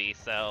have Melfi,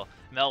 so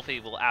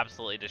Melfi will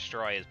absolutely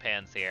destroy his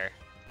Pansear.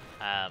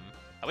 I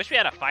wish we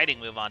had a fighting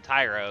move on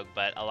Tyrogue,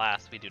 but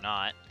alas, we do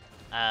not.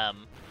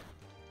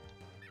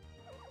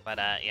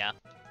 Yeah.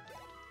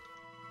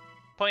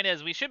 Point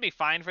is, we should be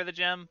fine for the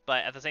gym,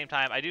 but at the same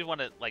time, I do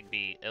want to like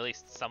be at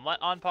least somewhat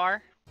on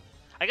par.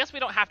 I guess we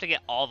don't have to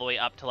get all the way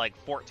up to like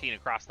 14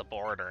 across the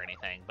board or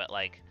anything, but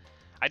like,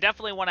 I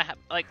definitely want to have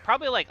like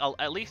probably like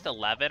at least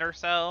 11 or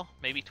so,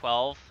 maybe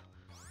 12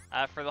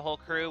 for the whole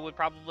crew would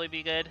probably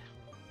be good.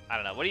 I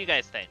don't know. What do you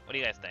guys think? What do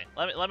you guys think?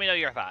 Let me know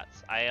your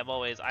thoughts. I am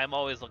always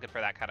looking for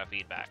that kind of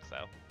feedback. So.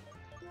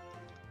 Let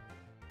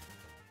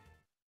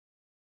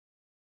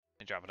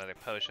me drop another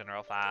potion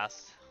real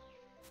fast.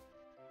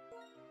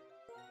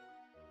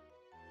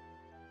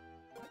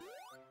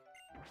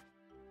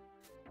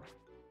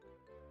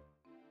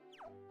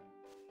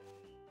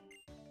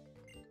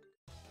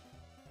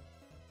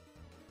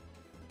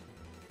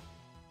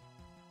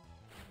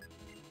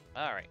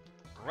 Alright.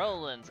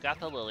 Roland's got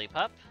the Lily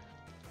Pup.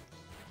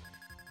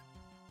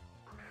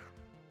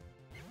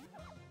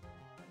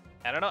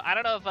 I don't know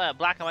if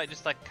Black and White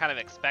just like kind of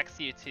expects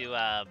you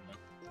to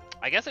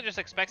I guess it just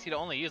expects you to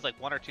only use like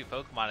 1 or 2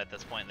 Pokemon at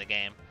this point in the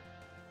game,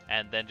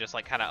 and then just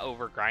like kind of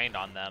over grind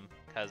on them.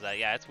 Cause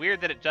yeah, it's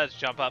weird that it does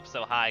jump up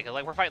so high. Cause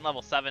like we're fighting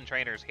level 7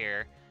 trainers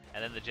here,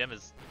 and then the gym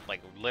is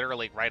like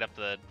literally right up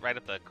the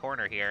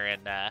corner here,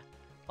 and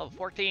level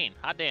 14.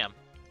 Hot damn.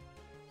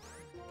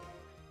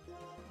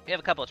 We have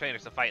a couple of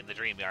trainers to fight in the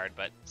Dream Yard,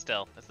 but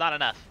still, it's not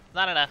enough.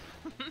 Not enough.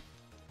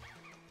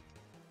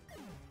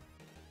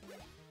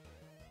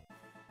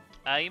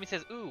 Yumi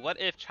says, "Ooh, what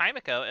if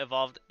Chimico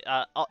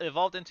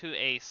evolved into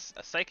a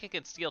Psychic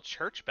and Steel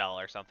Church Bell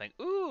or something?"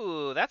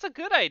 Ooh, that's a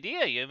good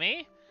idea,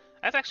 Yumi.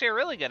 That's actually a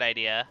really good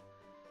idea.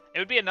 It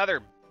would be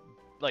another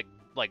like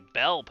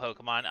Bell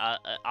Pokemon,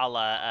 a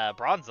la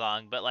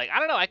Bronzong, but like I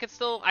don't know, I could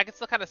still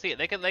kind of see it.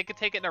 They could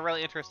take it in a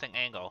really interesting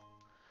angle.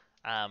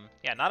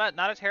 Yeah,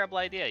 not a terrible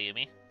idea,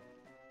 Yumi.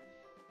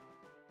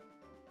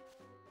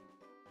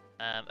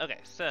 Okay,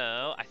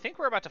 so I think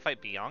we're about to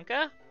fight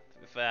Bianca,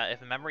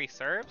 if memory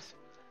serves.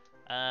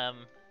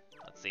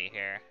 Let's see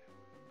here.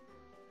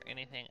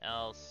 Anything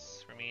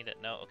else for me to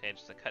no? Okay,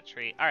 just a cut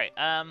tree. All right.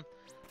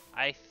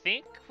 I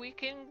think we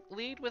can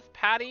lead with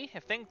Patty.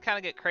 If things kind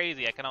of get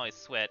crazy, I can always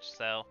switch.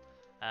 So,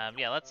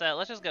 yeah, let's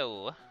just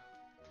go.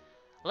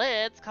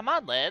 Come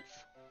on,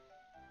 Lids.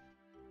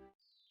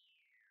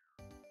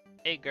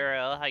 Hey,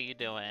 girl, how you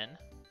doing?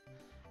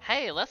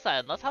 Hey,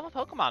 listen, let's have a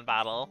Pokemon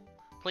battle.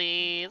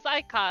 Please,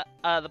 I caught,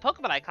 the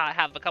Pokemon I caught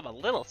have become a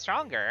little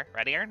stronger.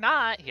 Ready or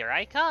not, here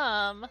I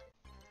come.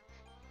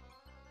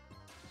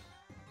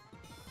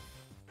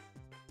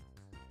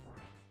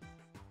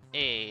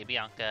 Hey,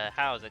 Bianca,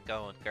 how's it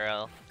going,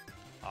 girl?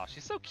 Oh,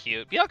 she's so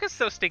cute. Bianca's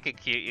so stinking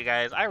cute, you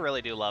guys. I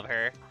really do love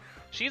her.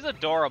 She's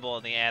adorable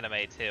in the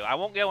anime, too. I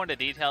won't go into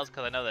details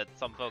because I know that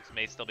some folks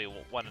may still be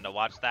wanting to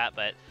watch that,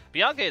 but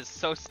Bianca is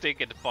so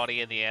stinking funny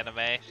in the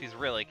anime. She's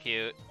really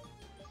cute.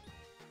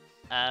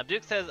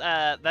 Duke says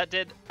that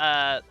did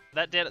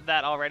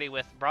that already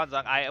with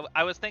Bronzong.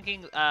 I was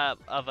thinking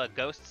of a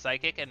Ghost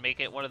Psychic and make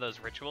it one of those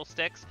ritual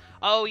sticks.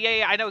 Oh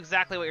yeah, I know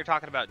exactly what you're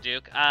talking about,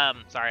 Duke.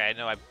 Sorry, I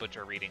know I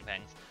butcher reading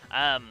things.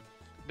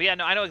 But yeah,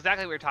 no, I know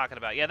exactly what you're talking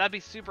about. Yeah, that'd be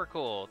super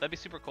cool. That'd be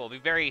super cool. Be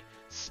very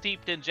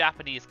steeped in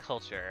Japanese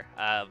culture.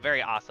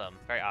 Very awesome.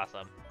 Very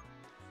awesome.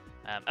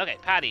 Okay,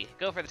 Patty,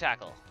 go for the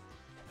tackle.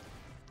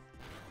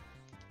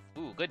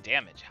 Ooh, good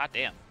damage. Hot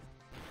damn.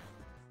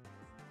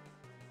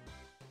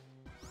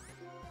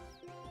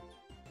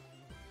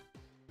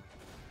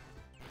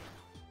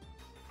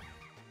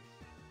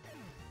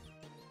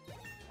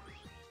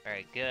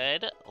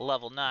 good.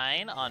 Level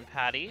 9 on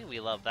Patty. We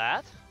love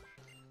that.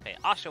 Okay,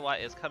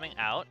 Oshawott is coming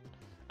out.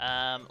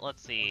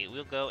 Let's see.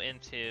 We'll go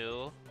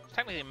into... It's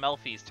technically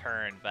Melfi's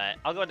turn, but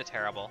I'll go into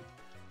Terrible.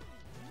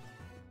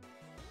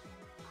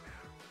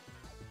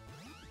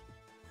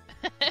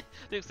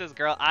 Duke says,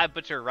 girl, I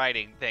butcher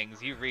writing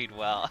things. You read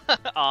well.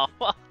 Oh,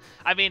 well,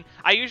 I mean,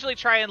 I usually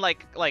try and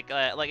like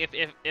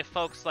if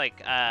folks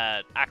like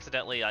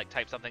accidentally like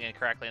type something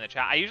incorrectly in the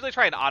chat, I usually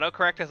try and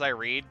autocorrect as I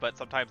read, but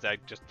sometimes I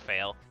just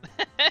fail.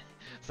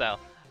 So,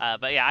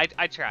 but yeah,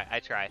 I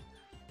try.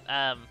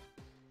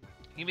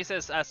 Yumi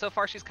says, so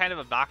far she's kind of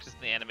obnoxious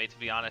in the anime, to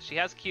be honest. She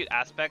has cute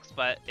aspects,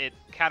 but it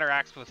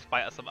counteracts with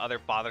some other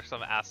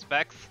bothersome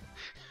aspects.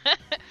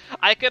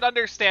 I could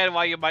understand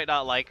why you might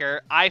not like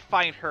her. I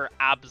find her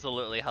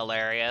absolutely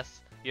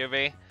hilarious,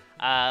 Yumi.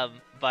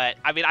 But,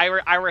 I mean,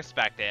 I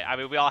respect it. I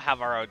mean, we all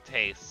have our own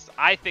tastes.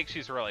 I think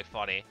she's really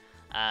funny.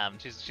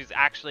 She's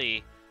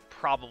actually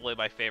probably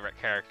my favorite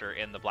character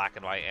in the black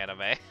and white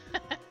anime.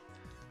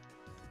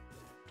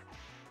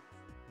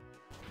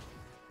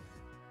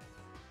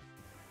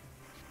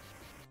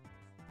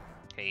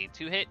 Okay,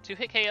 two hit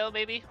KO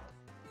maybe?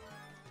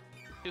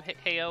 2-hit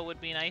KO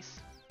would be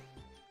nice.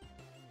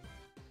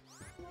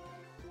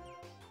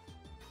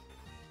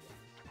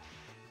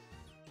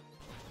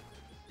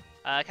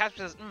 Casper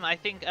says, I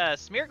think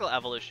Smeargle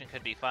evolution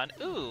could be fun.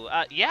 Ooh,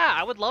 yeah,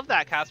 I would love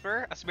that,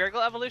 Casper. A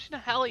Smeargle evolution?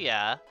 Hell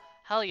yeah.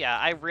 Hell yeah.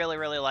 I really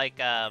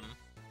like, I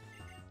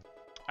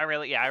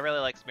really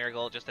like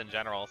Smeargle just in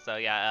general. So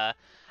yeah,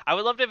 I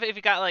would love to if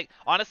you got like,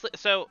 honestly,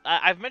 so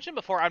I've mentioned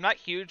before, I'm not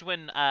huge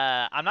on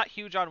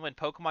when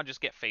Pokemon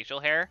just get facial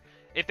hair.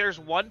 If there's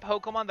one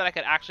Pokemon that I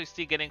could actually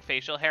see getting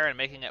facial hair and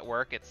making it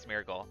work, it's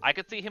Smeargle. I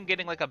could see him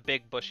getting like a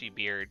big bushy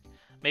beard.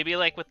 Maybe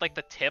like with like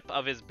the tip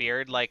of his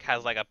beard like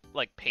has like a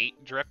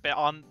paint drip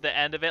on the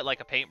end of it like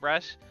a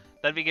paintbrush.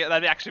 That'd be good.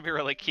 That'd actually be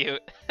really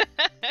cute.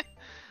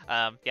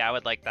 Yeah, I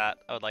would like that.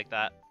 I would like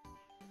that.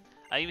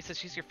 Yumi says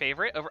she's your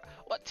favorite over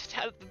what?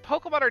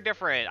 Pokemon are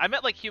different. I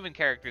meant like human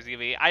characters,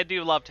 Yumi. I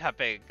do love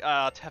Tepig.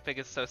 Tepig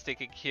is so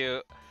stinking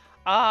cute.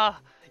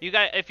 You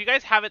guys, if you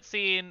guys haven't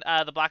seen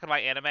the black and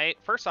white anime,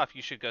 first off,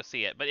 you should go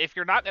see it. But if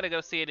you're not gonna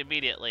go see it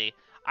immediately,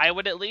 I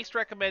would at least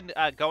recommend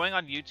going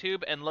on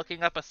YouTube and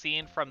looking up a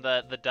scene from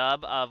the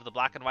dub of the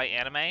black and white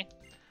anime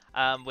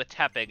with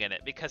Tepig in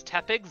it, because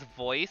Tepig's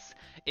voice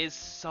is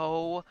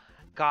so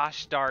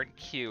gosh darn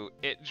cute.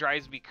 It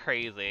drives me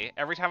crazy.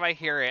 Every time I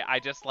hear it, I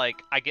just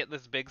like, I get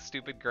this big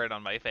stupid grin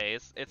on my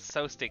face. It's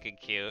so stinking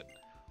cute.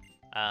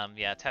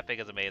 Yeah, Tepig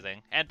is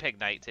amazing. And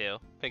Pignite too.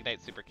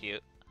 Pignite's super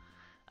cute.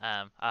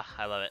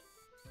 I love it.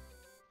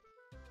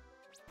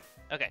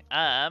 Okay,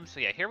 so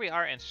yeah, here we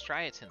are in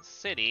Striaton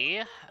City.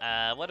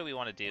 What do we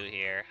want to do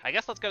here? I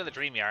guess let's go to the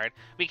Dream Yard.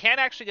 We can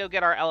actually go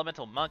get our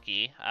Elemental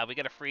Monkey. We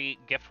get a free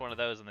gift one of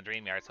those in the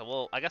Dream Yard,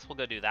 so I guess we'll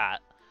go do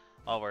that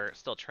while we're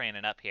still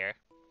training up here.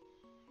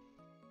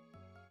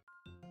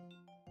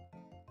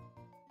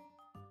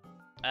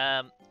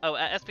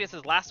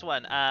 SPS's last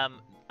one,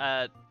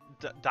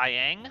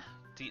 Diang,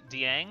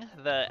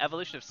 the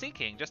evolution of Sea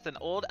King, just an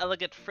old,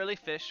 elegant, frilly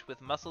fish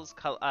with muscles,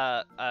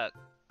 I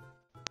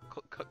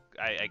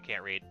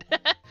can't read.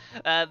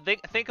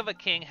 Think of a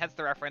king, hence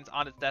the reference,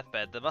 on its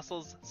deathbed. The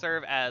muscles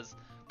serve as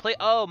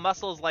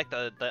muscles like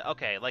the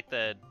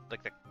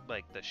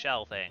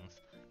shell things.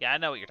 Yeah, I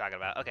know what you're talking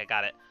about. Okay,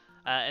 got it.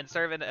 And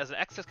serve as an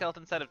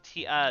exoskeleton set of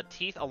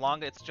teeth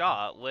along its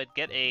jaw. Would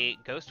get a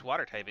ghost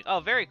water typing. Oh,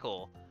 very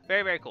cool.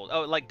 Very cool.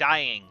 Oh, like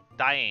dying.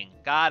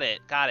 Got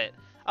it.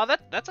 Oh,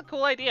 that's a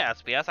cool idea,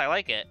 SPS. I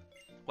like it.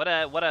 What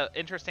a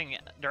interesting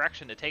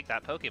direction to take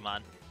that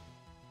Pokemon.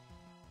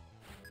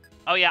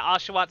 Oh yeah,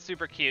 Oshawott's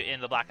super cute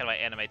in the black and white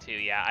anime too.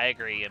 Yeah, I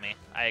agree, Yumi.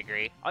 I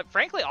agree.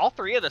 Frankly, all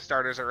three of the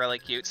starters are really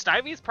cute.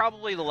 Snivy's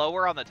probably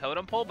lower on the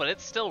totem pole, but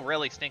it's still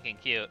really stinking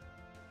cute.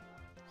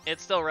 The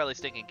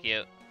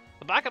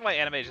black and white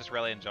anime is just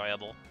really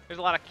enjoyable. There's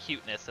a lot of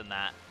cuteness in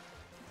that.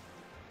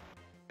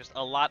 There's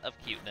a lot of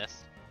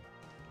cuteness.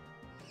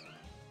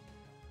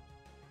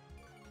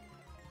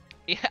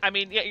 Yeah, I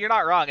mean, yeah, you're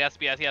not wrong,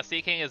 SBS. Yeah,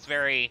 Sea King is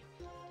very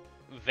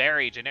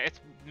generic. It's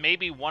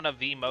maybe one of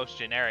the most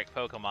generic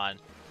Pokemon.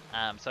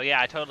 So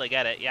yeah, I totally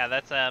get it. Yeah,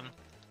 that's a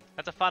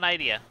fun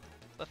idea.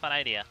 It's a fun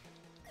idea.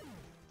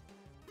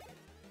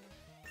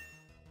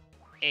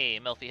 Hey,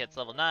 Melfi hits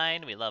level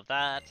 9. We love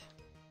that.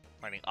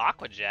 Learning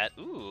Aqua Jet.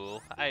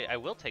 Ooh, I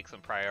will take some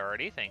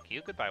priority. Thank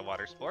you. Goodbye,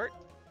 Water Sport.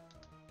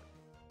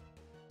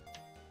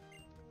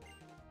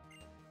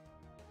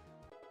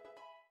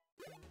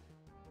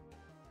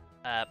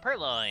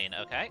 Purloin.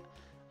 Okay.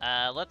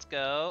 Let's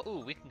go.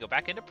 Ooh, we can go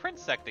back into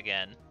Prinsect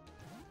again.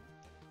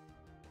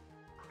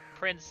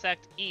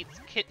 Prinsect eats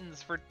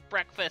kittens for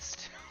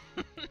breakfast.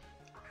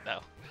 No.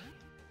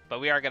 But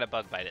we are gonna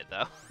bug bite it,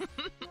 though.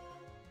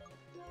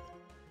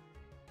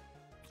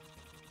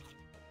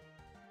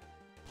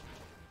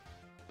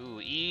 Ooh,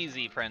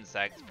 easy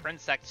Prinsect.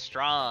 Prinsect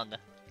strong.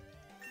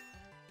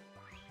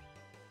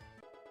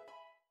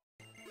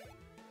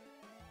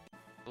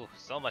 Ooh,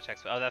 so much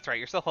XP. Oh, that's right.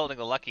 You're still holding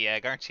the lucky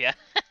egg, aren't you?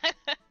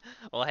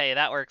 Well, hey,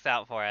 that works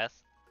out for us.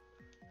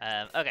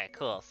 Okay,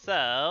 cool.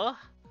 So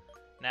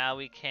now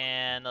we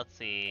can, let's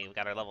see, we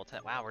got our level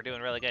 10. Wow, we're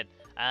doing really good.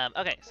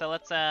 Okay, so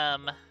let's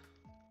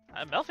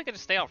Melfi could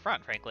just stay out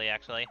front, frankly,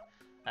 actually.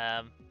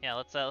 Yeah,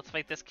 let's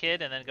fight this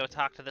kid and then go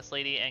talk to this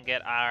lady and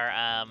get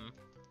our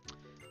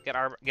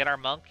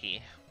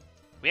monkey.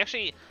 We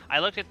actually, I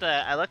looked at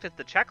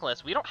the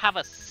checklist. We don't have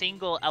a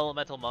single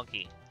elemental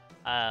monkey,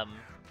 from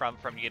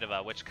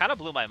Unova, which kind of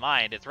blew my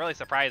mind. It's really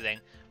surprising.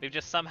 We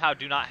just somehow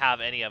do not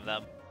have any of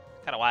them.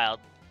 Kind of wild.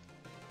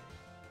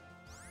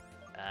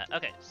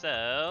 Okay,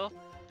 so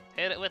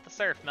hit it with the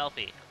surf,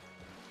 Melfi.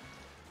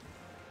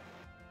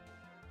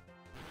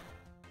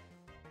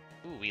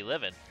 Ooh, we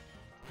livin'.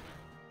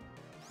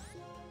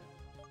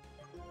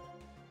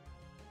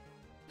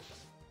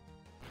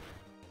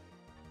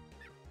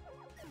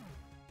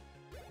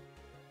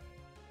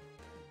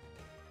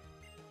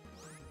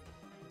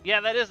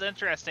 Yeah, that is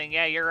interesting.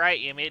 Yeah, you're right,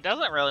 Yumi. It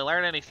doesn't really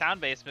learn any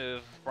sound-based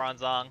move,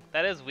 Bronzong.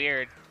 That is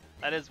weird.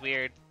 That is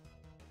weird.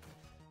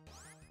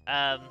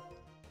 Yeah.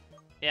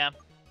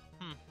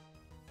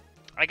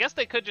 I guess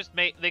they could just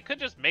make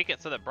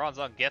it so that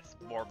Bronzong gets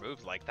more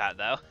moves like that,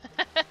 though.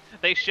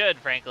 They should,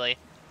 frankly.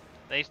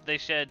 They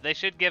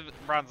should give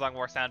Bronzong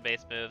more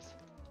sound-based moves.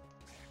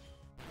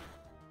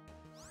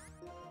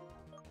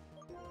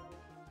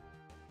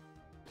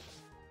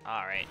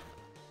 All right.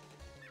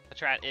 The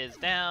Trat is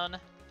down.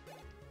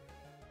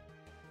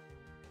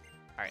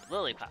 All right,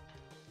 Lillipup.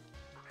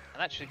 And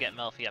that should get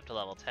Melfi up to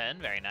level 10.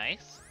 Very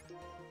nice.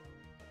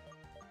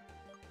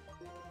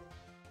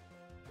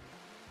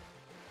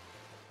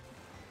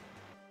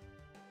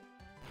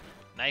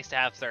 Nice to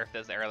have Surf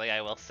this early,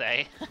 I will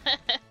say.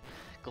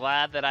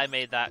 Glad that I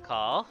made that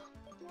call.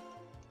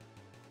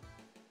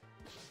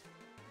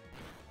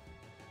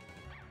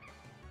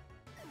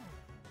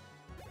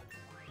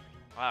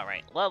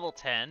 Alright, level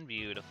 10,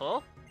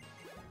 beautiful.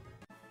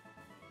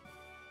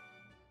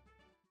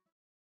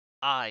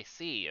 I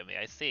see,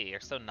 I see, you're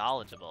so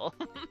knowledgeable.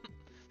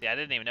 Yeah, I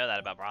didn't even know that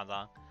about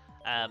Bronzong.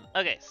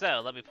 Okay,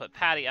 so let me put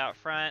Patty out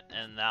front,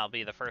 and that'll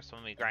be the first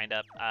one we grind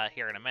up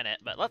here in a minute.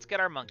 But let's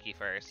get our monkey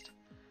first.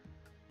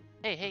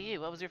 Hey, you,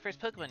 what was your first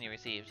Pokemon you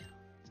received?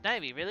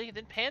 Snivy, really?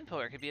 Then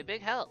Panpour could be a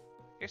big help.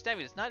 Your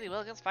Snivy does not do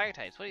well against fire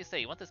types. What do you say?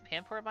 You want this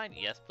Panpour of mine?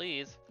 Yes,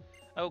 please.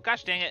 Oh,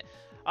 gosh dang it.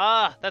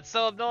 Ah, that's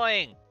so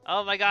annoying.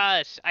 Oh my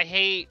gosh, I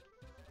hate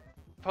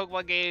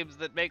Pokemon games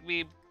that make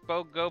me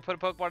go put a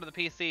Pokemon on the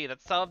PC.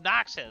 That's so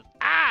obnoxious.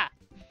 Ah!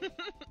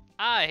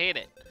 I hate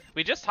it.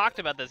 We just talked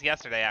about this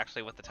yesterday,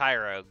 actually, with the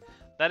Tyrogue.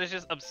 That is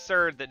just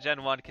absurd that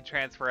Gen 1 can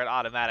transfer it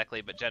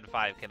automatically, but Gen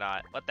 5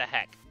 cannot. What the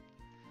heck?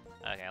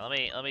 Okay,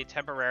 let me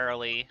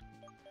temporarily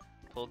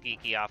pull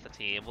Geeky off the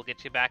team. We'll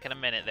get you back in a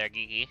minute there,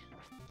 Geeky.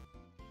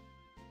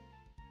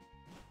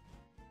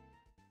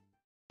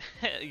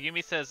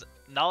 Yumi says,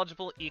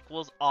 knowledgeable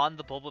equals on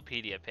the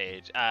Bulbapedia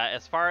page.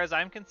 As far as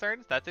I'm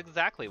concerned, that's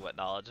exactly what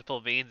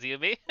knowledgeable means,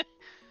 Yumi.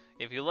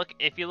 If you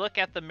look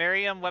at the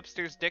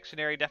Merriam-Webster's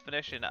dictionary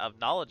definition of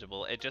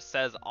knowledgeable, it just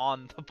says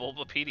on the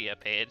Bulbapedia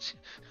page.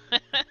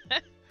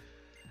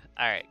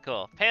 Alright,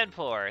 cool.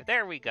 Panpour,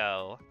 there we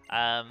go.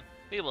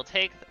 We will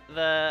take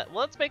the...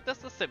 Well, let's make this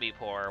the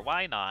Simipour.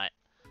 Why not?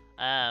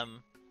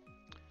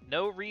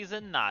 No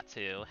reason not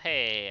to.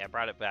 Hey, I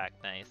brought it back.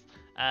 Nice.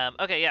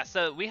 Okay, yeah,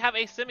 so we have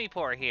a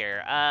Simipour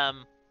here.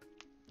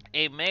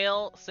 A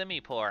male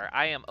Simipour.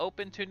 I am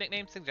open to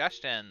nickname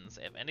suggestions,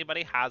 if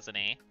anybody has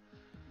any.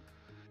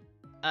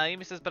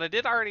 Yumi says, but I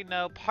did already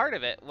know part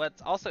of it.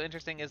 What's also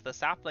interesting is the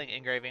sapling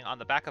engraving on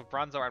the back of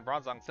Bronzor and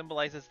Bronzong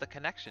symbolizes the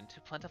connection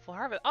to plentiful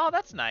harvest. Oh,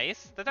 that's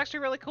nice. That's actually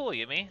really cool,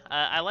 Yumi.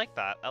 I like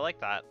that. I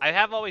like that. I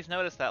have always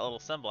noticed that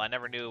little symbol. I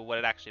never knew what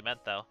it actually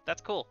meant, though.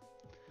 That's cool.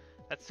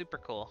 That's super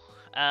cool.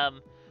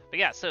 But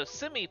yeah, so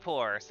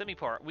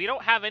Simipour. We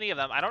don't have any of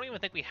them. I don't even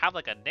think we have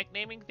like a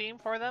nicknaming theme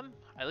for them.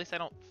 At least I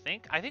don't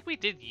think. I think we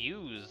did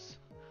use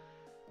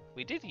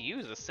a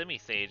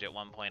Simisage at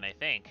one point, I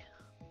think.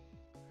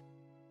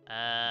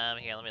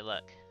 Here, let me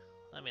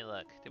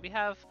look. Did we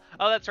have...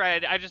 Oh, that's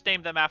right. I just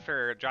named them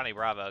after Johnny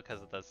Bravo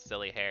because of the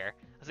silly hair.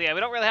 So yeah,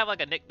 we don't really have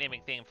like a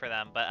nicknaming theme for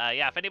them. But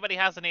yeah, if anybody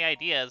has any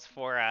ideas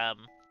for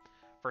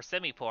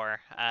Simipour,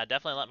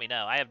 definitely let me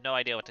know. I have no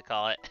idea what to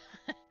call it.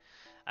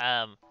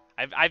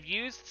 I've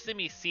used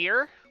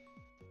Simisear,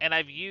 and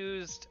I've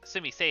used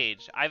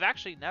Simisage. I've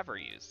actually never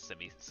used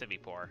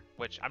Simipour,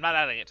 which I'm not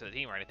adding it to the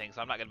team or anything,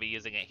 so I'm not going to be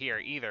using it here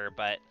either.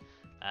 But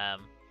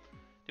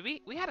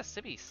we had a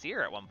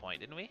Simisear at one point,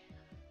 didn't we?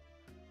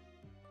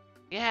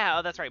 Yeah,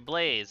 oh that's right,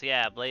 Blaze.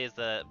 Yeah, Blaze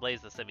the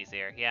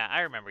Simisear. Yeah,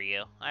 I remember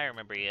you.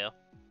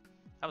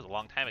 That was a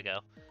long time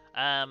ago.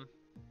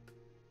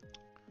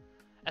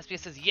 SPS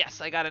says,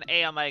 yes, I got an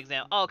A on my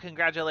exam. Oh,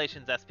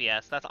 congratulations,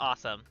 SPS. That's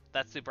awesome.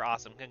 That's super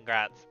awesome.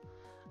 Congrats.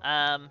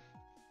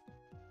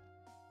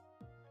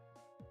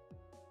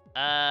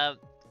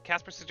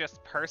 Casper suggests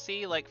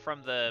Percy, like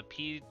from the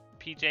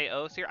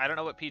PJO series. I don't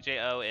know what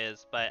PJO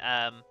is, but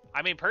I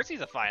mean,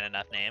 Percy's a fine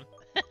enough name.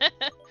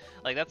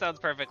 Like, that sounds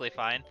perfectly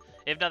fine.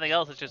 If nothing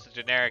else, it's just a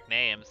generic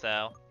name,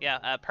 so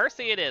yeah,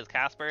 Percy it is,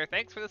 Casper.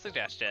 Thanks for the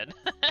suggestion.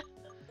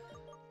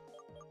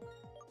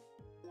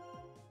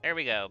 There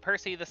we go.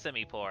 Percy the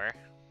Simipour.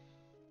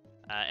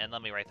 And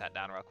let me write that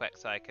down real quick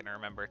so I can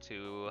remember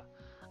to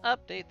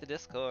update the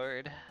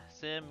Discord.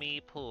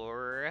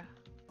 Simipour.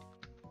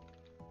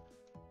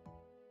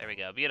 There we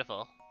go.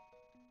 Beautiful.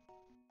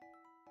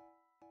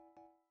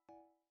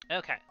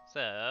 Okay,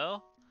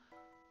 so...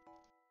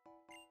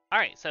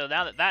 Alright, so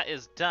now that that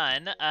is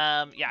done,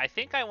 yeah, I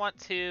think I want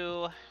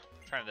to...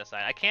 I'm trying to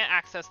decide. I can't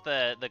access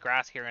the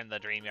grass here in the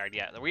dream yard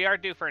yet. We are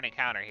due for an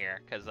encounter here,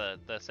 because the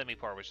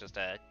Simipour was just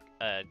a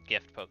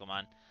gift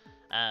Pokemon.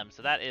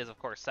 So that is, of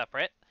course,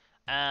 separate.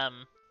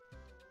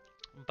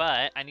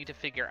 But I need to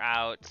figure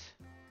out...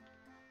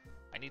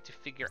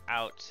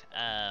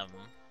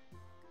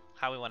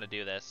 how we want to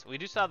do this. We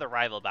do still have the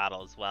rival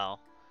battle as well.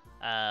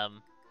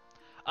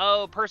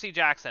 Oh, Percy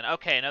Jackson.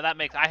 Okay, no, that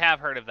makes... I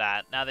have heard of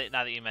that. Now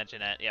that you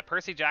mention it, yeah,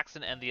 Percy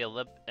Jackson and the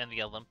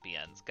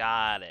Olympians.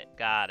 Got it.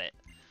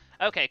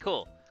 Okay,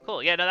 cool.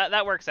 Yeah, no,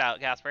 that works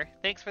out, Casper.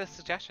 Thanks for the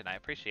suggestion. I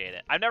appreciate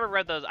it. I've never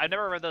read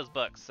those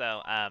books,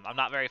 so I'm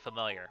not very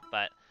familiar,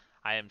 but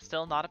I am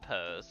still not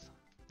opposed.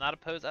 Not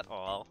opposed at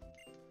all.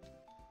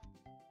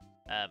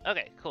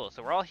 Okay, cool.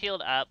 So we're all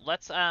healed up.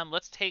 Let's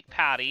take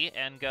Patty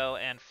and go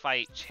and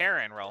fight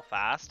Charon real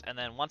fast, and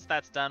then once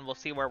that's done, we'll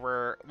see where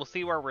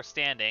we're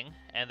standing,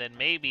 and then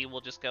maybe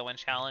we'll just go and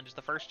challenge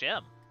the first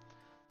gym.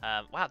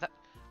 Wow,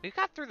 we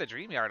got through the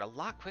dream yard a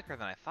lot quicker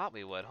than I thought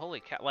we would.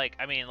 Holy cow! Like,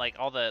 I mean, like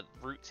all the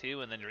Route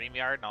 2 and the dream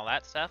yard and all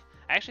that stuff.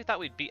 I actually thought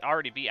we'd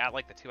already be at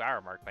like the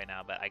 2-hour mark by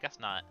now, but I guess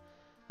not.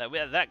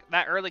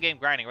 That early game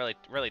grinding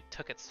really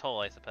took its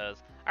toll, I suppose.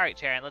 All right,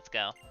 Charon, let's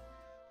go.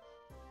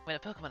 When a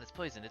Pokemon is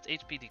poisoned, its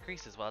HP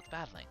decreases while it's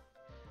battling.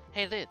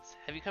 Hey Lids,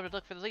 have you come to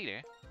look for the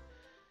leader?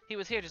 He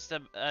was here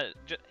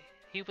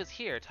he was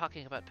here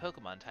talking about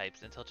Pokemon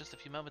types until just a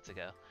few moments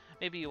ago.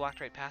 Maybe you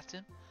walked right past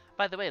him?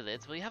 By the way,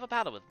 Lids, will you have a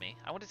battle with me?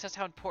 I want to test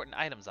how important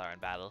items are in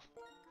battle.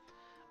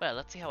 Well,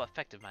 let's see how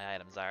effective my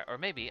items are, or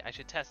maybe I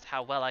should test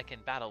how well I can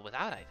battle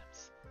without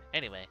items.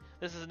 Anyway,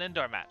 this is an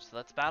indoor match, so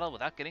let's battle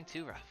without getting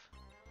too rough.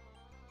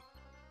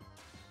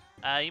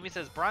 Yumi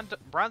says,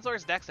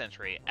 Bronzor's dex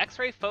entry.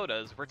 X-ray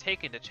photos were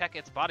taken to check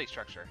its body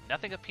structure.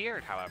 Nothing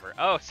appeared, however.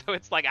 Oh, so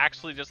it's like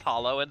actually just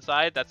hollow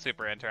inside? That's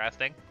super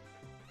interesting.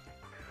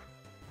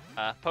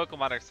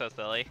 Pokemon are so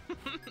silly.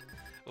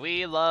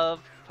 We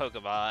love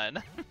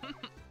Pokemon.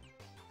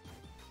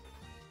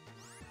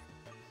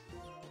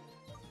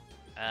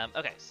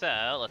 Okay,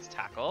 so let's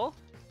tackle.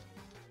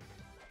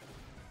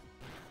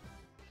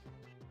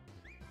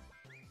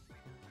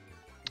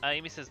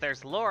 Yumi says,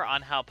 there's lore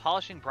on how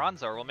polishing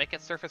Bronzor will make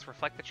its surface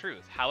reflect the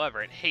truth.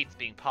 However, it hates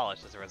being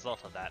polished as a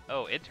result of that.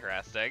 Oh,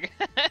 interesting.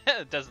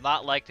 It does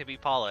not like to be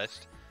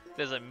polished.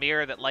 It is a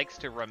mirror that likes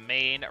to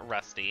remain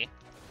rusty.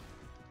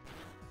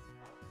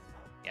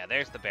 Yeah,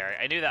 there's the berry.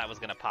 I knew that was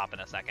going to pop in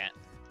a second.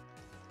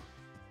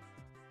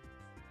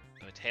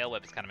 Ooh, Tail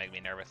Whip is kind of making me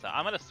nervous, though.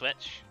 I'm going to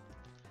switch.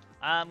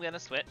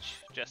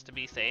 Just to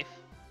be safe.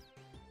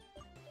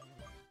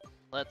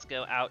 Let's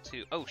go out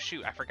to... Oh,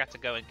 shoot. I forgot to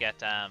go and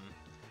get...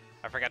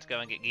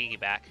 Gigi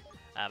back.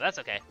 That's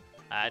okay.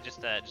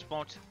 Just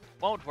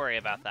won't worry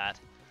about that.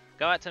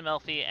 Go out to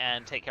Melfi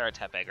and take care of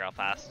Tepeg real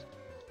fast.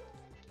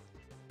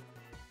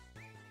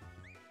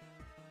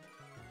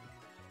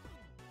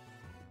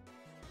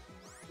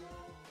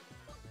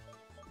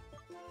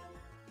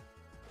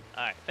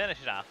 Alright, finish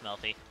it off,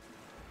 Melfi.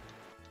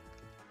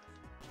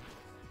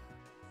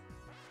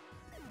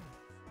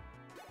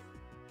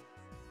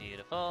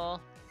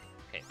 Beautiful.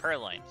 Okay,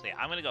 Purloin. So yeah,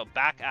 I'm gonna go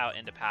back out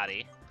into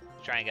Patty.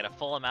 Try and get a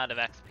full amount of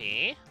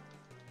XP.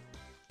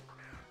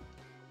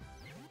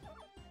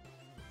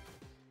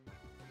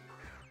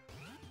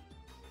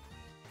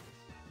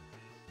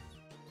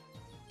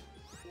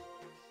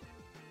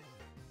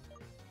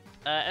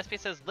 SP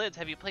says, Lids,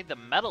 have you played the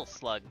Metal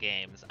Slug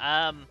games?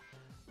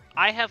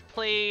 I have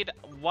played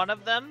one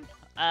of them.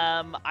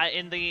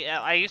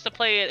 I used to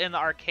play it in the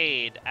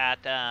arcade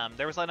at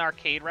there was an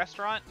arcade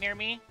restaurant near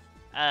me.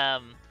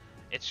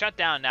 It's shut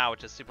down now,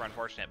 which is super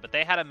unfortunate. But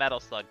they had a Metal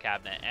Slug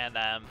cabinet, and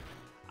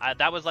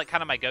that was like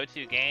kind of my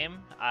go-to game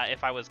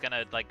if I was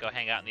gonna like go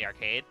hang out in the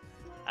arcade.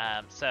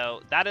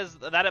 So that is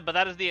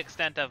the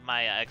extent of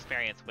my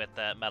experience with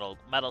the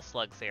Metal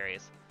Slug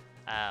series.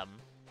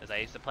 As I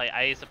used to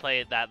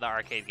play the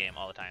arcade game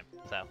all the time.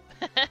 So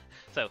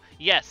so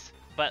yes,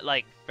 but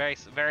like very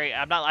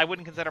I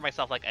wouldn't consider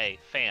myself like a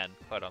fan,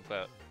 quote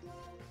unquote.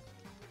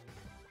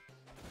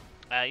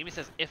 Yumi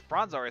says, if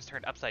Bronzor is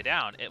turned upside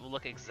down, it will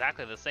look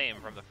exactly the same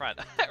from the front.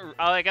 Oh,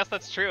 I guess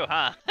that's true,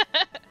 huh?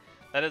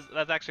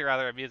 That's actually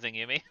rather amusing,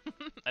 Yumi.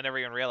 I never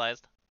even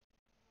realized.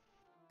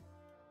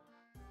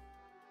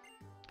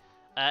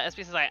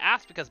 SP says, I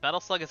asked because Metal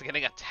Slug is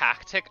getting a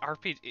tactic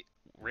RPG.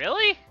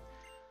 Really?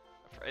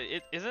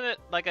 Isn't it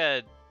like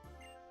it's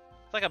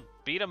like a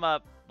beat 'em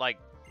up, like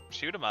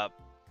shoot 'em up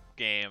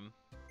game?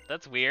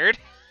 That's weird.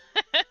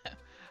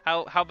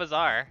 How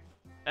bizarre.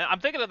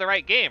 I'm thinking of the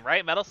right game,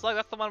 right? Metal Slug,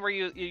 that's the one where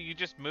you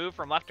just move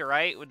from left to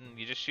right and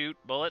you just shoot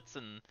bullets,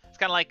 and it's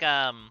kind of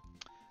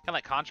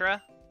like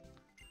Contra,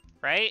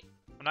 right?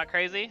 I'm not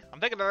crazy.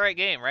 I'm thinking of the right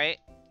game, right?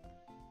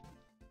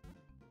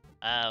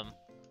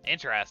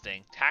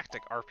 Interesting.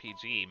 Tactic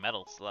RPG,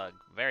 Metal Slug.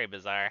 Very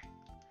bizarre.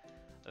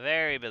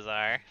 Very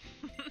bizarre.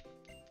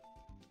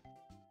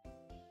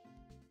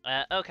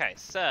 Okay,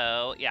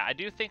 so, yeah, I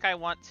do think I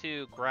want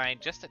to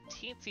grind just a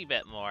teensy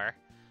bit more.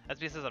 That's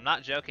because I'm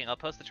not joking. I'll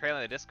post the trailer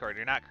in the Discord.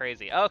 You're not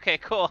crazy. Okay,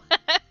 cool.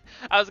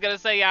 I was gonna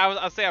say, yeah,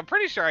 I'll say I'm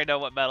pretty sure I know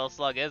what Metal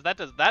Slug is. That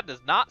does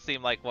not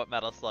seem like what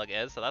Metal Slug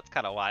is, so that's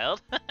kind of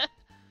wild.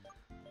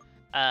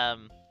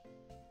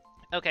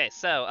 Okay,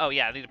 so, oh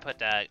yeah, I need to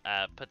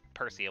put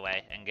Percy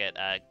away and get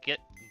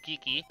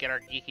Geeky, get our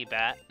Geeky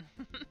bat.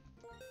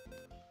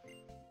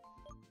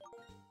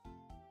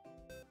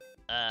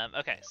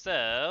 Okay,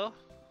 so,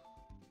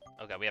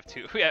 oh god, we have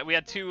two. We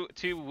had two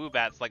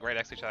Woobats like right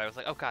next to each other. I was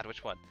like, oh god,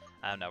 which one?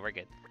 No, we're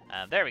good.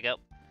 There we go.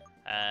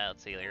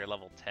 Let's see, you're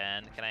level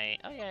 10. Can I?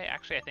 Oh yeah,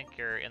 actually, I think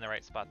you're in the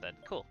right spot then.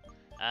 Cool.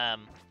 All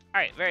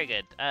right, very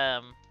good.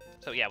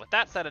 So yeah, with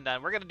that said and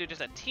done, we're gonna do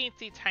just a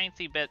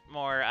teensy bit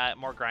more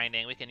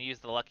grinding. We can use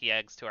the lucky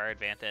eggs to our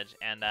advantage,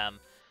 and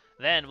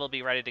then we'll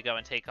be ready to go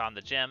and take on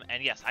the gym.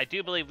 And yes, I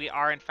do believe we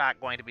are in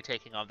fact going to be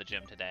taking on the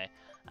gym today.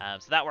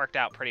 So that worked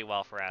out pretty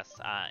well for us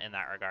in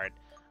that regard.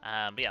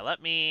 But yeah, let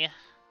me...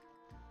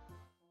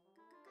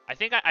 I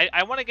think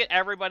I want to get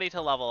everybody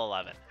to level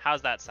 11.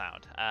 How's that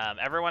sound?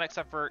 Everyone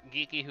except for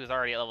Geeky, who's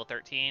already at level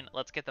 13.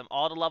 Let's get them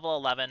all to level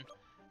 11,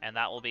 and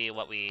that will be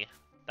what we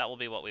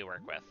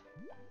work with.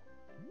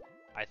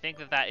 I think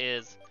that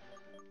is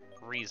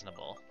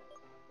reasonable.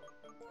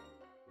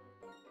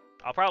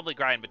 I'll probably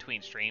grind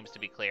between streams to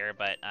be clear,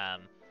 but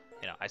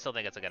you know, I still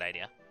think it's a good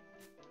idea.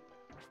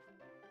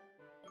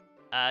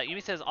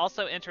 Yumi says,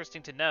 also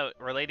interesting to note,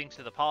 relating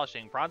to the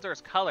polishing, bronzer's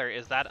color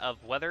is that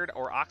of weathered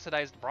or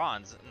oxidized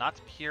bronze,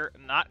 not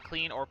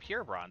clean or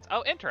pure bronze.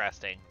 Oh,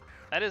 interesting.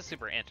 That is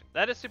super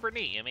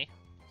neat, Yumi.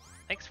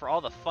 Thanks for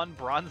all the fun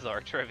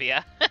bronzer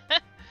trivia.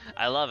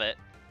 I love it.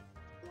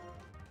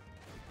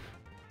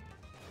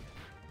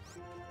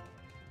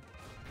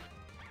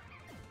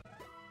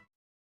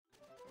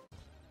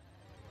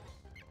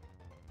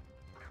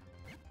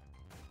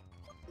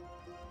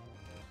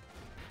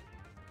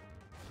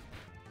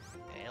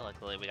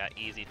 Luckily, we got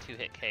easy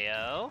 2-hit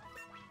KO.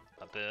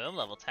 Boom,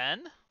 level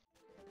 10.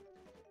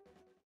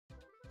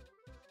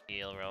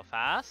 Heal real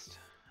fast.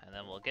 And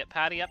then we'll get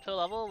Patty up to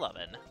level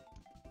 11.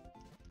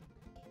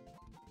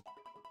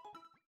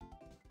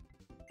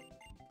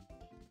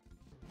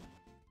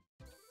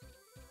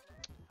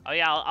 Oh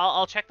yeah,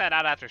 I'll check that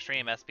out after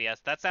stream,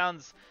 SBS.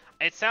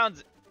 It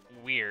sounds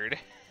weird.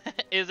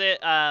 Is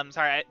it,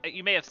 sorry,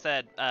 you may have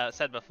said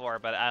before,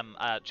 but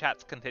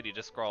chats continue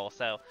to scroll,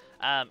 so,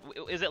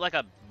 is it like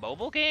a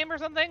mobile game or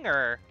something,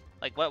 or,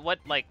 like,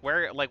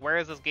 where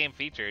is this game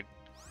featured?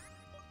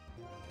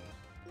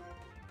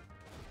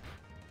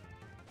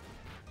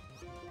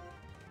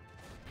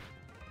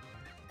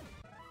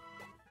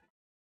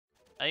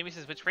 Amy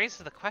says, which raises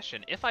the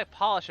question, if I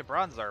polish a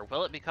bronzer,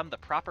 will it become the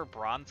proper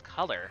bronze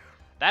color?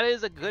 That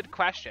is a good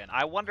question.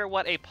 I wonder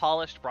what a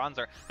polished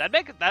bronzer...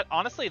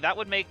 honestly, that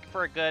would make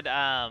for a good,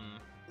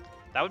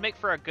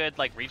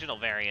 like, regional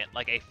variant.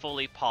 Like, a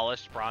fully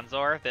polished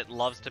bronzer that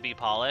loves to be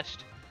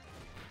polished.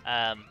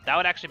 That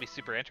would actually be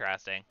super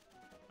interesting.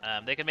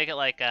 They could make it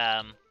like,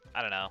 I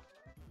don't know.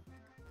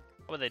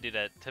 What would they do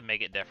to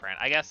make it different?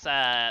 I guess,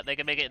 they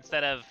could make it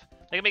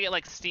they could make it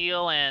like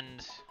steel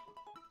and...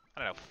 I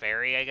don't know,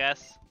 fairy, I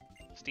guess?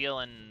 Steel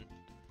and,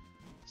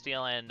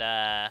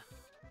 I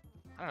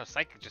don't know,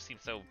 Psychic just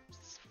seems so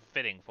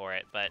fitting for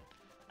it, but,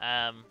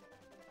 I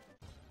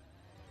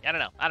don't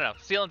know.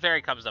 Steel and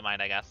Fairy comes to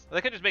mind, I guess.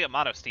 They could just make it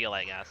mono steel,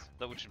 I guess,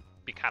 which would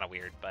be kind of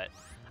weird, but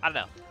I don't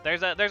know.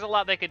 There's a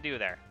lot they could do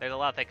there.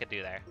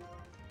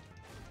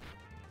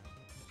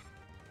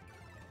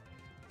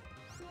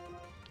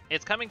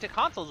 It's coming to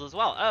consoles as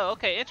well. Oh,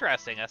 okay,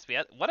 interesting,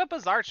 SBS. What a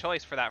bizarre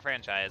choice for that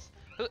franchise.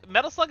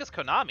 Metal Slug is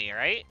Konami,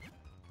 right?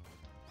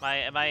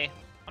 I'm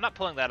not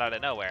pulling that out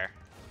of nowhere.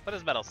 What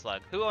is Metal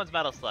Slug? Who owns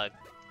Metal Slug?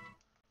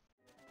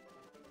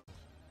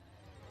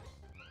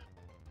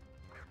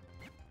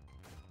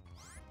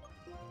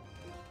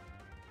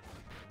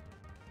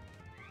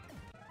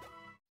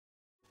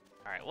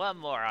 Alright, one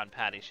more on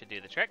Patty should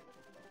do the trick.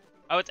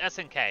 Oh, it's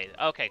SNK.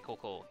 Okay,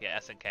 cool. Yeah,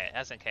 SNK.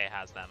 SNK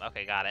has them.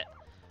 Okay, got it.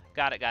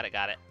 Got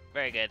it.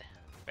 Very good.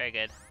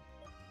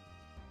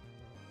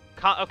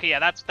 Okay, yeah,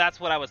 that's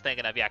what I was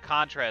thinking of. Yeah,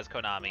 Contra is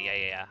Konami.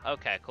 Yeah.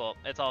 Okay, cool.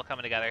 It's all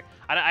coming together.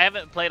 I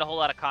haven't played a whole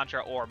lot of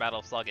Contra or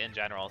Metal Slug in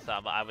general, so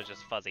I was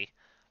just fuzzy.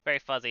 Very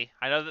fuzzy.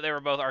 I know that they were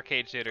both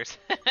arcade shooters.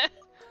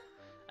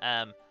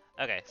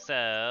 Okay,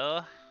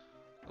 so...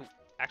 Ooh,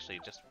 actually,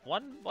 just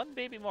one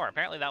baby more.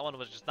 Apparently that one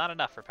was just not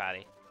enough for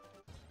Patty.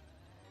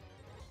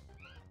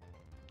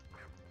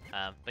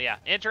 But yeah,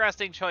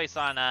 interesting choice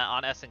on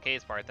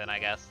SNK's part then, I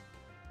guess.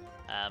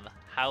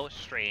 How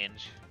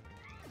strange.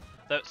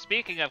 Though,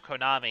 speaking of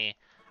Konami,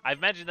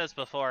 I've mentioned this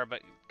before,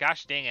 but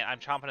gosh dang it, I'm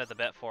chomping at the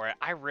bit for it.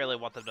 I really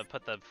want them to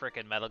put the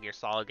freaking Metal Gear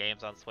Solid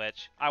games on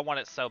Switch. I want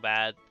it so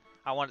bad.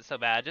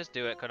 Just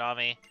do it,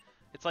 Konami.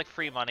 It's like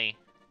free money.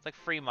 It's like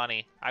free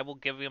money. I will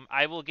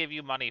give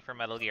you money for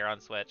Metal Gear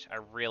on Switch. I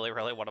really,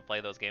 really want to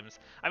play those games.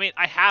 I mean,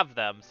 I have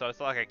them, so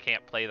it's not like I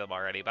can't play them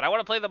already, but I want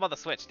to play them on the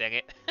Switch, dang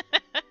it.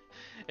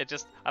 It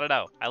just, I don't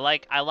know. I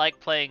like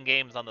playing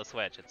games on the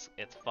Switch.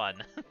 It's fun.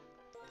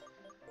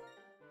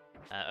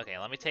 Okay,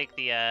 let me take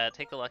the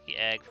lucky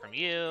egg from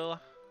you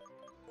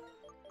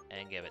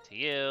and give it to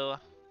you.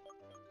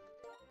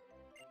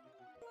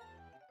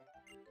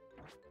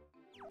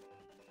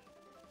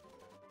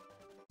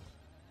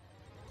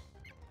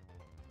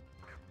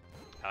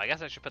 Oh, I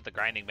guess I should put the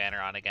grinding banner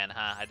on again,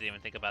 huh? I didn't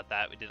even think about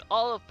that. We did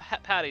all of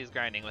Patty's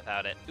grinding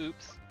without it.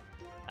 Oops.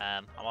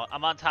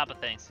 I'm on top of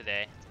things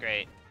today. It's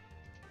great.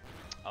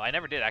 Oh, I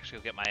never did actually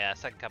go get my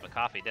second cup of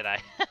coffee, did I?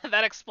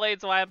 That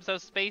explains why I'm so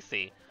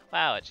spacey.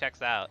 Wow, it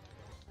checks out.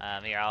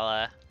 Here,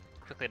 I'll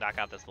quickly knock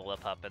out this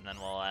Lillipup, and then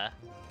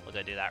we'll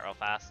go do that real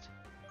fast.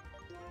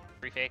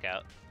 Free fake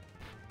out.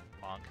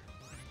 Bonk.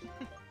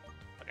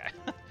 Okay,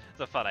 it's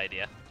a fun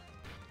idea.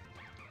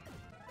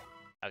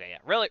 Okay, yeah,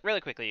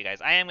 really quickly, you guys.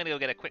 I am gonna go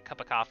get a quick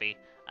cup of coffee.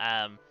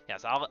 Yeah,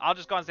 so I'll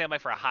just go on standby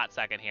for a hot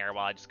second here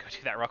while I just go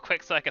do that real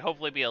quick, so I can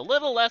hopefully be a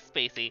little less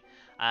spacey,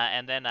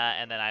 and then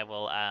I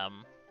will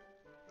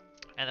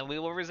and then we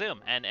will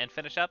resume and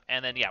finish up,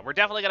 and then yeah, we're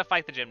definitely gonna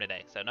fight the gym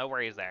today, so no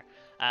worries there.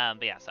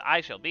 But yeah, so I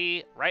shall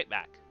be right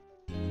back.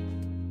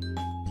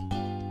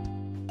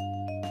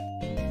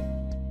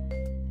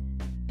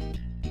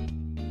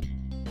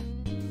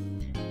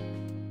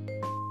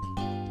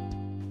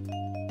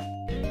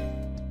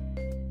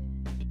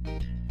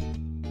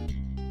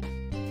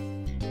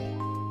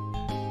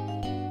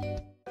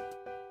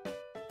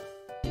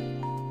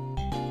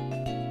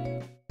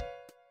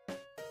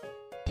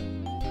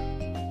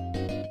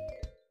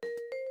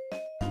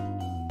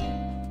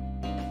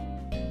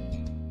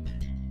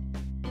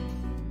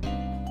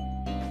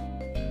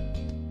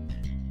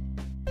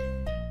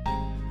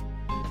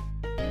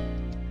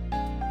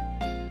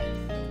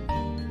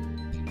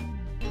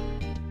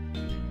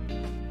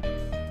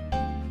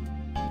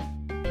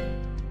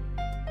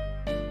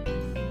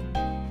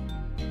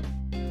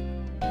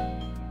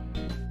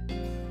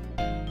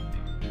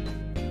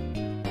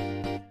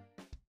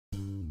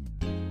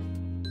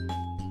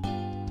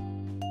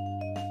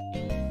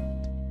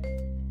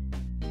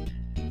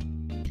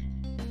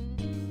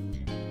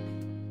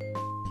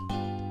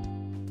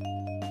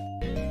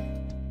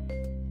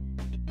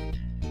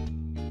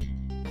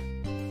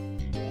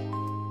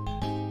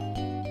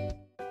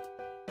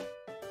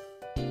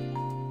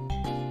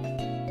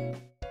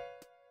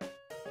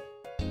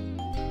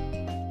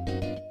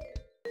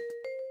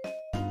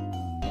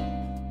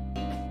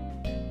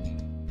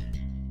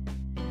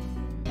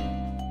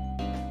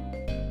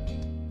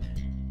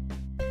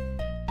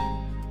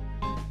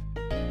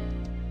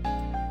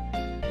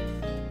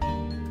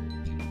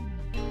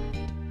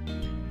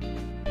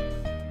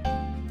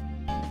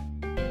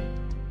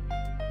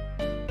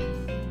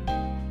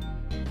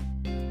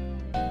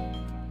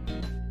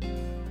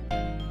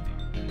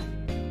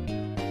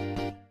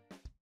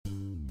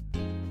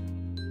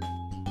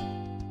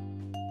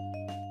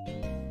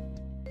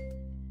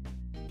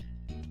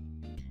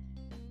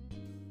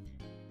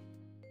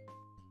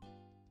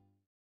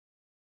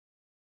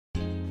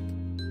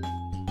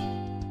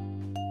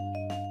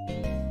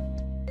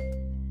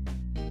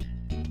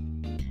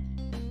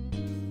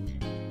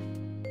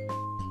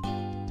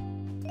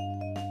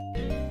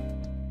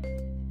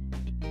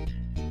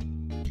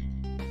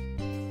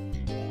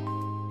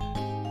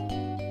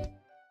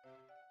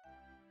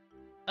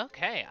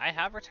 Okay, I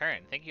have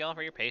returned. Thank you all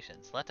for your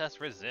patience. Let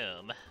us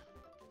resume.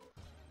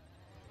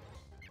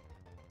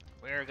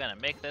 We're gonna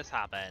make this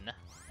happen.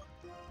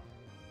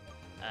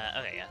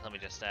 Okay, yeah, let me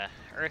just,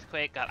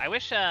 Earthquake. God, I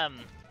wish, I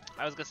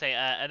was gonna say,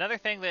 another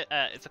thing that,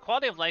 it's a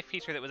quality of life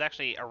feature that was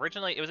actually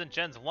originally, it was in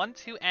Gens 1,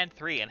 2, and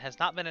 3, and has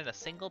not been in a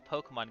single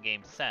Pokemon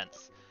game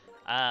since.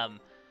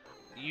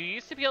 You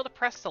used to be able to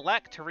press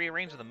select to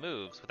rearrange the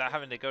moves without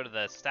having to go to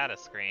the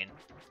status screen.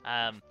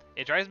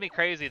 It drives me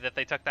crazy that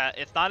they took that.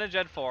 It's not in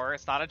Gen 4,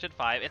 it's not in Gen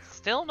 5, it's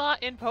still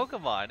not in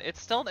Pokemon.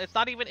 It's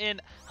not even in,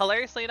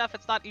 hilariously enough,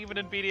 it's not even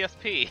in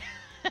BDSP.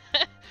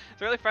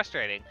 It's really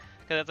frustrating,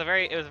 because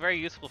it was a very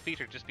useful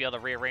feature to just be able to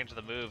rearrange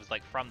the moves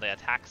like from the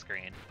attack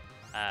screen,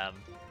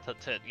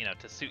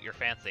 to suit your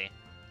fancy.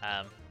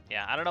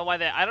 Yeah, I don't know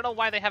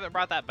why they haven't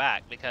brought that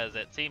back, because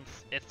it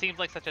seems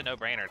like such a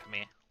no-brainer to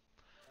me.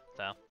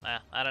 So,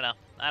 I don't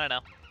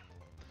know.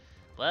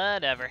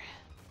 Whatever.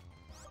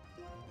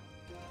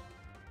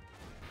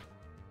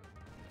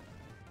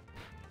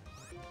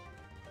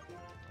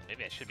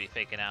 Maybe I should be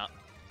faking out,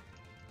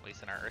 at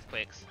least in our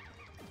earthquakes.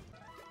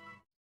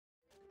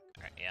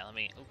 Alright, yeah, let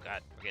me, oh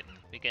god,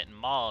 we're getting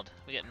mauled.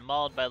 We're getting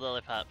mauled by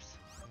Lillipups.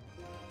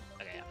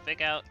 Okay, yeah,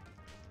 fake out.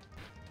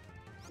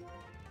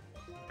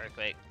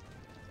 Earthquake.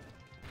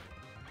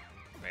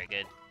 Very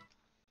good.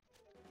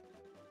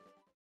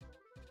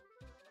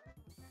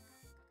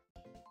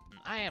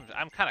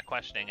 I'm kind of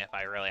questioning if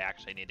I really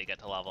actually need to get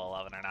to level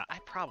 11 or not. I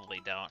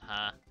probably don't,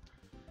 huh?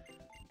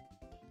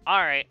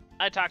 Alright,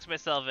 I talked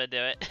myself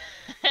into it.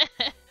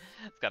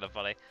 It's kind of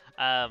funny.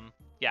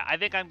 Yeah, I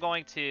think I'm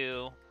going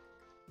to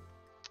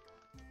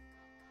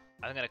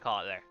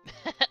call it there.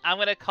 I'm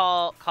gonna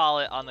call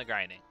it on the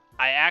grinding.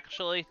 I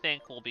actually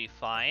think we'll be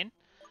fine.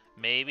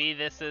 Maybe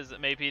this is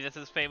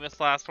famous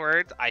last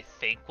words. I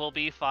think we'll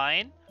be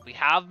fine. We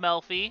have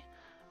Melfi.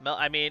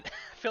 I mean,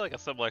 I feel like a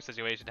similar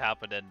situation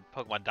happened in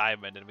Pokemon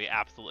Diamond, and we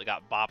absolutely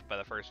got bopped by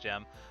the first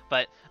gym.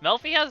 But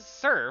Melfi has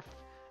Surf,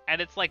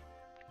 and it's like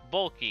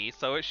bulky,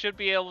 so it should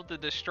be able to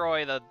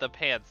destroy the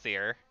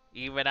Panseer,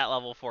 even at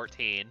level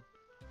 14.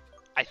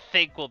 I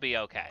think we'll be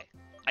okay.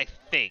 I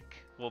think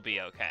we'll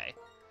be okay.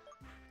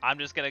 I'm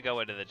just gonna go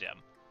into the gym.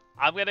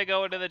 I'm gonna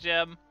go into the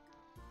gym.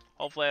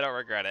 Hopefully I don't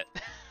regret it.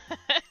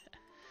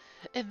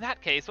 In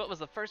that case, what was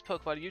the first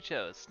Pokemon you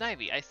chose?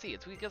 Snivy, I see.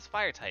 It's weak as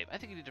fire type. I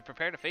think you need to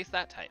prepare to face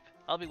that type.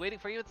 I'll be waiting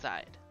for you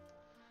inside.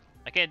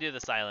 I can't do the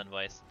silent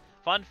voice.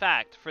 Fun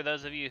fact, for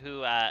those of you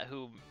who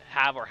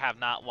have or have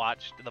not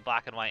watched the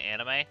black and white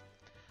anime,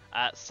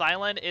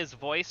 Silent is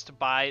voiced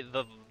by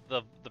the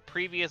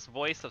previous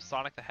voice of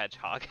Sonic the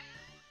Hedgehog.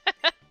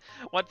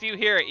 Once you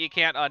hear it, you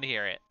can't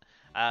unhear it.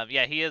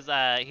 Yeah, he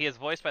is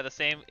voiced by the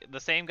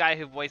same guy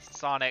who voiced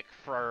Sonic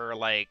for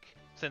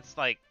since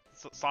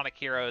Sonic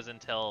Heroes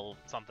until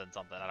something.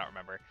 I don't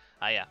remember.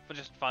 Yeah, but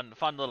just fun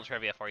little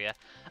trivia for you.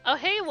 Oh,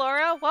 hey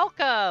Laura,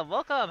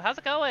 welcome. How's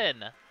it going?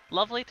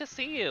 Lovely to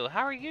see you.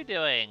 How are you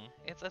doing?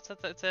 It's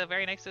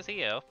very nice to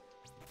see you.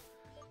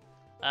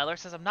 Laura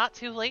says I'm not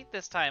too late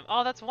this time.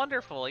 Oh, that's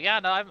wonderful. Yeah,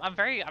 no, I'm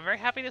very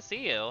happy to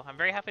see you. I'm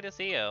very happy to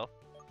see you.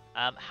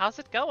 How's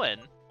it going?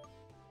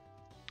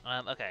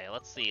 Okay,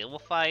 let's see. We'll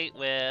fight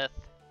with.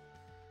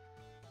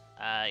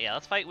 Yeah,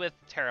 let's fight with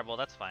Terrible.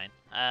 That's fine.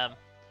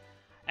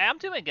 I'm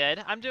doing good.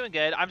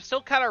 I'm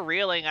still kind of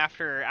reeling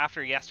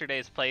after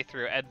yesterday's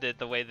playthrough ended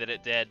the way that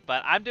it did,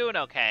 but I'm doing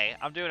okay.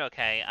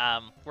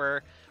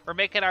 We're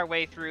making our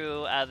way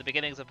through the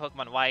beginnings of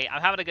Pokemon White.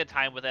 I'm having a good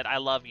time with it. I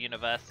love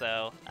Unova,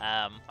 so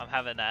I'm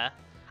having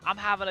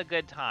a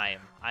good time.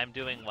 I'm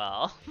doing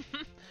well.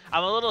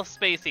 I'm a little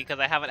spacey because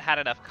I haven't had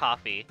enough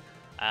coffee,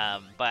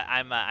 but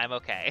I'm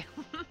okay.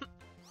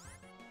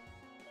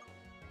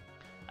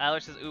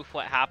 Which says, oof,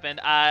 what happened?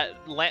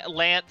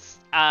 Lance,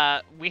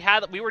 we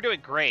were doing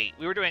great.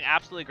 We were doing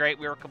absolutely great.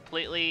 We were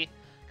completely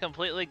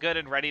good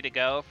and ready to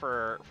go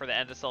for the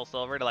end of Soul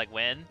Silver to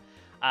win.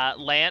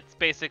 Lance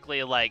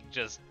basically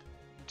just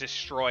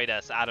destroyed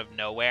us out of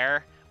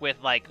nowhere with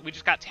we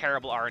just got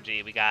terrible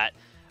RNG. We got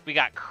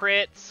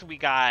crits.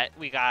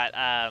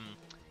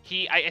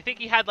 I think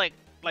he had like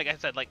I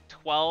said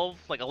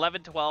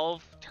 11,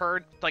 12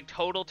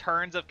 total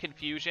turns of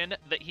confusion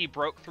that he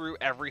broke through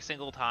every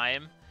single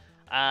time.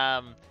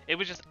 It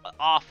was just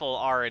awful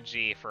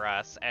RNG for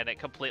us, and it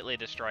completely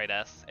destroyed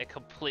us. It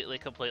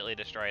completely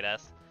destroyed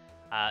us.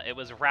 It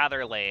was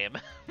rather lame.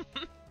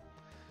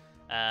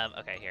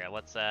 Okay, here,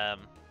 let's, I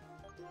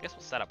guess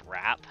we'll set up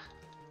Wrap.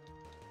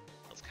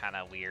 That's kind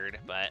of weird,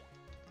 but...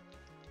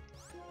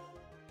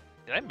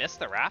 Did I miss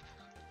the Wrap?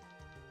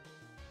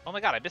 Oh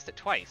my god, I missed it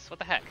twice. What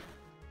the heck?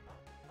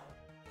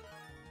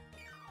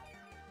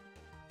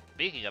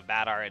 Speaking of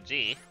bad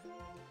RNG...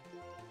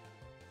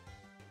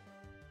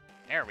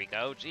 There we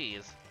go,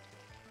 jeez.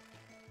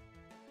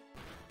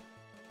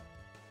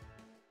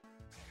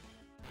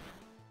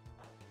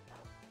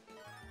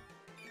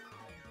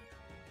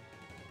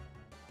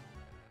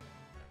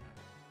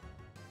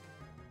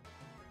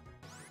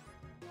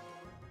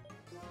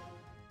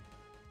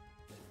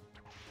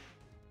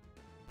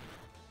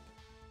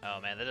 Oh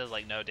man, that does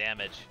no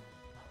damage.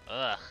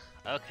 Ugh,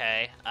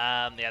 okay.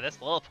 Yeah, this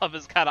Lillipup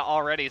is kind of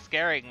already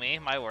scaring me,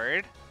 my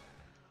word.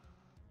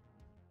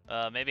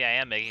 Maybe I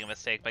am making a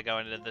mistake by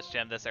going into this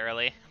gym this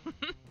early.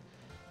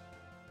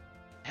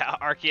 Yeah,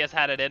 Arceus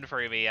had it in for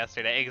me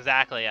yesterday.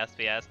 Exactly,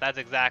 SPS. That's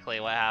exactly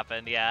what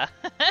happened, yeah.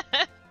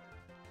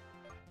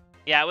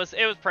 Yeah, it was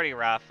pretty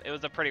rough. It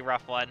was a pretty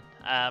rough one.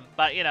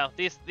 But, you know,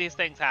 these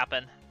things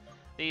happen.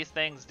 These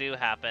things do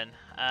happen.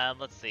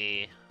 Let's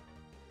see.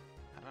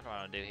 What do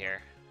I want to do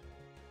here?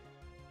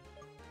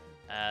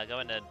 Go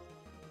into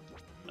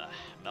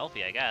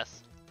Melfi, I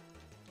guess.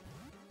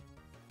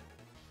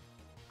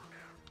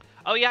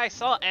 Oh yeah, I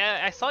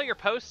saw your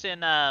post in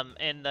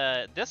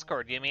the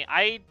Discord, Yumi.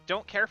 I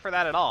don't care for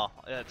that at all,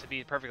 to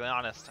be perfectly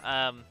honest.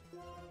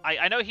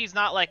 I know he's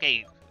not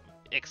a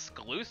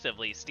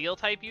exclusively Steel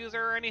type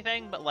user or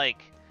anything, but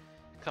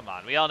come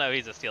on, we all know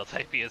he's a Steel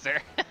type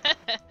user.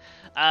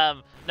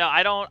 No,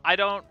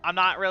 I'm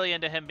not really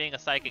into him being a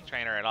Psychic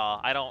trainer at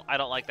all. I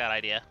don't like that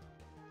idea.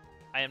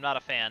 I am not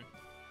a fan.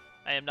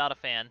 I am not a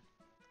fan.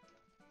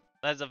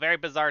 That is a very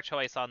bizarre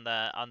choice on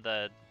that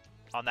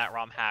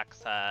ROM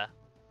hacks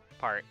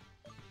part.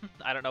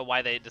 I don't know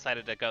why they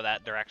decided to go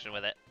that direction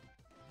with it.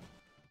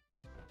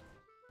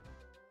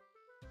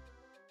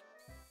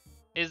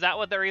 Is that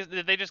what the reason?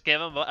 Did they just give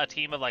him a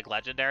team of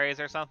legendaries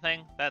or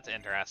something? That's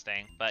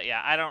interesting. But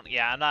yeah,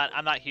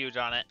 I'm not huge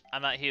on it.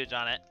 I'm not huge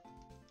on it.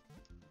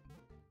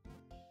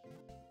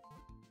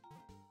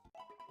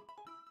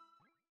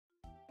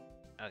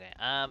 Okay,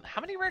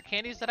 how many rare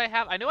candies did I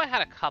have? I knew I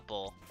had a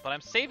couple, but I'm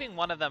saving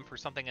one of them for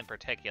something in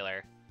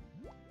particular.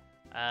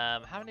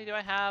 How many do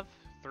I have?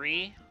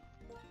 3.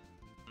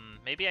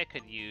 Maybe I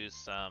could use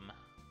some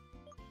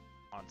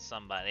on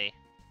somebody.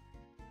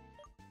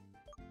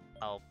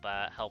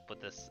 Help with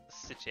this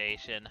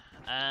situation.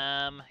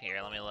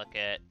 Here, let me look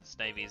at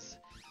Snivy's.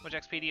 How much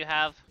XP do you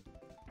have?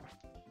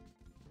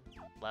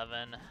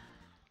 11.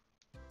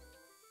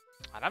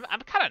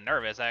 I'm kind of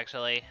nervous,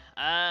 actually.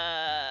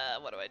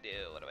 What do I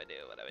do? What do I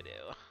do? What do I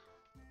do?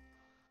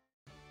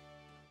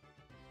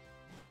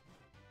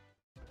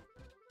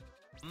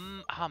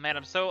 Oh man,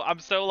 I'm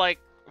so like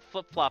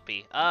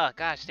flip-floppy.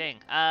 Gosh dang.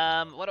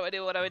 What do I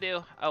do? What do I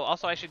do? Oh,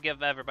 also I should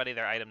give everybody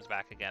their items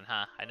back again,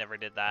 huh? I never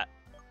did that.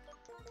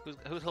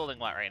 Who's holding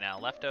what right now?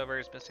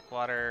 Leftovers, Mystic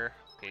Water.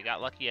 Okay, you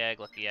got Lucky Egg,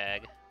 Lucky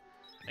Egg.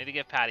 I need to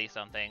give Patty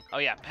something. Oh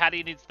yeah,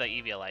 Patty needs the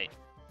Eviolite.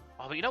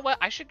 Oh, but you know what?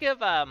 I should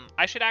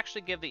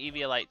actually give the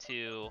Eviolite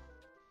to...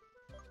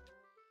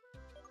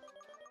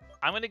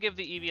 I'm gonna give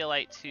the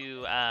Eviolite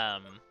to,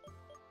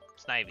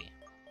 Snivy.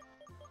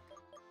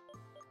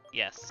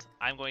 Yes,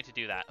 I'm going to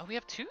do that. Oh, we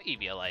have 2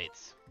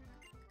 Eviolites.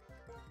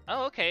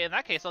 Oh, okay. In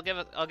that case, I'll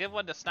give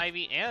one to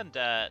Snivy and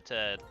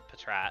to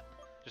Patrat.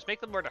 Just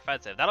make them more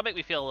defensive. That'll make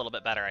me feel a little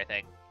bit better, I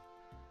think.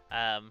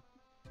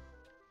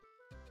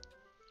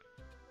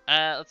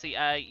 Let's see.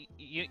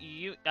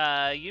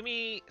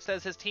 Yumi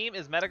says his team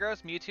is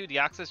Metagross, Mewtwo,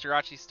 Deoxys,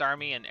 Jirachi,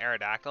 Starmie, and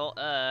Aerodactyl.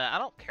 I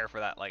don't care for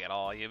that like at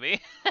all,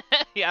 Yumi.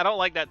 Yeah, I don't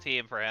like that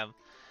team for him.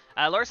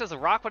 Laura says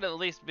Rock would at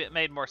least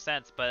made more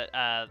sense, but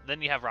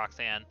then you have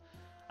Roxanne.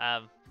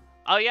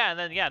 Oh yeah, and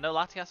then yeah, no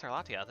Latias or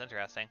Latias.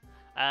 Interesting.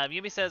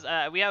 Yumi says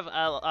we have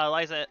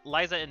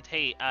Liza and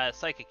Tate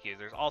psychic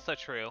users. Also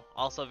true.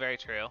 Also very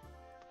true.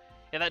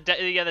 Yeah,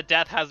 the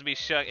death has me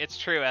shook. It's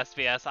true,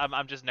 SBS.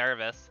 I'm just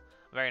nervous.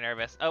 I'm very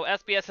nervous. Oh,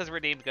 SBS has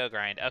redeemed Go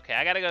Grind. Okay,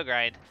 I gotta go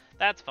grind.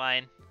 That's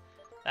fine.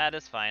 That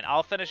is fine.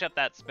 I'll finish up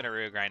that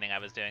Spinaroo grinding I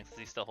was doing since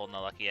he's still holding the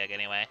Lucky Egg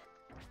anyway.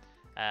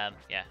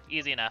 Yeah,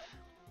 easy enough.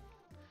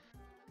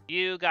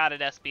 You got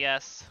it,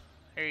 SBS.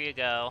 Here you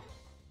go.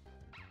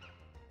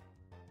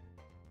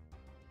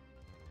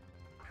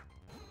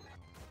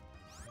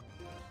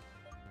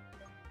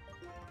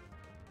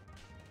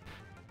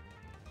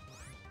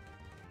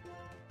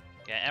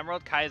 Yeah,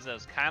 Emerald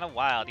Kaizo's kind of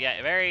wild. Yeah,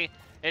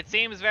 it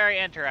seems very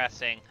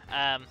interesting.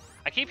 I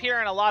keep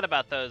hearing a lot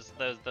about those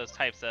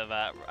types of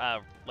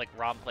like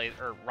ROM plays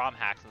or ROM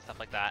hacks and stuff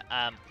like that.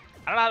 I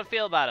don't know how to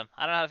feel about them.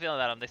 I don't know how to feel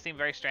about them. They seem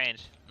very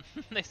strange.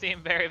 They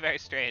seem very, very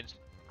strange.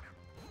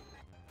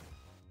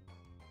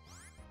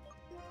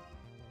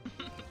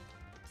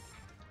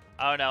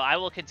 Oh no, I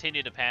will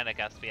continue to panic,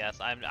 SBS.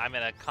 I'm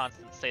in a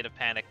constant state of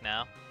panic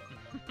now.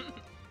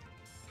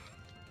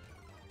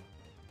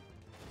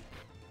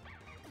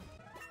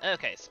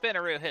 Okay,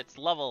 Spinaroo hits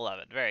level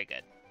 11. Very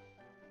good.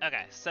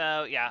 Okay,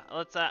 so yeah,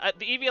 let's. The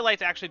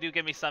Eviolites actually do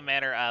give me some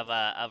manner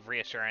of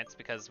reassurance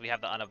because we have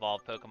the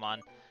unevolved Pokemon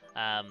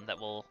that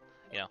will,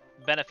 you know,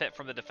 benefit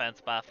from the defense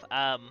buff.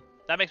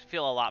 That makes me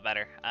feel a lot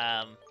better.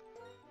 So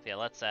yeah,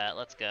 let's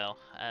go.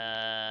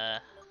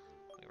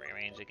 We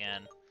rearrange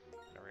again.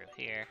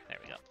 Here, there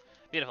we go.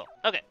 Beautiful.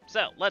 Okay,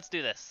 so let's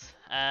do this.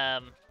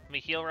 Let me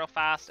heal real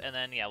fast, and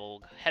then yeah,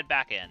 we'll head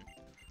back in.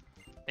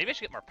 Maybe I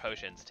should get more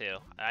potions too.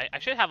 I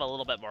should have a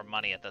little bit more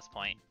money at this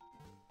point.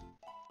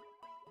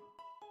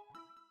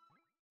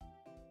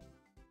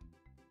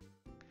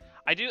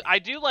 I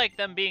do like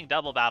them being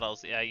double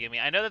battles, Yumi.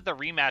 I know that the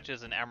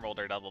rematches in Emerald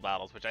are double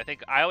battles, which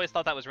I always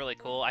thought that was really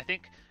cool. I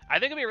think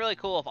it'd be really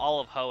cool if all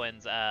of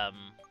Hoenn's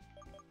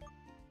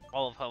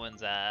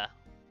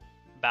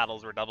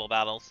battles were double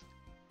battles.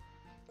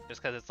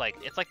 Just because it's like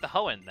the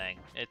Hoenn thing.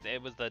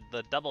 It was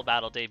the double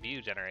battle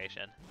debut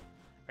generation.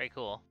 Very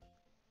cool.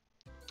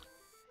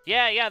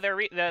 Yeah, the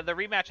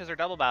rematches are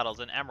double battles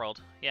in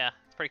Emerald. Yeah,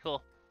 it's pretty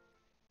cool.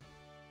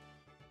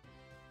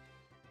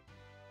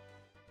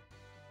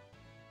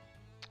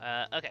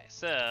 Okay,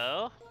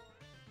 so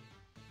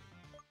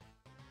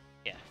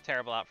yeah,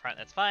 terrible out front.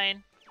 That's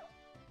fine.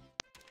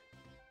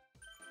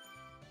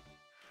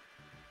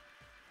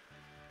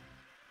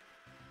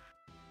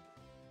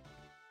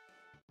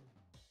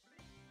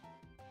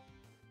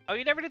 Oh,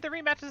 you never did the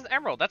rematches in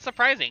Emerald. That's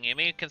surprising,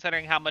 Yumi,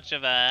 considering how much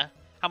of an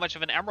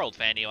Emerald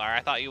fan you are.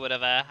 I thought you would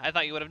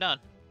have known.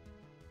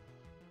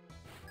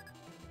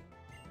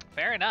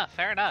 Fair enough.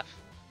 Fair enough.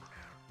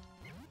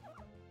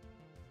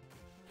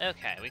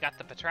 Okay, we got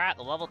the Patrat,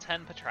 the level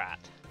 10 Patrat.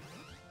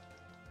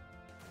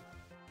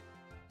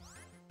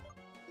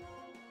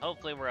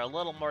 Hopefully we're a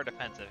little more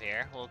defensive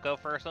here. We'll go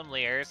for some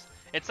Leers.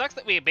 It sucks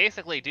that we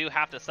basically do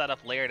have to set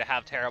up Leer to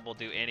have Terrible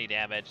do any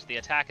damage. The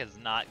attack is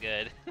not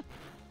good.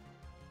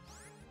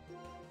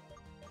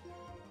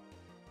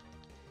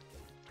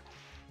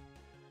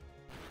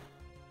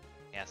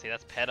 Yeah, see,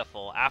 that's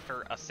pitiful.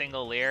 After a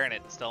single Leer and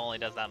it still only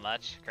does that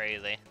much?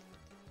 Crazy.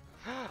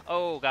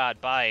 Oh god,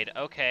 Bide.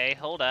 Okay,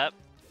 hold up.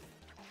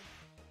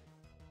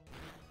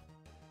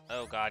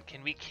 Oh god,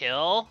 can we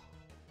kill?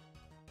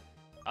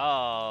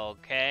 Oh,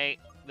 okay.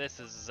 This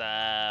is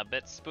a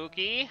bit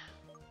spooky.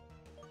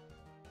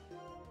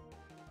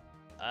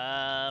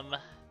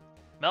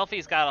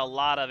 Melfi's got a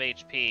lot of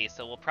HP,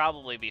 so we'll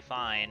probably be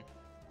fine.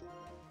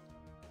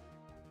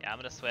 Yeah, I'm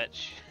gonna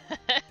switch.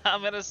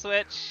 I'm gonna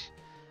switch.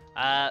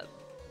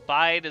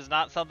 Bide is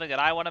not something that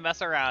I want to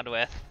mess around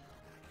with.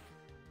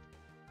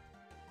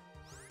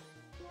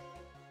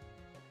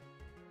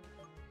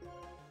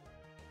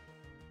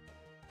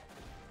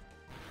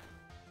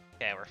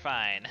 Okay, we're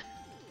fine.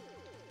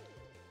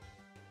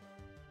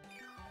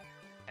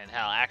 And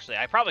hell, actually,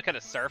 I probably could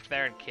have surfed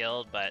there and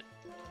killed, but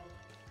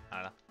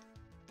I don't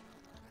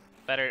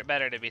know.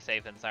 Better to be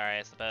safe than sorry,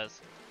 I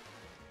suppose.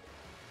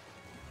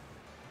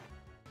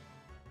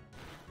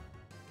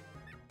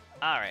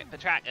 Alright,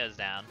 Patrak goes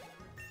down.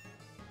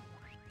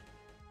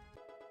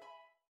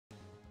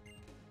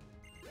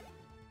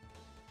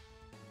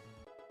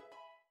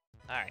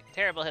 Alright,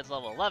 Terrible hits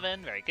level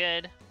 11, very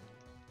good.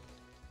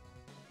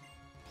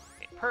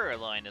 Okay,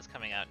 Purloin is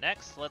coming out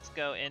next. Let's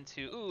go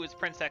into, ooh, it's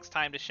Prince X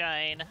time to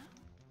shine.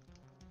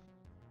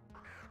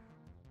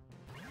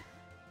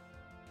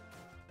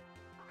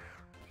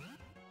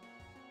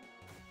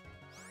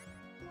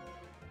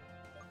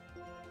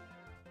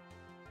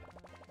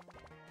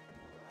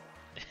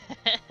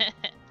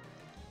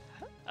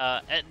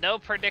 No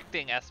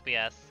predicting,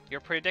 SPS. Your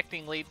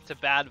predicting leads to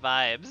bad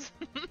vibes.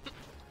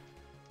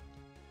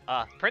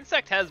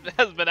 Prinsect has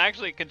been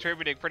actually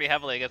contributing pretty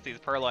heavily against these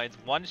Purloins,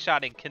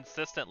 one-shotting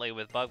consistently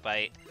with Bug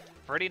Bite.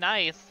 Pretty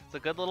nice. It's a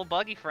good little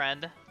buggy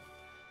friend.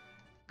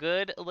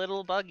 Good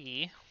little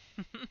buggy.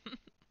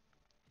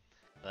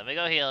 Let me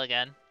go heal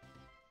again.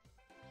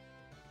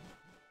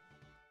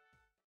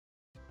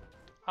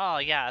 Oh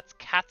yeah, it's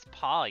Cat's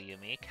Paw,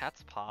 Yumi.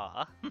 Cat's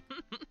Paw.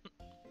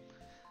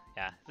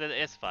 Yeah,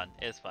 it's fun.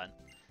 It's fun.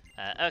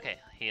 Okay,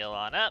 heal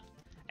on up.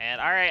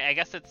 And alright,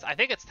 I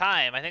think it's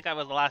time. I think I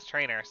was the last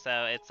trainer,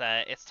 so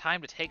it's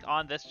time to take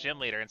on this gym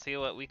leader and see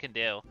what we can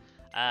do.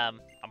 I'm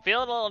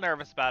feeling a little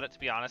nervous about it, to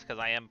be honest, because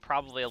I am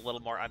probably a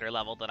little more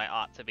underleveled than I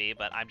ought to be,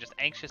 but I'm just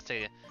anxious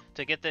to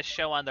get this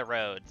show on the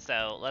road.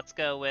 So let's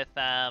go with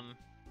let's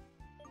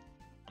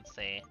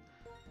see.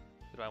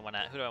 Who do I want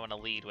to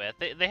lead with?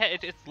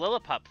 It's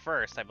Lillipup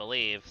first, I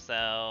believe.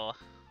 So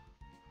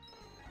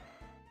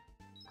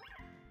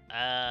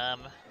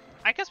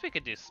I guess we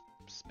could do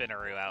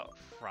Spinaroo out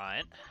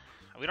front.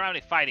 We don't have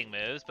any fighting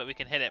moves, but we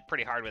can hit it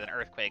pretty hard with an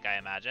Earthquake, I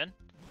imagine.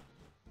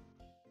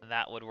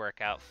 That would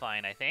work out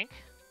fine, I think.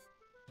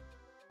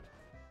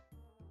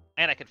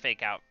 And I could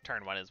fake out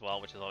turn 1 as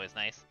well, which is always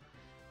nice.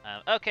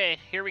 Okay,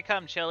 here we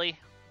come, Chili.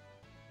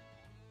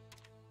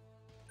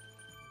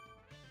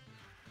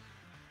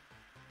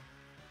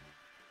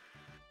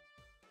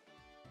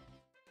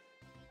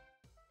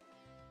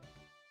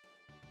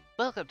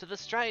 Welcome to the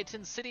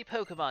Striaton City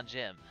Pokemon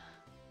Gym.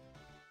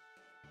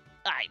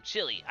 I'm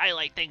Chili. I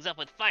light things up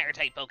with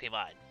Fire-type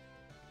Pokemon.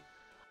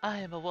 I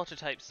am a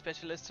Water-type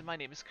specialist, and my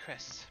name is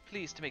Crest.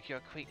 Pleased to make your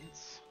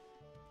acquaintance.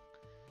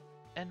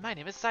 And my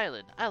name is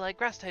Silent. I like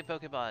Grass-type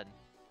Pokemon.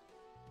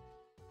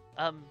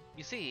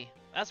 You see,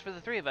 as for the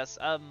three of us,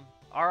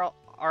 our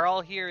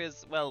all here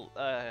is, well,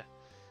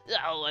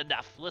 oh,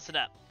 enough. Listen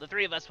up. The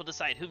three of us will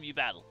decide whom you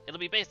battle. It'll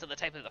be based on the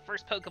type of the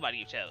first Pokemon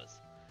you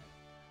chose.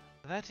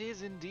 That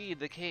is indeed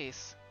the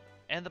case.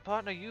 And the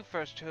partner you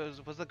first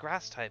chose was the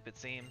Grass-type, it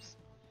seems.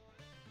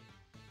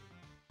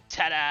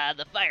 Ta-da!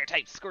 The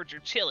Fire-type Scorcher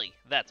Chili,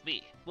 that's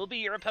me, will be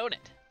your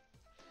opponent.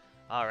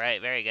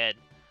 Alright, very good.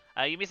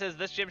 Yumi says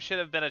this gym should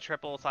have been a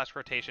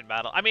triple/rotation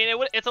battle. I mean,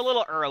 it's a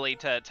little early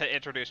to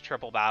introduce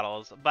triple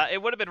battles, but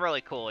it would have been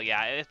really cool,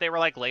 yeah. If they were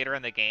like later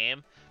in the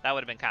game, that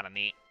would have been kind of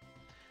neat.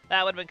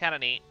 That would have been kind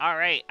of neat.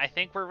 Alright, I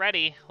think we're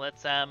ready.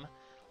 Let's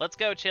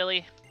go,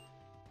 Chili.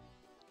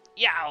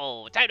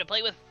 Yow! Time to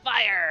play with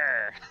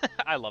fire!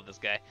 I love this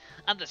guy.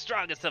 I'm the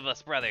strongest of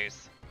us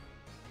brothers.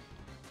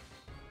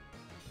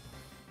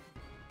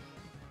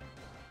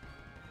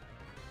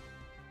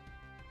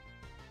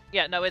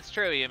 Yeah, no, it's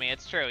true, Yumi,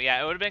 it's true.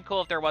 Yeah, it would have been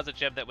cool if there was a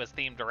gym that was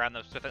themed around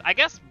those. I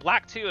guess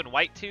Black 2 and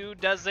White 2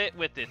 does it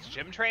with its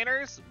gym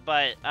trainers,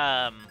 but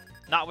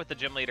not with the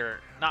gym leader,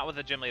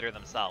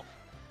 themselves.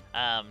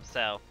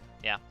 So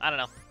yeah, I don't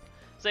know.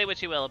 Say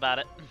what you will about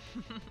it.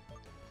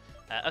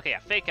 Okay, yeah,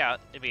 fake out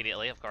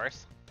immediately, of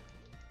course.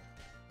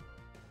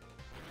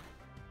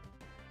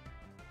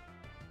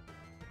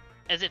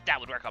 As if that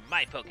would work on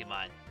my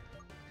Pokemon.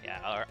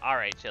 Yeah,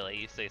 alright, Chili,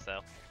 you say so.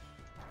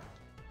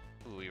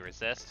 Ooh, we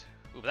resist.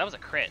 Ooh, but that was a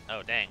crit.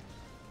 Oh, dang.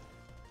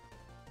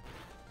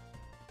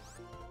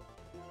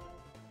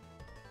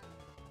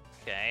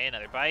 Okay,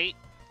 another bite.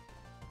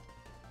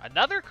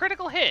 Another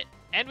critical hit!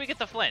 And we get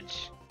the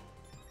flinch.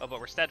 Oh, but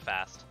we're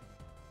steadfast.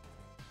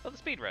 Oh, the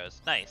speed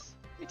rose. Nice.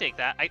 You take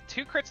that.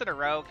 2 crits in a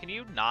row. Can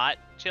you not,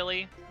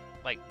 Chili?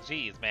 Like,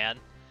 geez, man.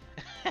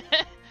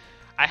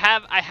 I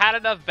had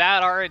enough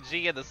bad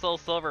RNG in the Soul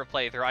Silver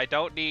playthrough. I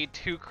don't need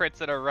 2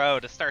 crits in a row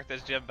to start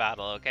this gym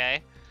battle,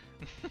 okay?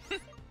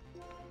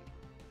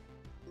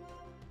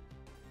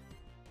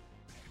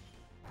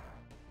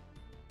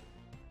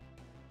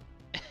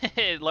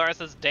 Laura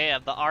says,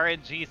 damn, the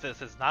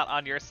RNGesus is not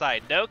on your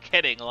side. No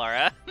kidding,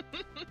 Laura.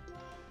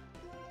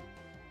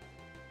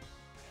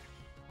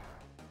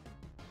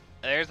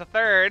 There's a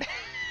third.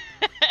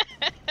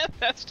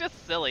 That's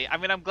just silly. I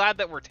mean, I'm glad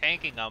that we're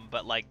tanking them,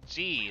 but like,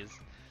 geez.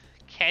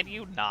 Can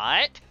you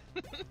not?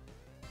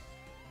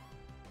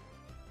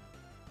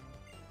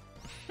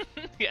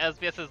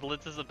 SBS is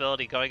Linz's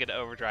ability going into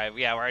overdrive.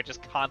 Yeah, where I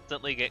just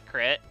constantly get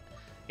crit.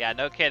 Yeah,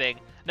 no kidding.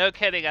 No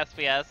kidding,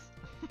 SBS.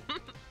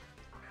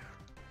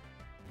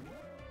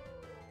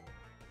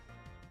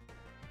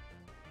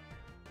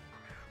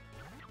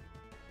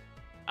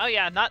 Oh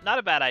yeah, not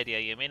a bad idea,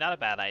 Yumi. Not a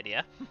bad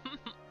idea.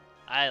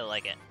 I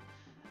like it.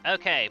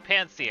 Okay,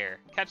 Panseer.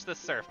 Catch this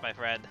surf, my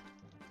friend.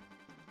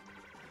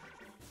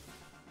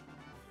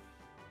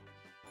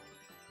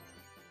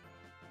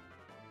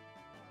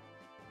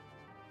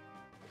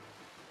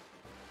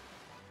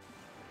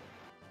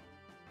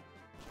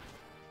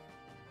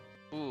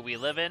 Ooh, we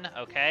live in?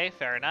 Okay,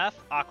 fair enough.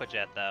 Aqua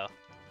Jet, though.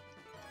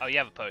 Oh, you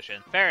have a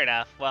potion. Fair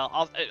enough. Well,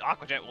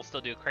 Aqua Jet will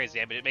still do crazy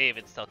damage. It may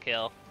even still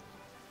kill.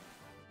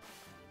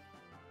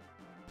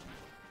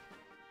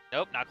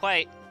 Nope, not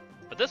quite.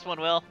 But this one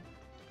will.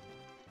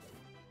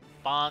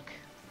 Bonk.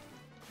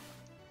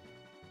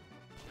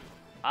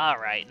 All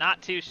right, not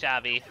too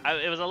shabby.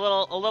 It was a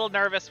little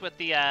nervous with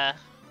the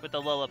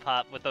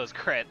Lilliput with those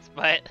crits,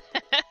 but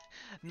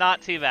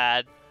not too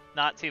bad.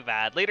 Not too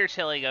bad. Leader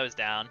Chili goes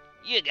down.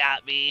 You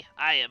got me.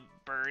 I am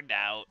burned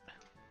out.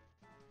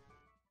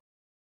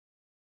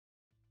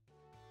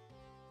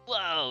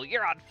 Whoa,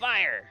 you're on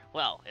fire!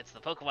 Well, it's the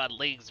Pokemon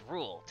League's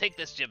rule. Take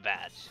this gym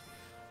badge.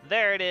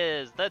 There it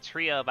is, the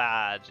trio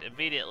badge.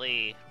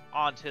 Immediately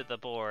onto the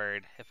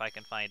board, if I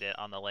can find it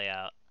on the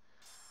layout.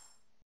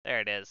 There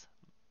it is.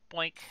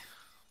 Boink.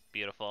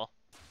 Beautiful.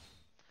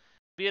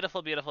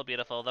 Beautiful, beautiful,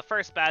 beautiful. The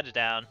first badge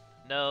down.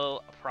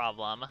 No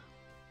problem.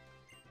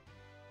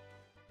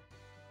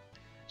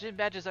 Gym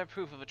badges are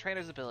proof of a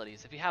trainer's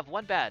abilities. If you have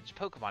one badge,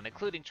 Pokemon,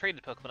 including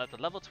traded Pokemon up to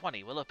level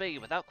 20, will obey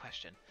you without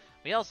question.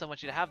 We also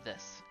want you to have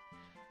this.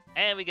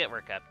 And we get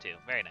workup too.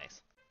 Very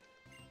nice.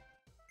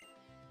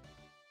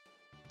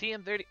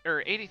 TM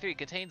 83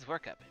 contains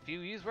workup. If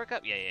you use workup,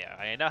 yeah,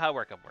 I know how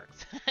workup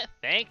works.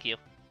 Thank you.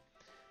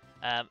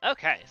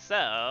 Okay,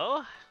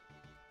 so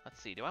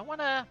let's see. Do I want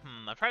to?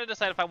 I'm trying to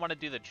decide if I want to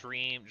do the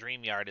dream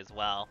yard as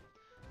well.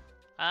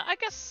 I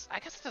guess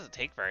it doesn't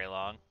take very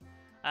long.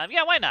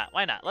 Yeah, why not?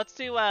 Why not? Let's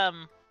do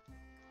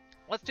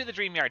the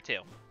dream yard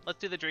too. Let's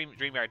do the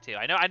dream yard too.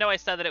 I know I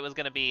said that it was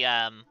gonna be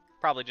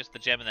probably just the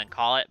gym and then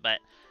call it, but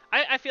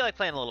I feel like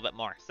playing a little bit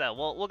more, so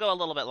we'll go a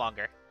little bit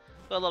longer.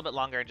 Go a little bit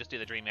longer and just do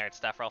the dream yard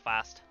stuff real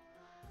fast.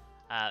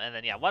 And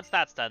then yeah, once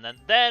that's done,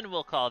 then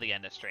we'll call the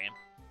end of stream.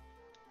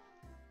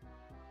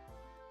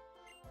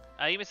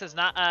 Yumi says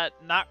not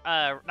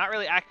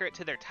really accurate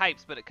to their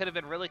types, but it could have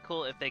been really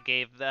cool if they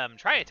gave them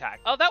Tri-Attack.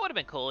 Oh, that would have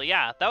been cool.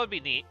 Yeah, that would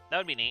be neat. That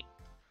would be neat.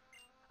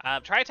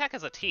 Tri-Attack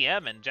is a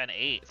TM in Gen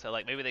 8, so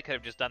like maybe they could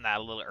have just done that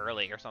a little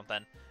early or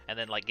something, and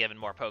then like given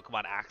more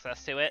Pokemon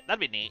access to it. That'd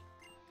be neat.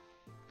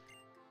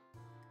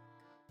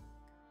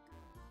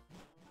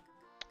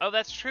 Oh,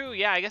 that's true.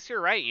 Yeah, I guess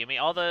you're right, Yumi.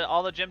 All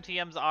the gym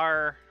TMs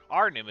are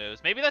new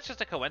moves. Maybe that's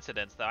just a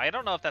coincidence, though. I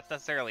don't know if that's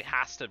necessarily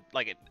has to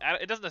it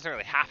doesn't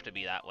necessarily have to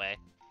be that way.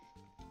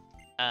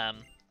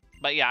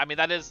 But yeah, I mean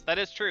that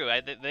is true.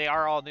 They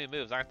are all new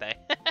moves, aren't they?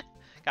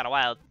 Kind of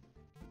wild.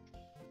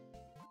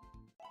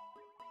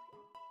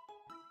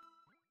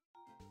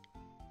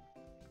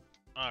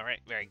 All right,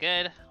 very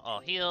good. All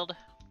healed.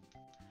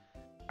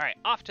 All right,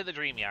 off to the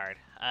Dream Yard.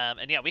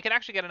 And yeah, we can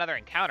actually get another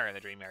encounter in the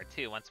Dream Yard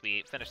too once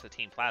we finish the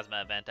Team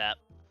Plasma event up.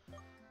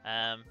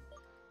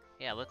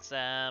 Yeah, let's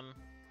yeah,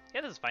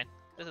 this is fine.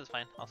 This is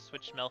fine. I'll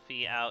switch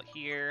Melfi out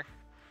here.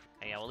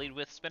 And yeah, we'll lead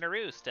with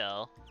Spinaroo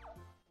still.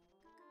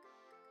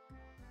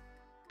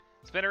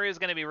 Spinaroo is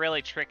going to be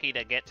really tricky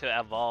to get to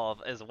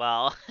evolve as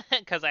well,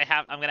 because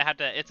I'm going to have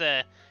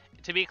to.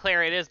 To be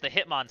clear, it is the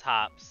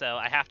Hitmontop, so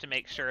I have to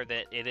make sure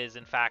that it is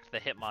in fact the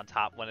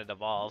Hitmontop when it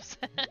evolves.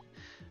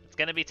 It's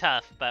going to be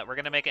tough, but we're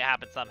going to make it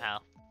happen somehow.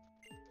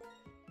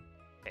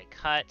 Okay,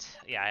 cut.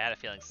 Yeah, I had a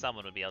feeling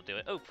someone would be able to do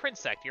it. Oh,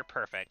 Prinsect, you're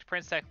perfect.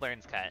 Prinsect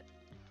learns cut.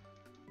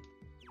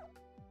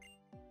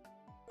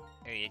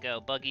 There you go,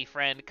 buggy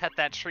friend. Cut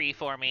that tree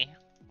for me.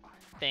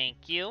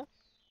 Thank you.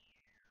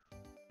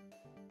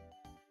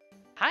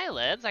 Hi,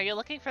 Lids. Are you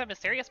looking for a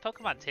mysterious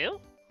Pokemon too?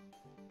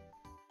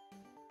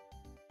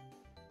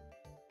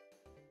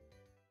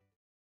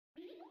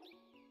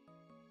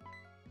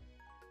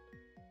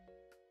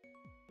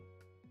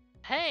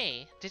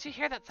 Hey, did you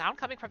hear that sound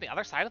coming from the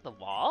other side of the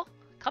wall?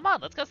 Come on,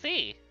 let's go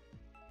see.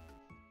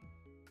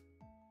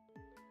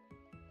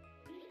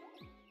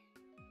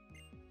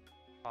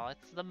 Oh,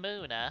 it's the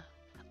Muna.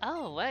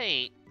 Oh,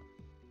 wait.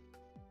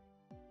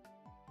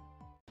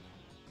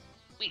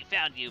 We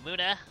found you,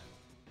 Muna.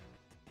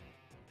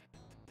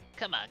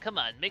 Come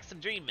on, make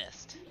some Dream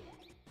Mist.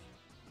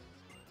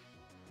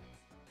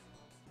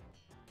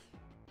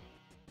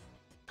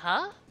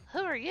 Huh? Who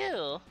are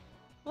you?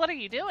 What are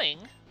you doing?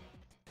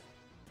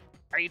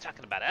 Are you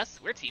talking about us?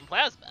 We're Team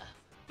Plasma.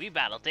 We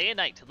battle day and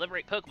night to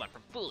liberate Pokemon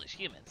from foolish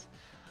humans.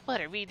 What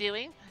are we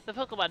doing? The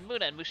Pokemon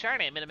Muna and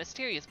Musharna emit a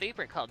mysterious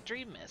vapor called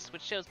Dream Mist,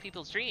 which shows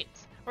people's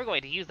dreams. We're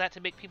going to use that to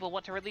make people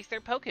want to release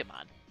their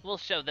Pokemon. We'll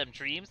show them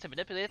dreams to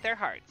manipulate their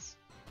hearts.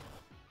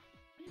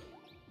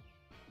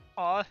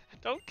 Aw,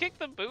 don't kick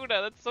the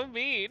Buddha, that's so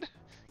mean.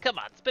 Come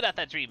on, spit out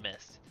that Dream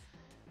Mist.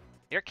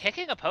 You're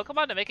kicking a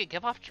Pokemon to make it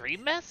give off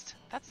Dream Mist?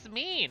 That's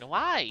mean.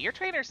 Why? You're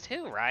trainers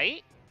too,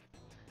 right?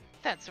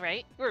 That's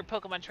right. We're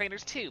Pokemon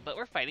trainers too, but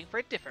we're fighting for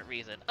a different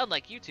reason.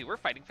 Unlike you two, we're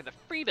fighting for the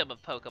freedom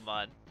of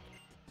Pokemon.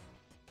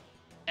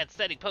 And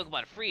setting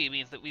Pokemon free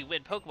means that we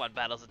win Pokemon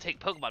battles and take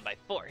Pokemon by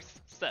force.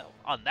 So,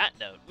 on that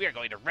note, we are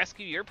going to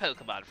rescue your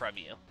Pokemon from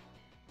you.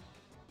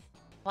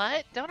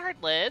 What? Don't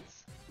hurt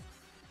Lids.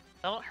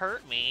 Don't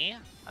hurt me.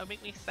 That would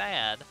make me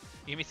sad.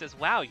 Yumi says,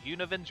 wow,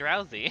 Univin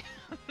drowsy.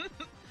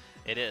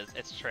 It is.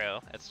 It's true.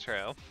 It's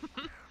true.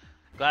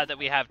 Glad that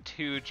we have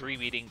 2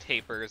 dream-eating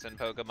tapers in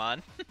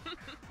Pokemon.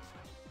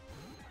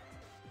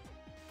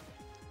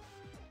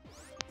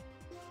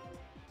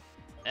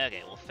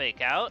 Okay, we'll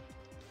fake out.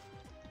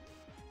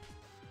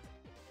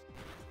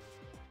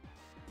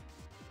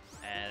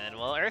 And then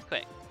we'll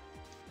Earthquake.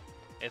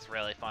 It's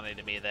really funny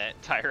to me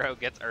that Tyro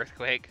gets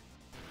Earthquake.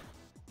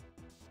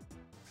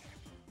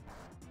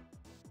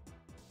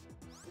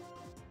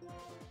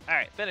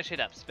 Alright, finish it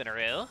up,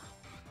 Spinaroo.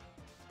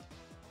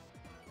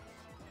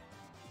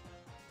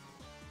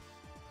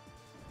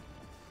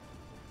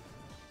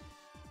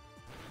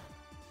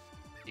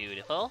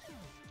 Beautiful.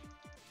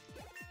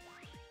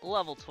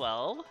 Level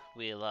 12.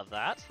 We love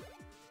that.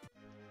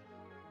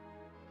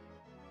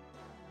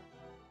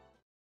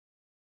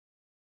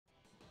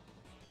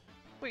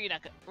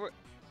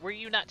 Were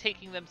you not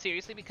taking them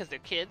seriously because they're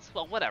kids?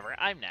 Well, whatever.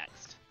 I'm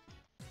next.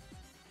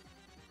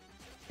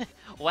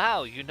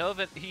 Wow,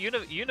 Univin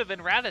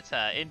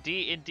Rattata.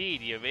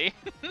 Indeed, Yumi.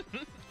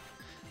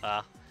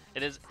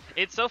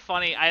 It's so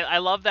funny. I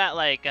love that,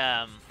 like,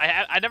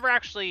 I never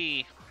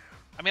actually,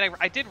 I mean,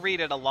 I did read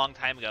it a long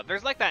time ago.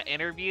 There's like that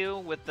interview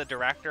with the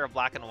director of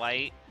Black and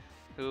White,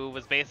 who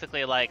was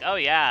basically like, oh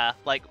yeah,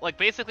 like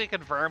basically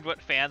confirmed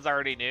what fans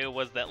already knew,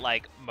 was that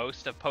like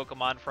most of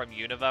Pokemon from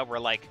Unova were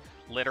like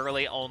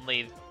literally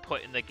only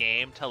put in the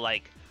game to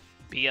like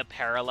be a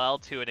parallel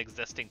to an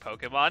existing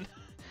Pokemon.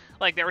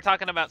 Like, they were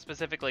talking about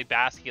specifically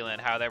Basculin,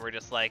 how they were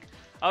just like,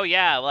 oh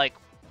yeah, like,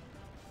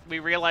 we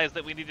realized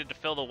that we needed to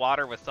fill the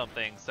water with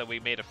something, so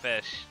we made a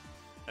fish.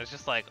 It's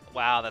just like,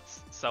 wow,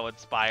 that's so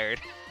inspired.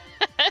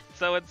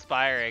 So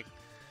inspiring.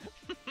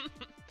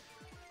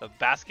 So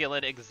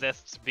Basculin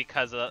exists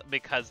because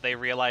they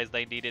realized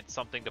they needed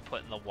something to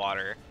put in the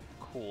water.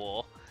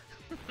 Cool.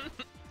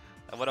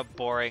 What a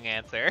boring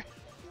answer.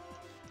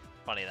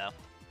 Funny though.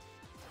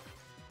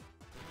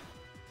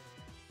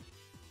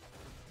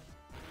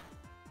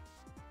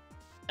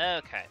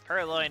 Okay,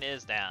 Purloin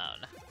is down.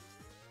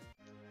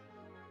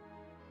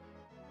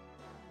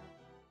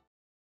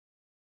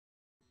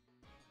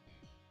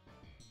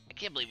 I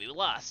can't believe we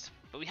lost,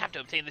 but we have to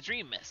obtain the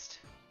Dream Mist.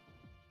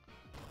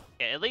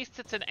 Yeah, at least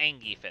it's an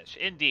Angie fish.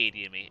 Indeed,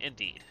 Yumi,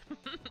 indeed.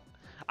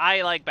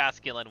 I like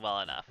Basculin well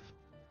enough.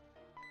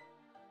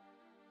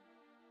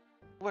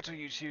 What are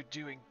you two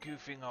doing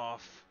goofing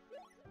off?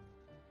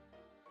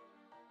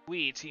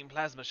 We, Team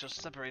Plasma, shall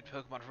separate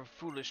Pokemon from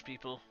foolish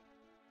people.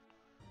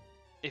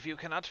 If you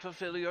cannot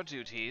fulfill your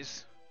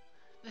duties...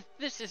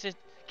 This isn't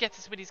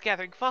Gets when he's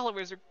gathering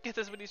followers, or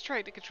Gets when he's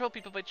trying to control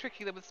people by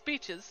tricking them with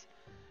speeches.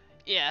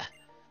 Yeah,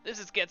 this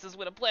is Gets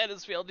when a plan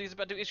has failed and he's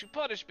about to issue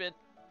punishment.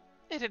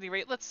 At any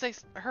rate, let's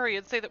hurry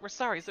and say that we're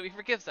sorry so he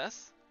forgives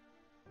us.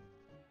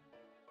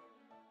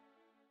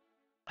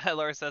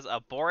 Laura says, a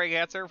boring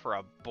answer for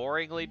a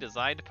boringly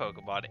designed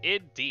Pokemon.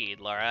 Indeed,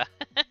 Laura.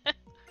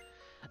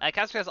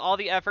 Casper says all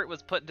the effort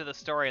was put into the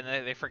story and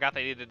they forgot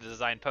they needed to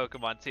design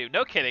Pokemon too.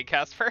 No kidding,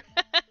 Casper.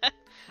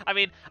 I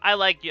mean, I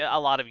like a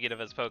lot of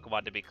Unova's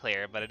Pokemon, to be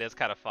clear, but it is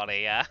kind of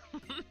funny, yeah.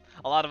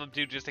 A lot of them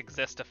do just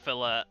exist to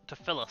fill a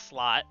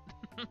slot.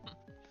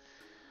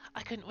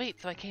 I couldn't wait,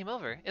 so I came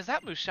over. Is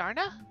that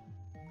Musharna?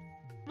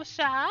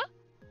 Musha?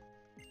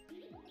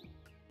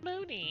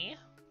 Mooney.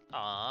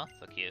 Aw,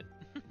 so cute.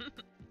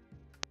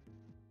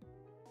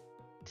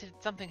 Did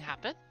something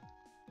happen?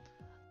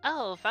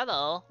 Oh,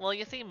 Fennel. Well,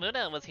 you see,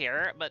 Muna was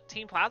here, but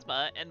Team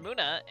Plasma and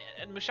Muna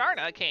and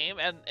Musharna came,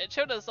 and it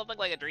showed us something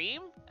like a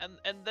dream,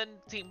 and then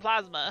Team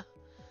Plasma.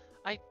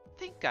 I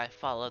think I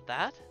followed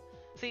that.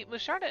 See,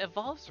 Musharna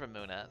evolves from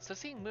Muna, so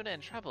seeing Muna in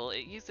trouble,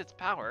 it used its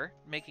power,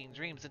 making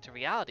dreams into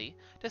reality,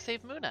 to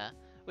save Muna,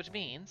 which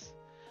means...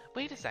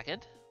 Wait a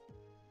second.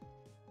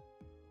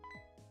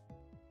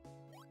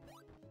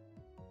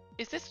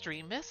 Is this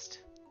Dream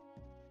Mist?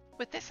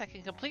 With this, I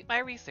can complete my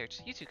research.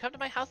 You two come to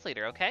my house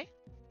later, okay?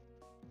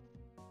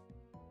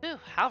 Ooh,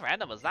 how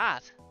random was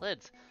that?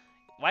 Lids,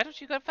 why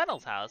don't you go to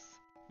Fennel's house?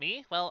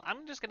 Me? Well,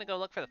 I'm just gonna go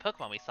look for the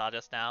Pokemon we saw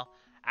just now.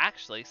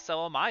 Actually,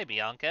 so am I,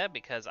 Bianca,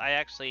 because I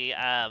actually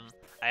have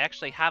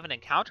an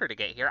encounter to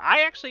get here.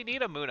 I actually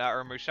need a Muna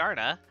or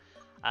Musharna.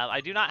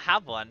 I do not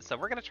have one, so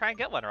we're gonna try and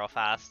get one real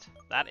fast.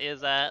 That is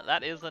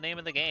the name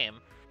of the game.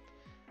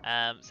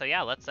 So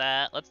yeah, let's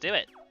do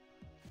it.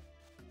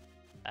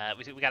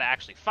 We gotta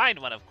actually find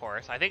one, of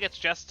course. I think it's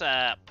just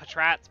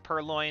Patrats,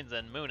 Purloins,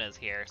 and Munas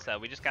here, so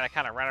we just gotta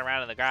kind of run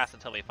around in the grass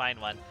until we find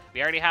one.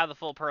 We already have the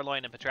full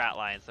Purloin and Patrat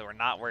line, so we're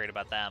not worried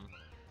about them.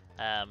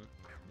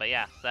 But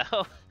yeah,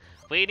 so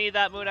we need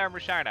that Moon Armor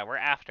Musharna, we're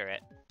after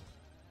it.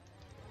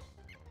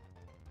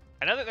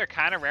 I know that they're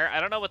kind of rare. I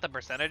don't know what the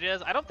percentage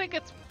is. I don't think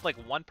it's like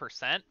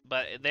 1%,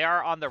 but they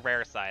are on the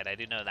rare side. I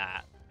do know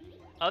that.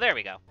 Oh, there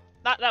we go.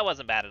 That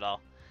wasn't bad at all.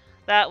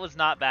 That was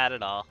not bad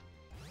at all.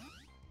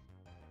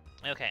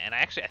 Okay, and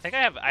I think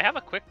I have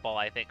a quick ball,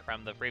 I think,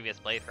 from the previous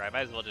playthrough. I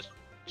might as well just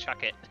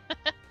chuck it.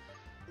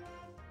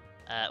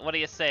 What do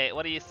you say?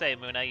 What do you say,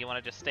 Muna? You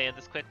want to just stay in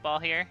this quick ball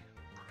here?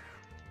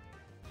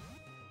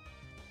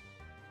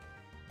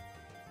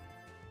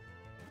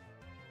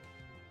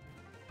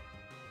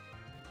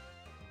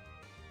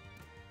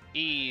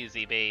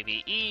 Easy,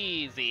 baby,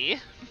 easy.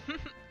 Oh,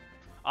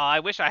 I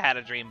wish I had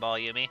a dream ball,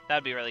 Yumi.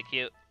 That'd be really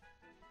cute.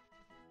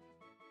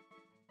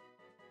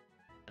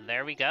 And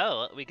there we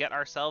go. We get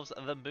ourselves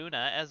the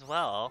Muna as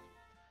well.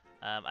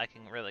 I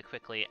can really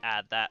quickly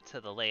add that to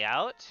the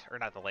layout, or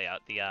not the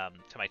layout, the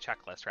to my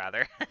checklist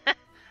rather.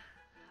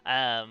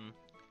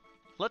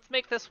 Let's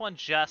make this one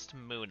just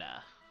Muna.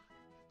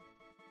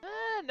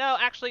 No,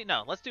 actually,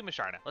 no. Let's do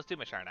Musharna. Let's do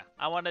Musharna.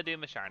 I want to do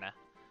Musharna.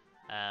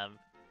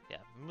 Yeah,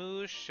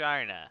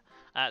 Musharna.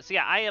 So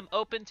yeah, I am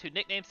open to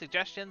nickname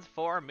suggestions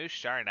for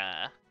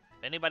Musharna.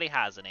 If anybody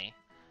has any,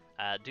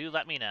 do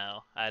let me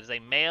know. It is a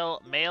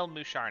male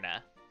Musharna.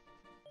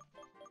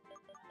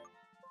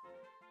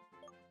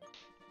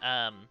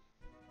 And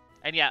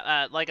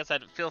yeah, like I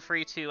said, feel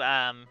free to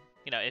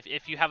you know,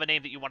 if you have a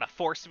name that you want to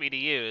force me to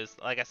use,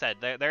 like I said,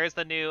 there is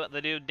the new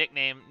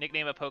nickname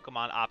a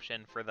Pokemon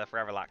option for the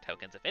Foreverlocke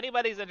tokens. If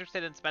anybody's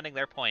interested in spending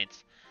their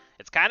points,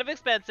 it's kind of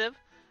expensive,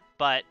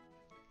 but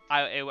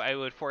I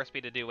would force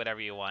me to do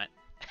whatever you want.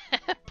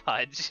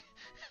 Pudge.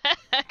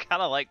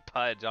 Kind of like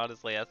Pudge,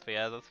 honestly,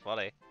 SPS. That's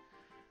funny.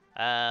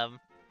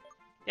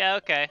 Yeah,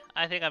 okay.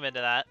 I think I'm into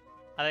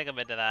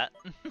that.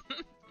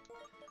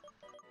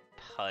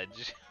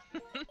 Pudge.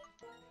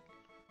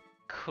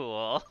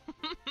 Cool.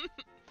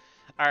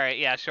 Alright,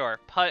 yeah, sure.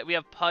 We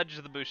have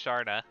Pudge the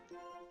Musharna.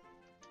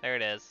 There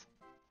it is.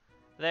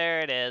 There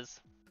it is.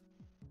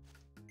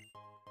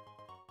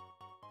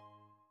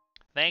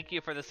 Thank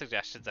you for the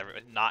suggestions,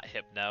 everyone. Not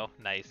Hypno.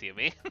 Nice,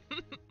 Yumi.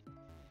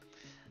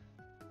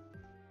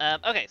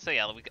 Okay, so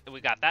yeah, we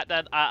got that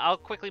done. I'll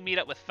quickly meet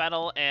up with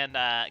Fennel and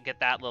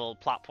get that little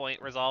plot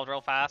point resolved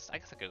real fast. I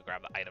guess I could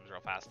grab the items real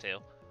fast, too.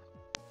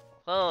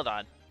 Hold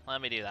on. Let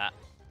me do that.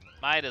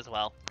 Might as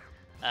well.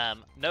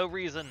 No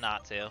reason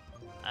not to.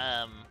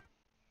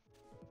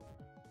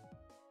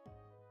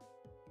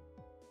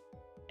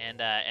 And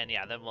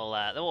yeah, then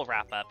we'll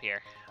wrap up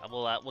here.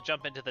 We'll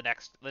jump into the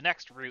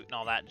next route and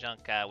all that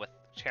junk with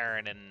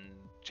Charon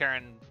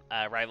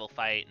rival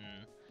fight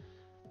and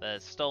the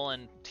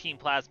stolen Team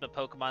Plasma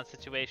Pokemon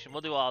situation.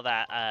 We'll do all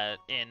that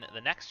in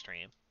the next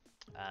stream.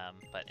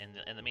 But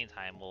in the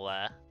meantime,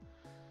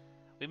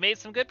 we made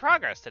some good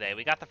progress today.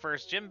 We got the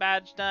first gym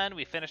badge done.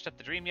 We finished up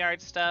the Dream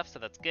Yard stuff, so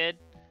that's good.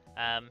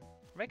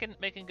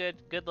 Making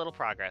good little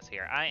progress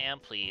here. I am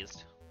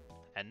pleased.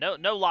 And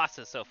no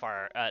losses so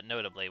far,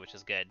 notably, which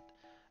is good.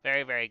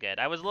 Very, very good.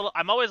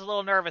 I'm always a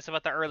little nervous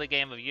about the early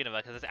game of Unova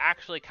because it's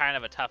actually kind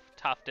of a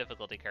tough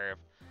difficulty curve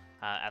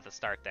at the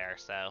start there.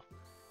 So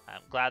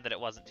I'm glad that it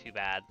wasn't too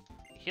bad.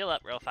 Heal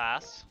up real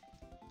fast.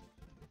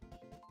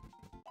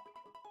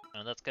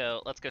 And let's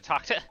go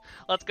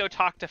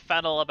talk to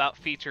Fennel about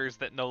features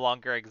that no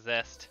longer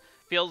exist.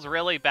 Feels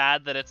really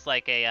bad that it's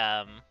like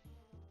a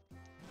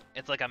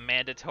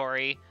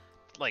mandatory,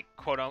 like,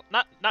 quote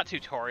unquote, not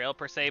tutorial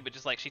per se, but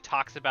just like she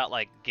talks about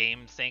like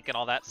game sync and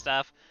all that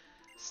stuff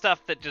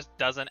that just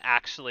doesn't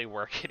actually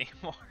work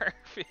anymore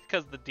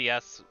because the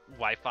DS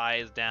Wi-Fi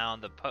is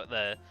down,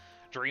 the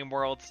Dream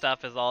World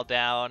stuff is all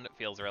down. It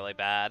feels really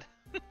bad.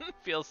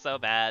 Feels so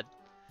bad,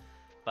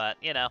 but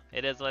you know,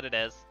 it is what it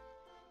is.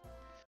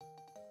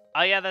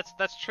 Oh yeah,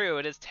 that's true.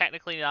 It is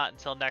technically not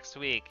until next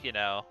week, you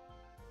know.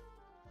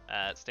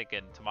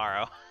 Stinking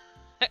tomorrow,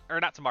 or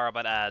not tomorrow,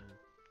 but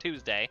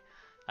Tuesday.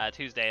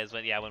 Tuesday is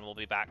when we'll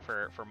be back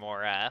for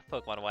more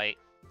Pokemon White.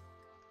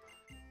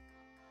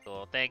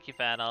 Cool. Thank you,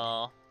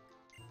 Fennel.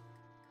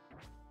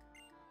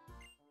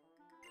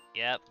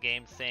 Yep,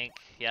 game sync.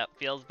 Yep,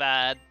 feels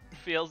bad.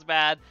 Feels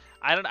bad.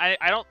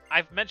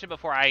 I've mentioned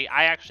before, I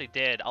actually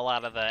did a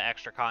lot of the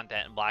extra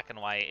content in Black and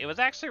White. It was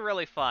actually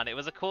really fun.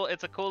 It's a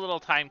cool little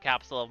time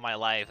capsule of my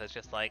life. It's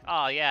just like,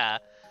 oh yeah,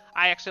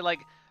 I actually like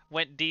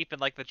went deep in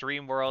like the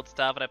Dream World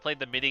stuff, and I played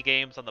the mini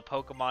games on the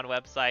Pokemon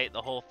website,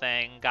 the whole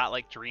thing. Got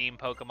like Dream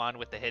Pokemon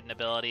with the hidden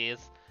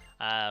abilities.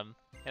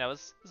 You know, it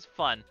was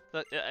fun.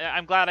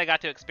 I'm glad I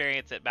got to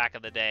experience it back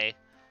in the day.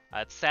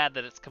 It's sad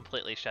that it's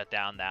completely shut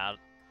down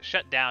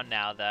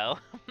now, though.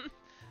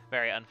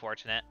 Very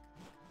unfortunate.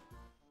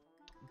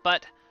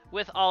 But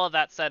with all of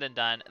that said and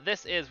done,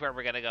 this is where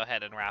we're going to go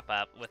ahead and wrap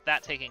up. With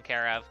that taken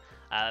care of,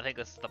 I think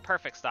this is the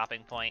perfect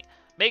stopping point.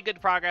 Made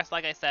good progress,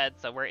 like I said,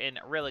 so we're in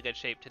really good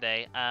shape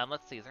today.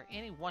 Let's see, is there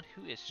anyone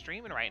who is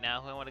streaming right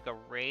now who I want to go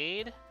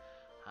raid?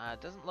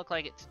 Doesn't look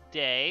like it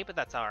today, but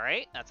that's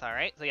alright. That's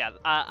alright. So yeah,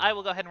 I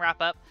will go ahead and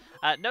wrap up.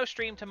 No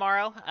stream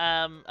tomorrow.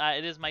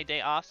 It is my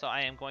day off, so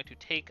I am going to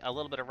take a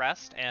little bit of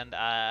rest and,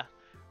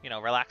 you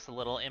know, relax a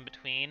little in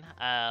between.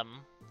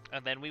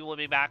 And then we will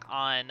be back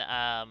on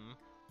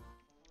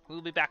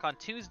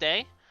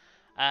Tuesday.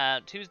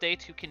 Tuesday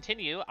to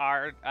continue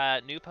our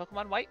new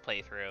Pokemon White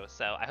playthrough.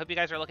 So I hope you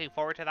guys are looking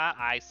forward to that.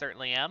 I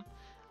certainly am.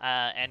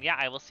 And yeah,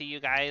 I will see you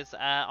guys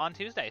on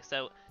Tuesday.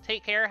 So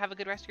take care. Have a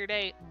good rest of your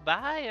day.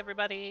 Bye,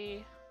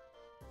 everybody.